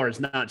and Scholar is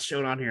not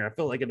shown on here. I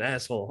feel like an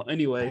asshole.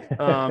 Anyway,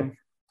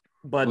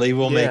 but they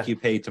will make you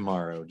pay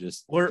tomorrow.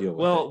 Just we're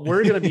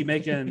going to be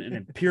making an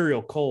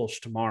Imperial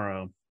Kolsch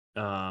tomorrow,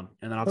 and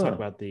then I'll talk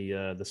about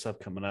the stuff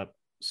coming up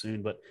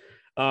soon. But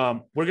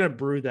we're going to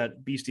brew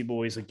that Beastie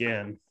Boys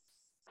again.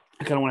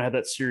 I kind of want to have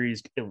that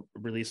series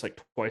released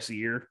like twice a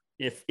year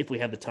if we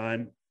have the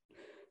time.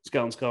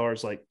 Scout and Scholar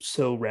is like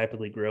so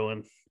rapidly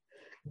growing.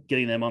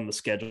 Getting them on the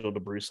schedule to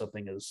brew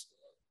something is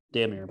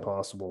damn near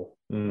impossible.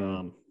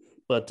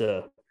 But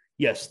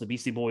yes, the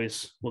Beastie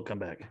Boys will come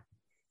back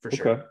for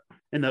sure.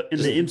 And the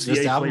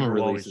MCA album flavor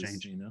will always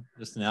releases, change.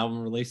 Just an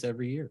album release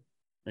every year.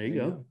 There you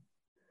go.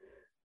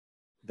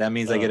 That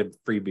means I get a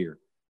free beer.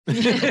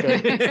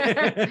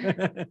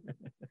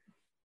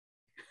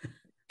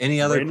 Any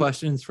other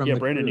questions from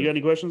Brandon, you got any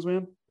questions,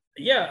 man?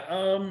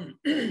 Yeah.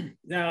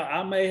 Now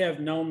I may have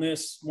known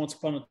this once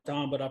upon a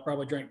time, but I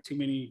probably drank too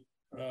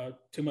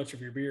much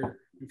of your beer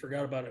and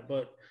forgot about it.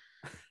 But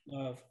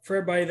for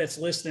everybody that's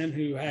listening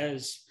who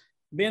has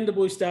been to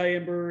Blue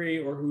Stallion Brewery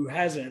or who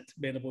hasn't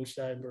been to Blue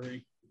Stallion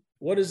Brewery,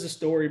 what is the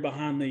story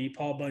behind the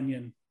Paul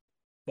Bunyan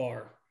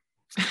bar?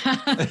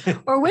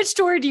 Or which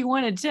story do you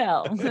want to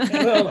tell?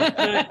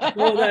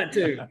 well, that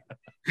too.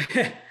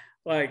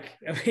 Like,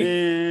 I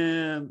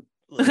mean,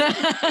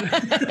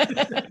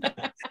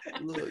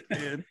 Look,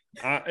 man.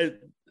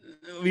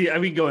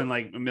 We go in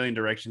like a million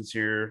directions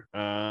here.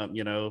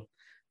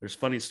 There's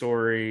funny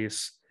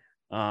stories.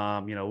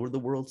 We're the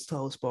world's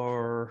tallest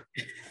bar.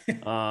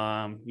 It's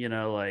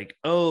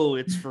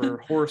for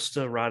horse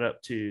to ride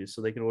up to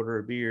so they can order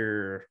a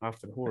beer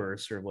off the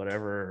horse or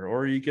whatever.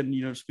 Or you can,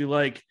 just be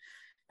like,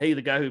 hey,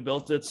 the guy who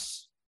built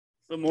it's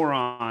a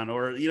moron,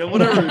 or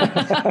whatever.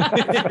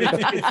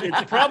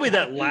 It's probably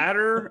that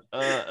latter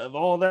of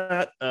all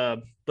that.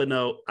 But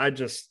no,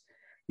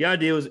 the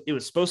idea was it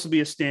was supposed to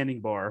be a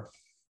standing bar.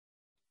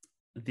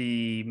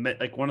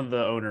 One of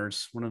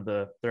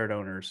the third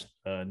owners,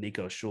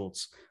 Nico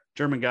Schultz,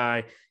 German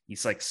guy,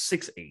 he's like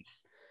 6'8",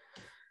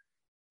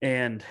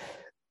 and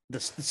the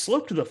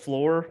slope to the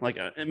floor, like,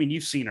 I mean,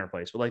 you've seen our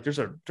place, but like there's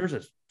a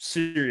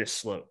serious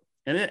slope,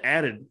 and it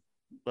added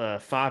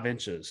 5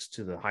 inches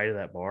to the height of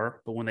that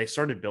bar. But when they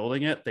started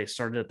building it, they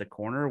started at the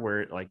corner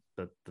where like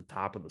the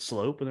top of the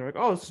slope, and they're like,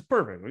 oh, this is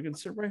perfect, we can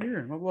sit right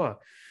here, blah blah.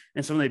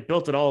 And so when they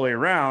built it all the way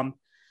around,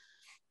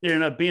 it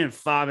ended up being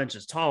 5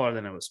 inches taller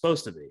than it was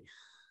supposed to be.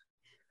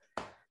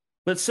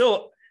 But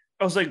still,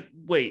 I was like,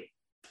 wait,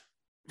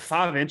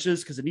 5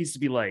 inches, because it needs to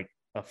be like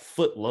a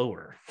foot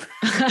lower.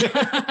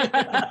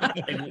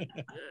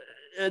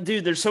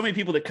 Dude, there's so many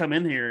people that come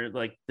in here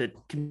like that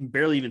can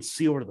barely even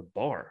see over to the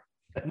bar.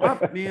 My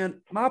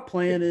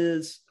plan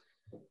is,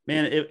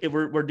 if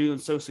we're doing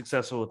so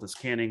successful with this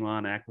canning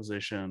line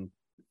acquisition,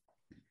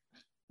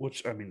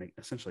 which, I mean,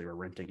 essentially we're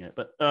renting it,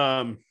 but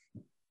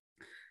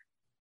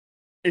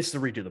it's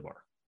to redo the bar,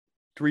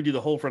 to redo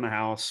the whole front of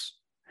house,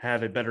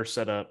 have a better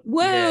setup.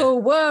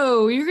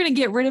 Whoa, you're gonna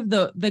get rid of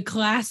the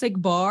classic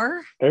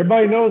bar?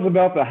 Everybody knows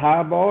about the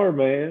high bar,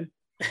 man.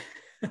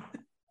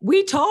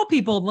 We tall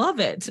people love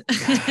it.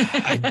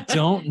 I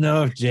don't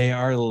know if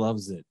JR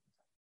loves it.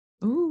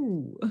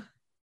 Ooh.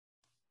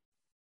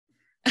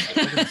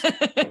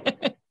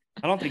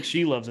 I don't think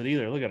she loves it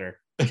either. Look at her.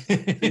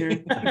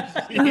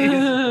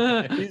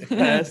 He's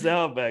passed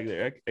out back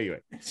there. Anyway,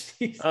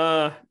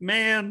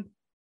 man,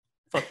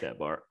 fuck that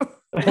bar.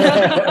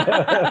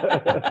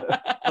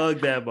 Hug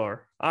that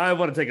bar. I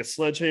want to take a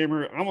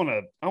sledgehammer. I want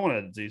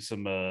to do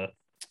some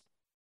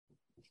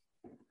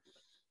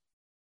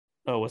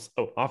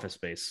office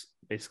space.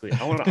 Basically,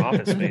 I want to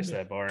office space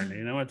that bar,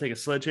 and I want to take a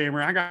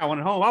sledgehammer. I got one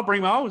at home. I'll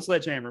bring my own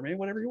sledgehammer, man.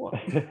 Whatever you want.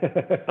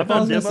 I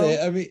was gonna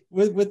say, I mean,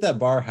 with that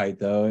bar height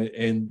though,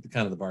 and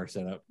kind of the bar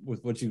setup,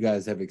 with what you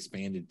guys have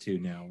expanded to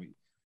now,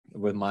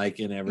 with Mike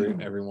and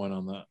everyone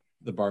on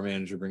the bar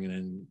manager bringing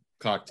in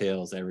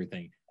cocktails,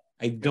 everything.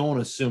 I don't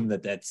assume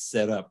that that's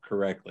set up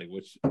correctly,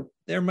 which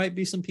there might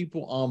be some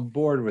people on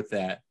board with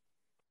that.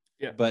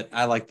 Yeah, but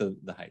I like the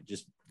height.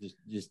 Just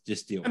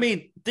deal with it. I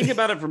mean, think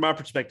about it from my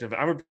perspective.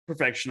 I'm a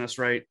perfectionist,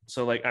 right?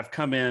 So like I've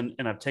come in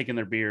and I've taken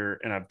their beer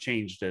and I've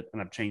changed it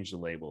and I've changed the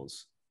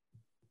labels.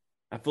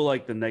 I feel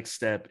like the next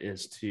step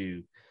is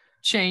to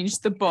change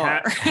the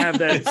bar. Have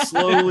that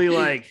slowly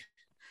like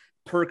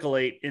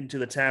percolate into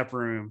the tap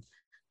room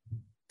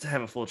to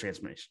have a full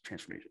transformation.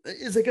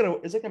 Is it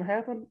gonna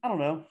happen? I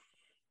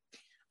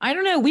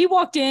don't know. We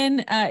walked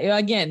in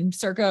again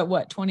circa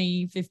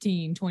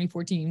 2015,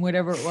 2014,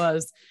 whatever it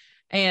was.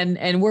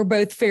 And we're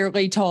both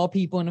fairly tall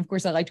people. And of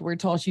course, I like to wear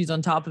tall shoes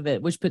on top of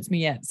it, which puts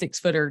me at 6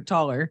 foot or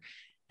taller.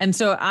 And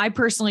so I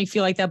personally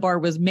feel like that bar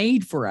was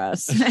made for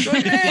us.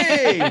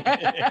 Hey!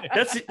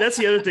 That's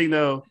the other thing,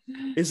 though,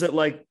 is that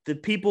like the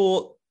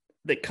people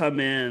that come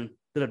in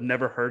that have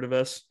never heard of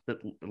us, that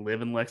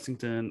live in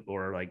Lexington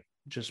or like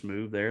just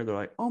moved there, they're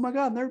like, oh my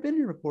God, I've never been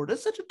here before.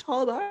 That's such a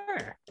tall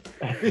bar.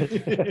 We love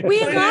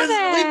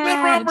it. We've been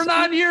around for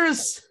 9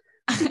 years.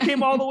 We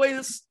came all the way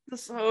this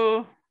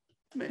oh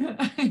man.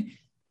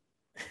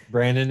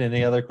 Brandon,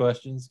 any other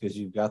questions? Because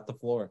you've got the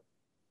floor.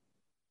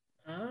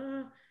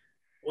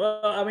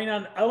 Well, I mean,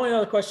 the only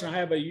other question I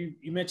have, but you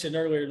mentioned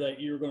earlier that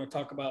you were going to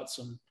talk about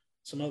some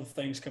other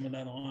things coming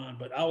down the line,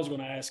 but I was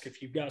going to ask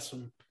if you've got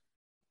some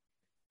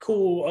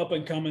cool up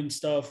and coming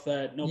stuff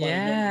that nobody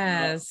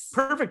knows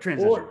about. Perfect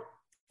transition.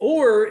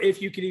 Or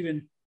if you could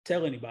even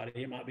tell anybody,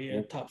 it might be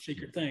a top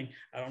secret thing.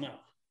 I don't know,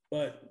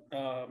 but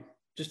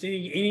just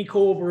any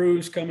cool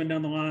brews coming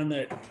down the line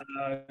that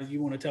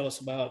you want to tell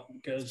us about,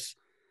 because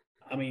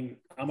I mean,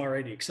 I'm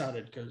already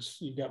excited because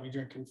you got me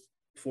drinking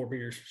 4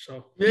 beers.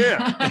 So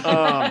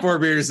yeah, 4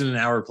 beers in an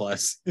hour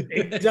plus.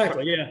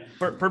 Exactly. Yeah.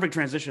 Perfect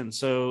transition.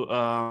 So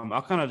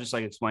I'll kind of just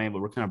like explain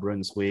what we're kind of brewing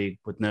this week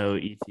with no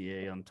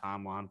ETA on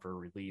timeline for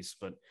release,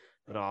 but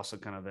also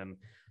kind of then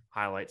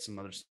highlight some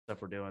other stuff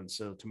we're doing.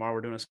 So tomorrow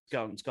we're doing a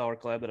Scout and Scholar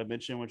collab that I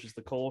mentioned, which is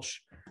the Kolsch,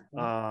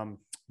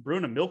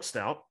 brewing a milk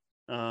stout,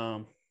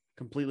 because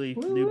completely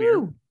Woo! new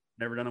beer.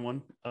 Never done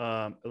one.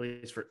 At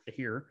least for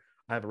here,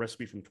 I have a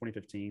recipe from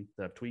 2015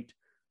 that I've tweaked.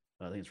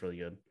 I think it's really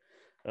good.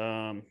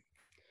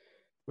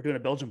 We're doing a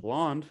Belgian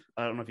blonde.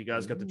 I don't know if you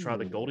guys got to try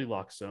the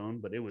Goldilocks zone,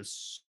 but it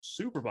was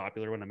super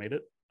popular when I made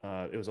it.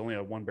 It was only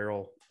a 1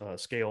 barrel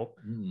scale.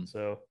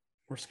 So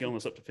we're scaling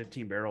this up to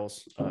 15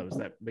 barrels. It was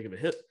that big of a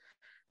hit.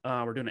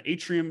 We're doing an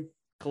Atrium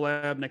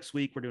collab next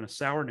week. We're doing a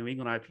sour New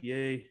England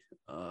IPA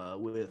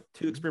with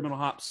 2 experimental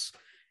hops.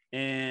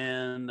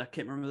 And I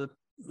can't remember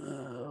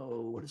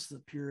what is the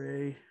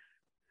puree?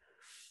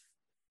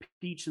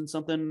 Peach and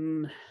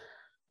something.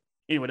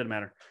 Anyway, it doesn't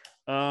matter.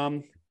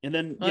 And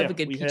then I love a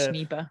good peach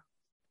NEPA.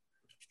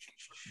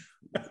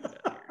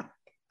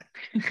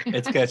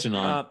 It's catching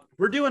on.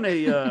 We're doing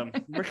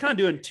we're kind of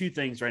doing 2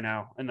 things right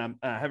now, and I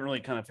haven't really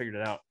kind of figured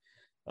it out.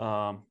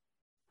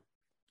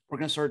 We're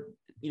gonna start,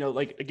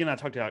 like, again, I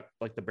talked about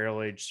like the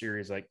barrel age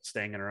series, like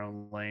staying in our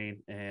own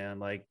lane and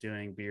like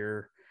doing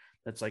beer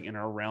that's like in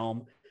our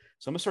realm.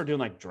 So I'm gonna start doing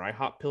like dry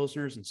hop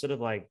pilsners instead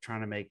of like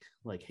trying to make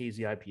like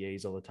hazy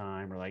IPAs all the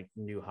time or like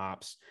new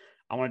hops.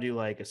 I want to do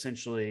like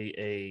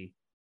essentially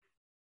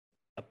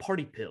a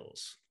party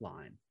pills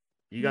line.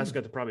 You guys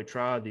got to probably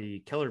try the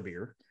Keller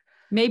beer.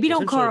 Maybe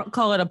don't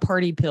call it a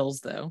party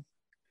pills though.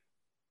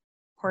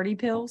 Party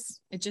pills?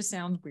 It just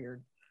sounds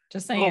weird.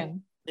 Just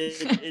saying.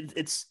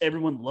 It's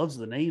everyone loves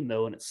the name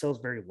though, and it sells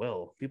very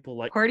well. People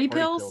like party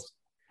pills.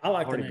 I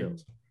like party the name.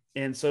 pills.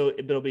 And so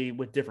it'll be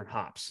with different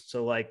hops.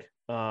 So like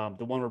the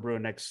one we're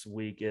brewing next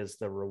week is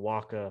the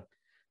Rawaka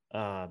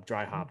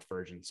dry hopped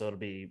version. So it'll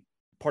be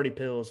party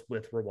pills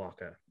with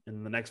Rawaka,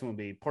 and the next one will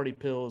be party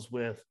pills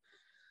with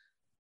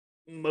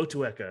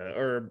Motueka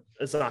or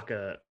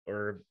Azaka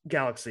or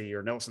Galaxy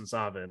or Nelson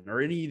Sauvin or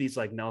any of these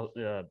like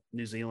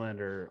New Zealand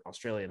or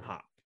Australian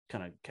hop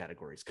kind of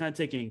categories, kind of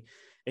taking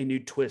a new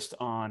twist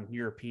on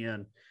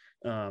European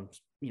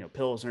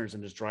pilsners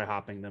and just dry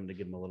hopping them to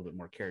give them a little bit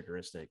more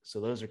characteristic.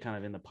 So those are kind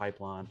of in the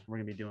pipeline. We're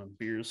gonna be doing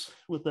beers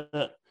with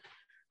that.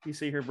 You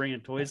see her bringing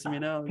toys to me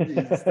now. You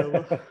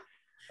gotta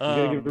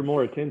give her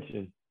more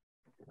attention.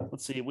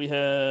 Let's see. We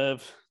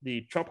have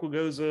the Tropical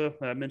Goza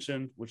that I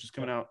mentioned, which is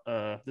coming out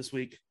this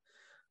week.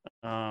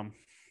 The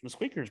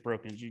squeaker is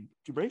broken. Did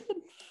you break it?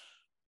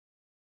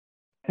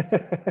 Okay.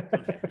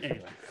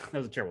 Anyway, that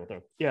was a terrible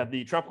throw. Yeah,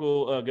 the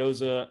Tropical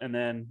Goza, and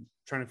then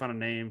trying to find a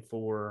name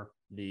for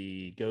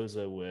the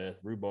Goza with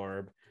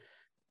rhubarb,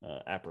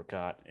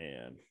 apricot,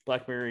 and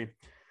blackberry.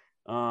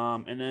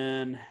 And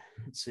then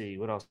let's see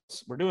what else.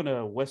 We're doing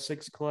a West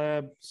 6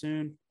 collab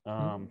soon.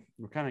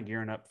 We're kind of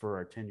gearing up for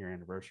our 10-year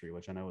anniversary,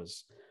 which I know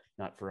is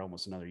not for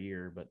almost another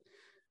year, but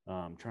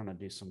trying to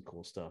do some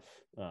cool stuff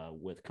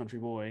with Country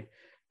Boy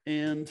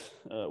and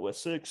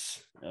West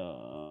 6.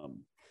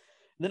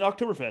 Then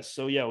Oktoberfest.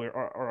 So yeah,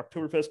 our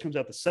Oktoberfest comes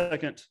out the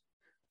 2nd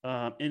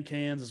in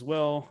cans as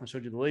well. I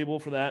showed you the label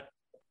for that.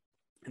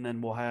 And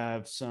then we'll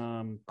have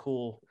some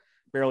cool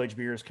barrel aged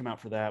beers come out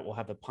for that. We'll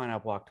have the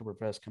Pineapple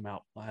Oktoberfest come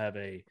out. We'll have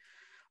a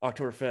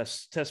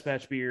Oktoberfest test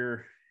batch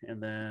beer.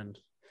 And then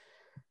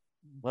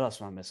what else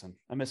am I missing?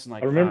 I'm missing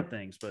like 5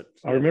 things, but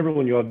I remember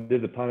when you all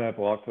did the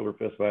Pineapple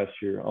Oktoberfest last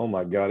year. Oh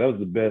my God, that was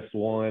the best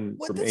one.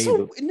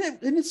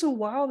 Isn't it so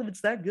wild that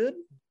it's that good?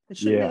 It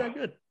shouldn't be that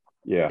good.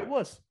 Yeah. It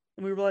was.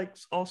 And we were like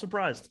all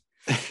surprised.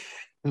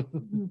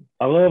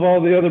 I love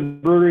all the other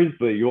breweries,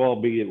 but you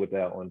all beat it with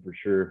that one for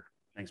sure.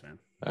 Thanks, man.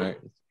 All right.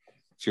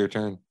 It's your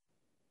turn.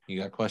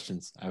 You got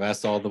questions? I've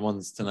asked all the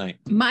ones tonight.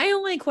 My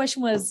only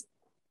question was,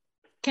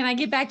 can I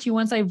get back to you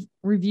once I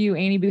review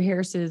Annie Boo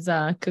Harris's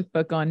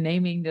cookbook on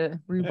naming the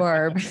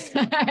rhubarb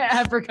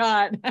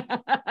apricot?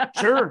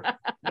 Sure.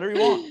 Whatever you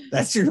want.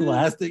 That's your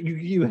last thing.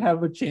 You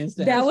have a chance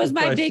to that ask was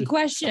my big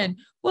question.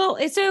 Well,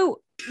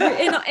 so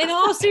in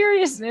all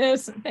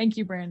seriousness, thank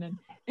you, Brandon.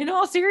 In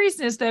all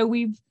seriousness, though,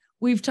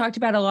 we've talked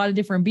about a lot of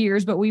different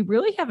beers, but we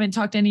really haven't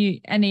talked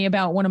any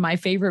about one of my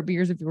favorite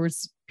beers of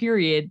yours,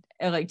 period,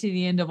 like to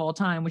the end of all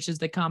time, which is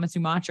the Kama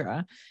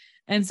Sumatra.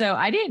 And so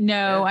I didn't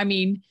know. Yeah. I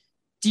mean,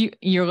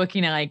 you're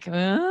looking at like,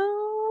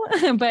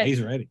 oh, but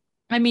he's ready.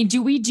 I mean,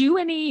 do we do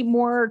any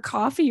more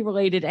coffee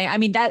related? I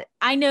mean, that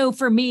I know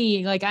for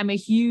me, like I'm a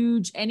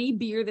huge, any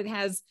beer that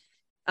has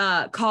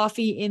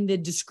coffee in the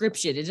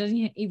description. It doesn't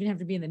even have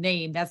to be in the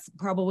name. That's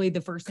probably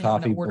the first thing I'm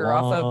going to order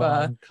blonde,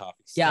 off of.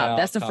 Coffee stout,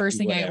 that's the first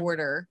thing whatever. I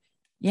order.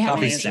 Yeah.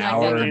 Coffee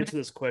sour. I'll answer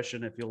this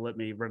question if you'll let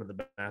me run to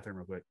the bathroom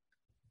real quick,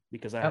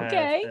 because I have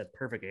a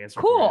perfect answer.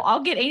 Cool. I'll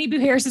get Annie Boo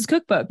Harris's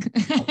cookbook.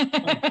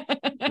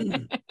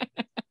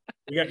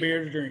 We got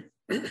beer to drink.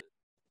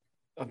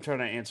 I'm trying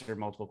to answer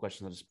multiple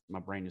questions. My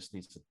brain just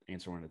needs to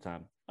answer one at a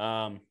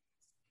time.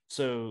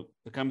 So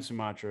the Kama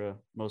Sumatra,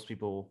 most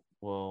people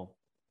will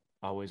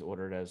always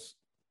order it as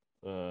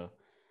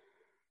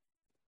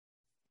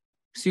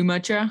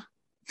Sumatra.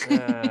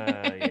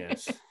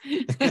 Yes.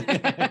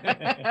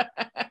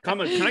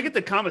 Can I get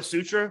the Kama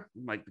Sutra?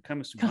 Like the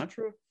Kama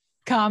Sumatra?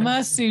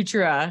 Kama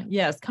Sutra.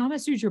 Yes, Kama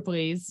Sutra,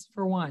 please,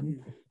 for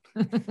one.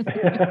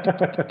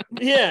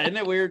 Yeah, isn't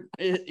that weird?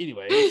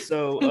 Anyway,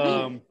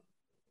 so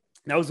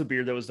that was a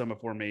beer that was done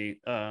before me.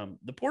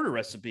 The porter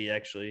recipe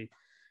actually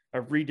I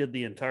redid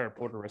the entire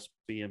porter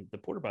recipe, and the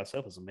porter by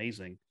itself is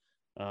amazing.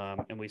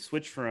 And we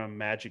switched from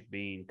magic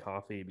bean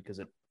coffee because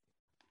it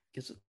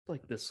gives it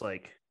like this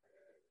like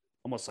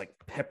almost like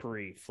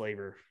peppery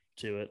flavor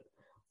to it.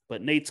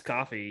 But Nate's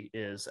coffee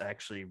is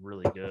actually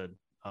really good.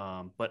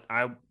 But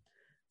I'm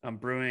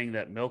brewing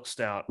that milk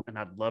stout, and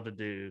I'd love to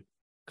do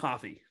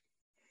coffee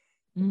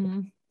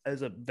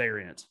as a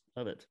variant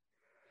of it.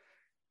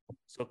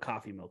 So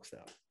coffee milk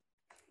stout.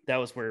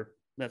 That's where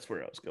I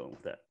was going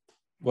with that.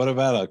 What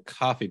about a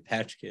coffee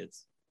Patch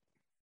Kids?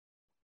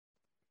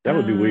 That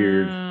would be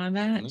weird.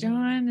 That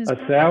John is A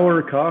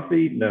sour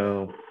coffee?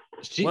 No.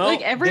 Well,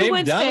 like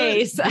everyone's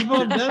face.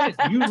 People have done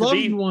it. You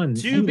loved one.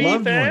 To be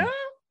fair.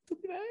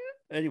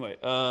 Anyway,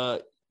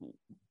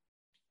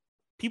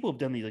 people have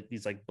done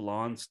these like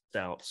blonde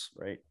stouts,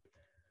 right?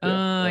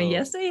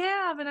 Yes, they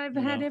have, and I've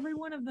had every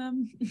one of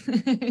them.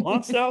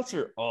 Blonde stouts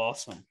are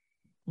awesome.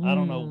 I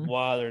don't know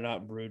why they're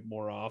not brewed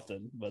more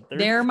often, but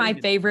they're my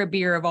favorite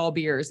beer of all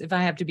beers, if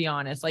I have to be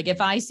honest. Like if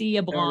I see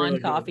a blonde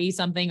really coffee,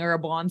 something, or a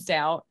blonde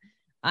stout,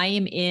 I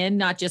am in,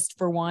 not just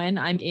for one,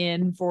 I'm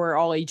in for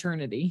all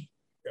eternity.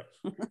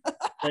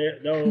 Yeah.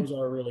 Those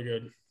are really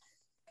good.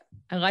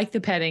 I like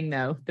the petting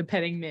though, the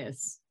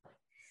pettingness.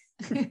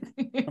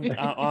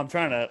 I'm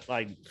trying to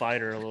like fight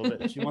her a little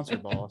bit. She wants her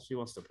ball. She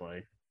wants to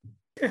play.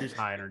 She's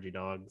high energy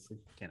dogs.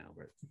 Can't help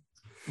it.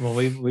 Well,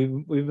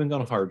 we've been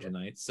going hard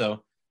tonight,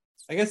 so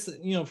I guess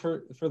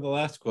for the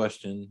last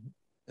question,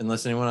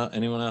 unless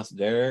anyone else,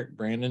 Derek,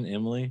 Brandon,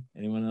 Emily,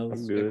 anyone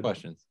else got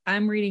questions?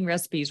 I'm reading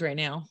recipes right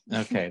now.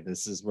 Okay,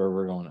 this is where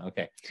we're going.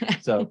 Okay,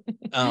 so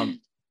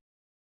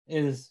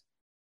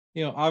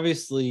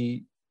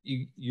obviously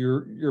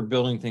you're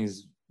building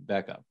things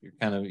back up.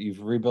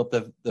 You've rebuilt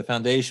the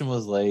foundation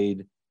was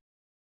laid.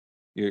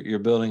 You're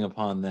building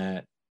upon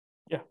that.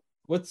 Yeah.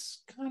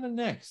 What's kind of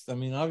next? I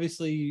mean,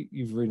 obviously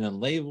you've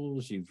redone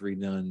labels, you've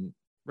redone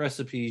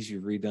recipes,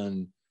 you've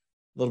redone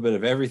a little bit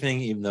of everything,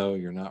 even though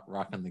you're not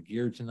rocking the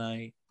gear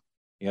tonight.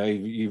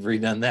 You've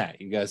redone that.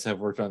 You guys have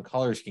worked on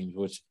color schemes,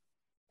 which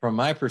from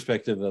my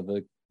perspective of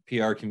a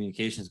PR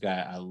communications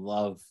guy, I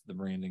love the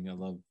branding. I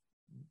love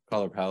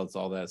color palettes,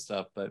 all that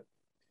stuff. But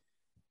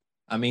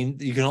I mean,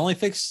 you can only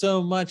fix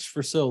so much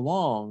for so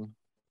long.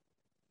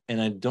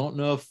 And I don't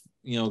know if,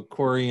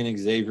 Corey and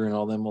Xavier and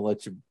all them will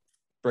let you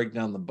break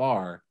down the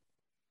bar.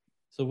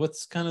 So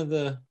what's kind of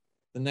the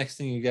next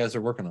thing you guys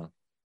are working on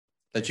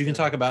that you can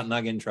talk about and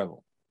not get in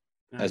trouble?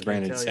 As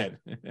Brandon said.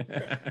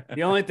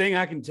 The only thing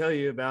I can tell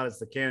you about is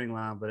the canning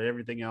line, but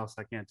everything else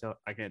I can't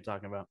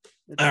talk about.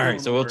 All right,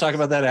 so we'll talk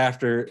about that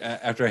after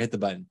I hit the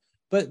button.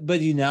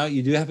 But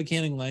you do have a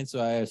canning line, so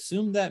I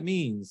assume that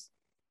means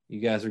you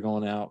guys are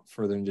going out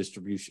further in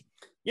distribution.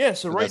 Yeah,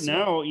 so right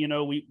now,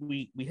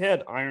 we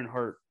had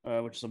Ironheart,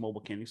 which is a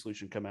mobile canning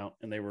solution, come out,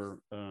 and they were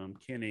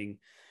canning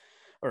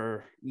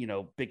or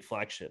big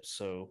flagships.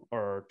 So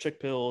our Chick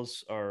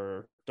Pills,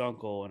 our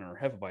Dunkel, and our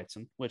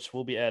Hefeweizen, which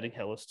we'll be adding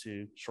Helles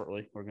to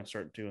shortly. We're going to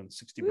start doing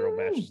 60 barrel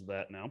batches of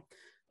that now.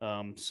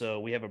 So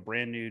we have a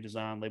brand new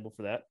design label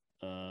for that.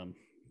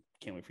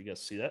 Can't wait for you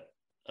guys to see that.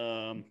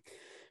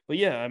 But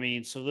yeah, I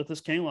mean, so with this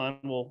canning line,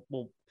 we'll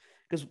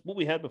because what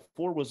we had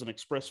before was an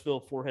express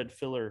fill 4-head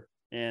filler,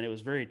 and it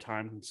was very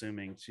time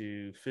consuming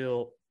to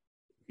fill,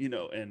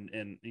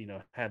 and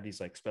have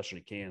these like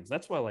specialty cans.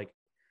 That's why like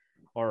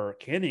our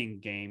canning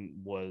game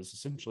was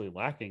essentially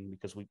lacking,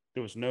 because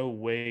there was no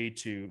way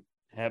to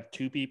have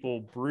two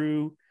people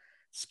brew,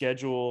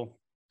 schedule,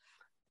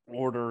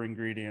 order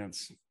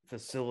ingredients,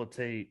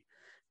 facilitate,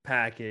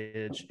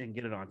 package, and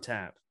get it on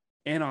tap,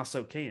 and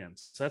also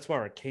cans. So that's why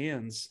our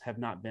cans have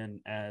not been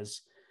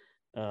as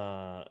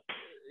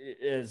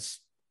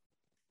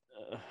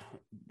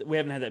we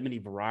haven't had that many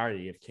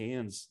variety of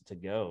cans to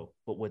go.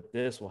 But with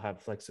this, we'll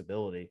have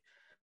flexibility.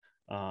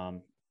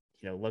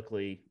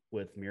 Luckily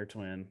with Mirror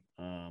Twin,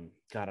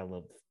 God, I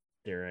love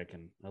Derrick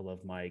and I love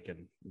Mike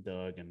and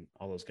Doug and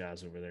all those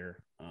guys over there.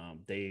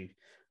 They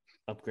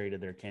upgraded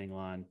their canning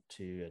line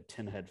to a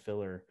 10-head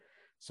filler.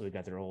 So we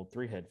got their old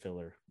 3-head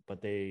filler,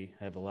 but they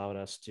have allowed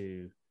us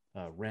to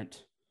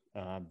rent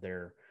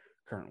their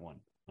current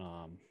one.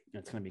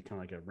 It's going to be kind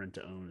of like a rent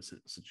to own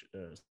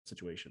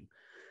situation,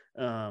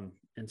 and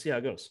see how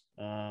it goes.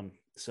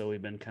 So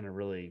we've been kind of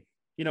really,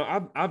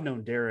 I've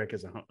known Derrick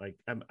as I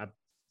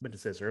meant to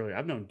say this earlier.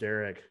 I've known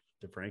Derrick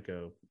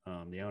DeFranco,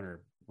 one of the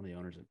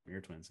owners at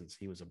Mirror Twin, since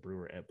he was a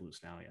brewer at Blue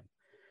Stallion.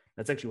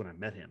 That's actually when I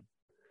met him.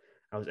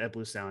 I was at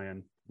Blue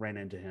Stallion, ran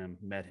into him,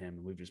 met him,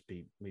 and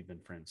we've been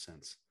friends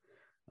since.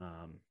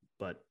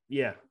 But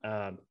yeah,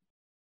 I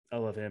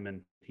love him,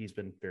 and he's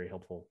been very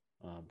helpful,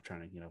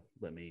 trying to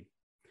let me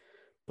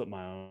put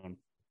my own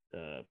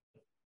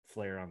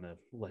flair on the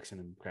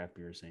Lexington craft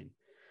beer scene.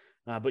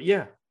 But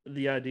yeah,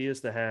 the idea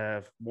is to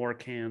have more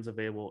cans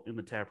available in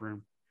the tap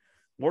room,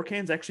 more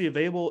cans actually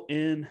available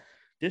in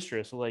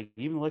distro. So like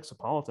even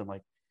Lexipolitan,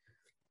 like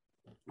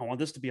I want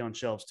this to be on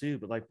shelves too,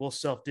 but like we'll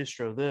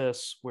self-distro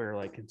this, where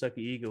like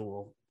Kentucky Eagle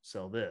will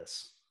sell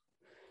this.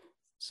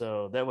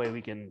 So that way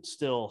we can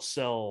still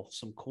sell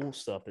some cool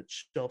stuff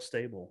that's shelf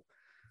stable.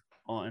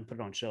 on and put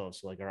it on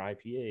shelves. So like our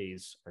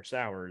IPAs, our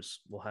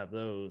sours, we'll have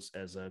those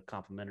as a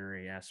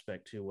complementary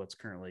aspect to what's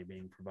currently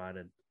being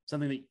provided.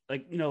 Something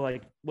that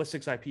like West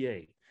 6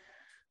 IPA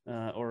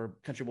or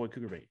Country Boy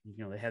Cougar Bait.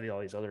 They have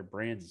all these other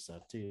brands and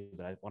stuff too,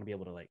 but I want to be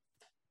able to like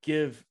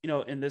give,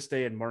 in this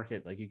day and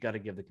market, like you got to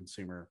give the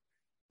consumer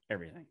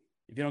everything.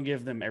 If you don't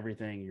give them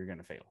everything, you're going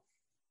to fail.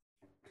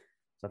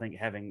 So I think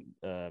having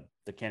the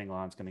canning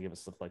line is going to give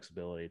us the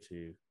flexibility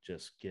to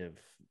just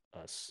give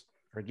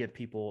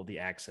people the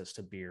access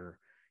to beer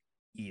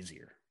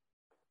easier,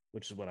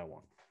 which is what I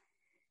want.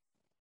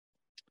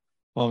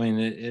 Well, I mean,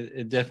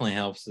 it definitely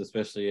helps,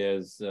 especially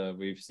as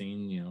we've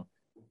seen,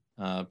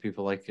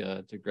 people like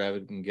to grab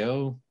it and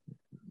go,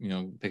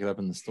 pick it up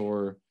in the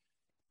store,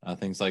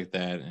 things like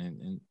that.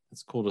 And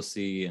it's cool to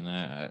see. And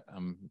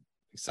I'm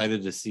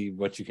excited to see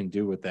what you can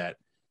do with that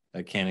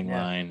canning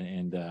line.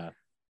 And,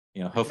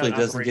 hopefully it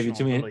doesn't give you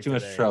too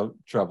much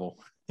trouble.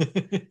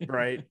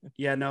 Right.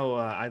 Yeah, no,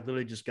 I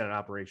literally just got it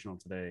operational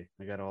today.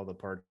 I got all the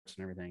parts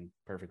and everything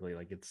perfectly.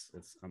 Like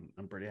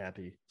I'm pretty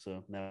happy.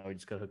 So now we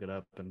just got to hook it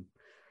up and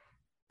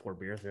pour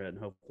beer through it, and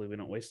hopefully we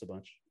don't waste a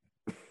bunch.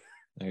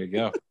 There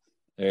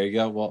you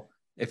go. Well,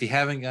 if you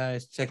haven't,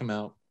 guys, check them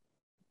out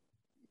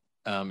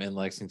in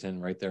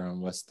Lexington, right there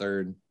on West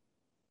 3rd.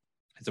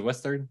 Is it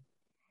West 3rd?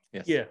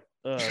 Yes. Yeah.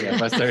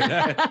 Yeah, West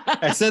 3rd.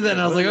 I said that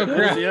and I was like, oh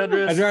crap.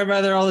 I drive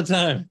by there all the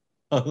time.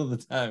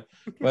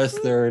 West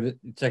 3rd.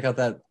 Check out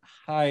that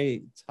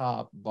high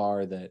top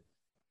bar that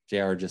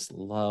JR just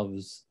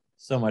loves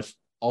so much.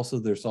 Also,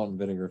 their salt and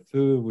vinegar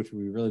food, which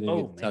we really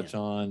didn't get to touch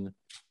on,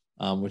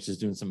 which is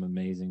doing some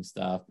amazing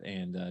stuff.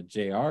 And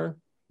JR,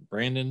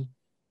 Brandon,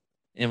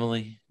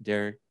 Emily,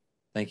 Derrick,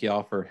 thank you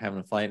all for having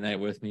a flight night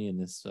with me. And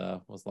this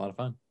was a lot of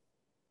fun.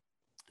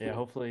 Yeah,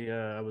 hopefully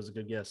I was a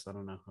good guest. I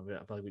don't know. I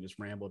feel like we just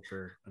rambled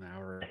for an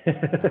hour.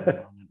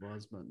 It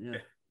was, but yeah,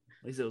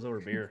 at least it was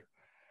over beer.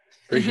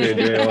 Appreciate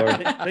it,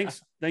 JR.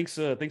 Thanks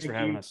for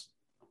having us.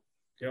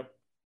 Yep.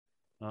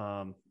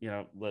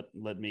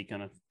 Let me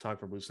kind of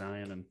talk for Blue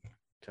Stallion and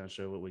kind of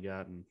show what we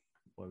got and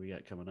what we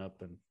got coming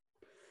up. And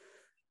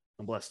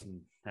I'm blessed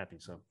and happy.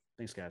 So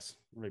thanks, guys.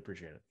 Really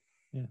appreciate it.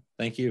 Yeah.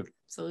 Thank you.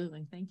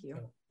 Absolutely. Thank you.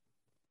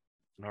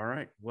 All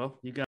right. Well, you guys.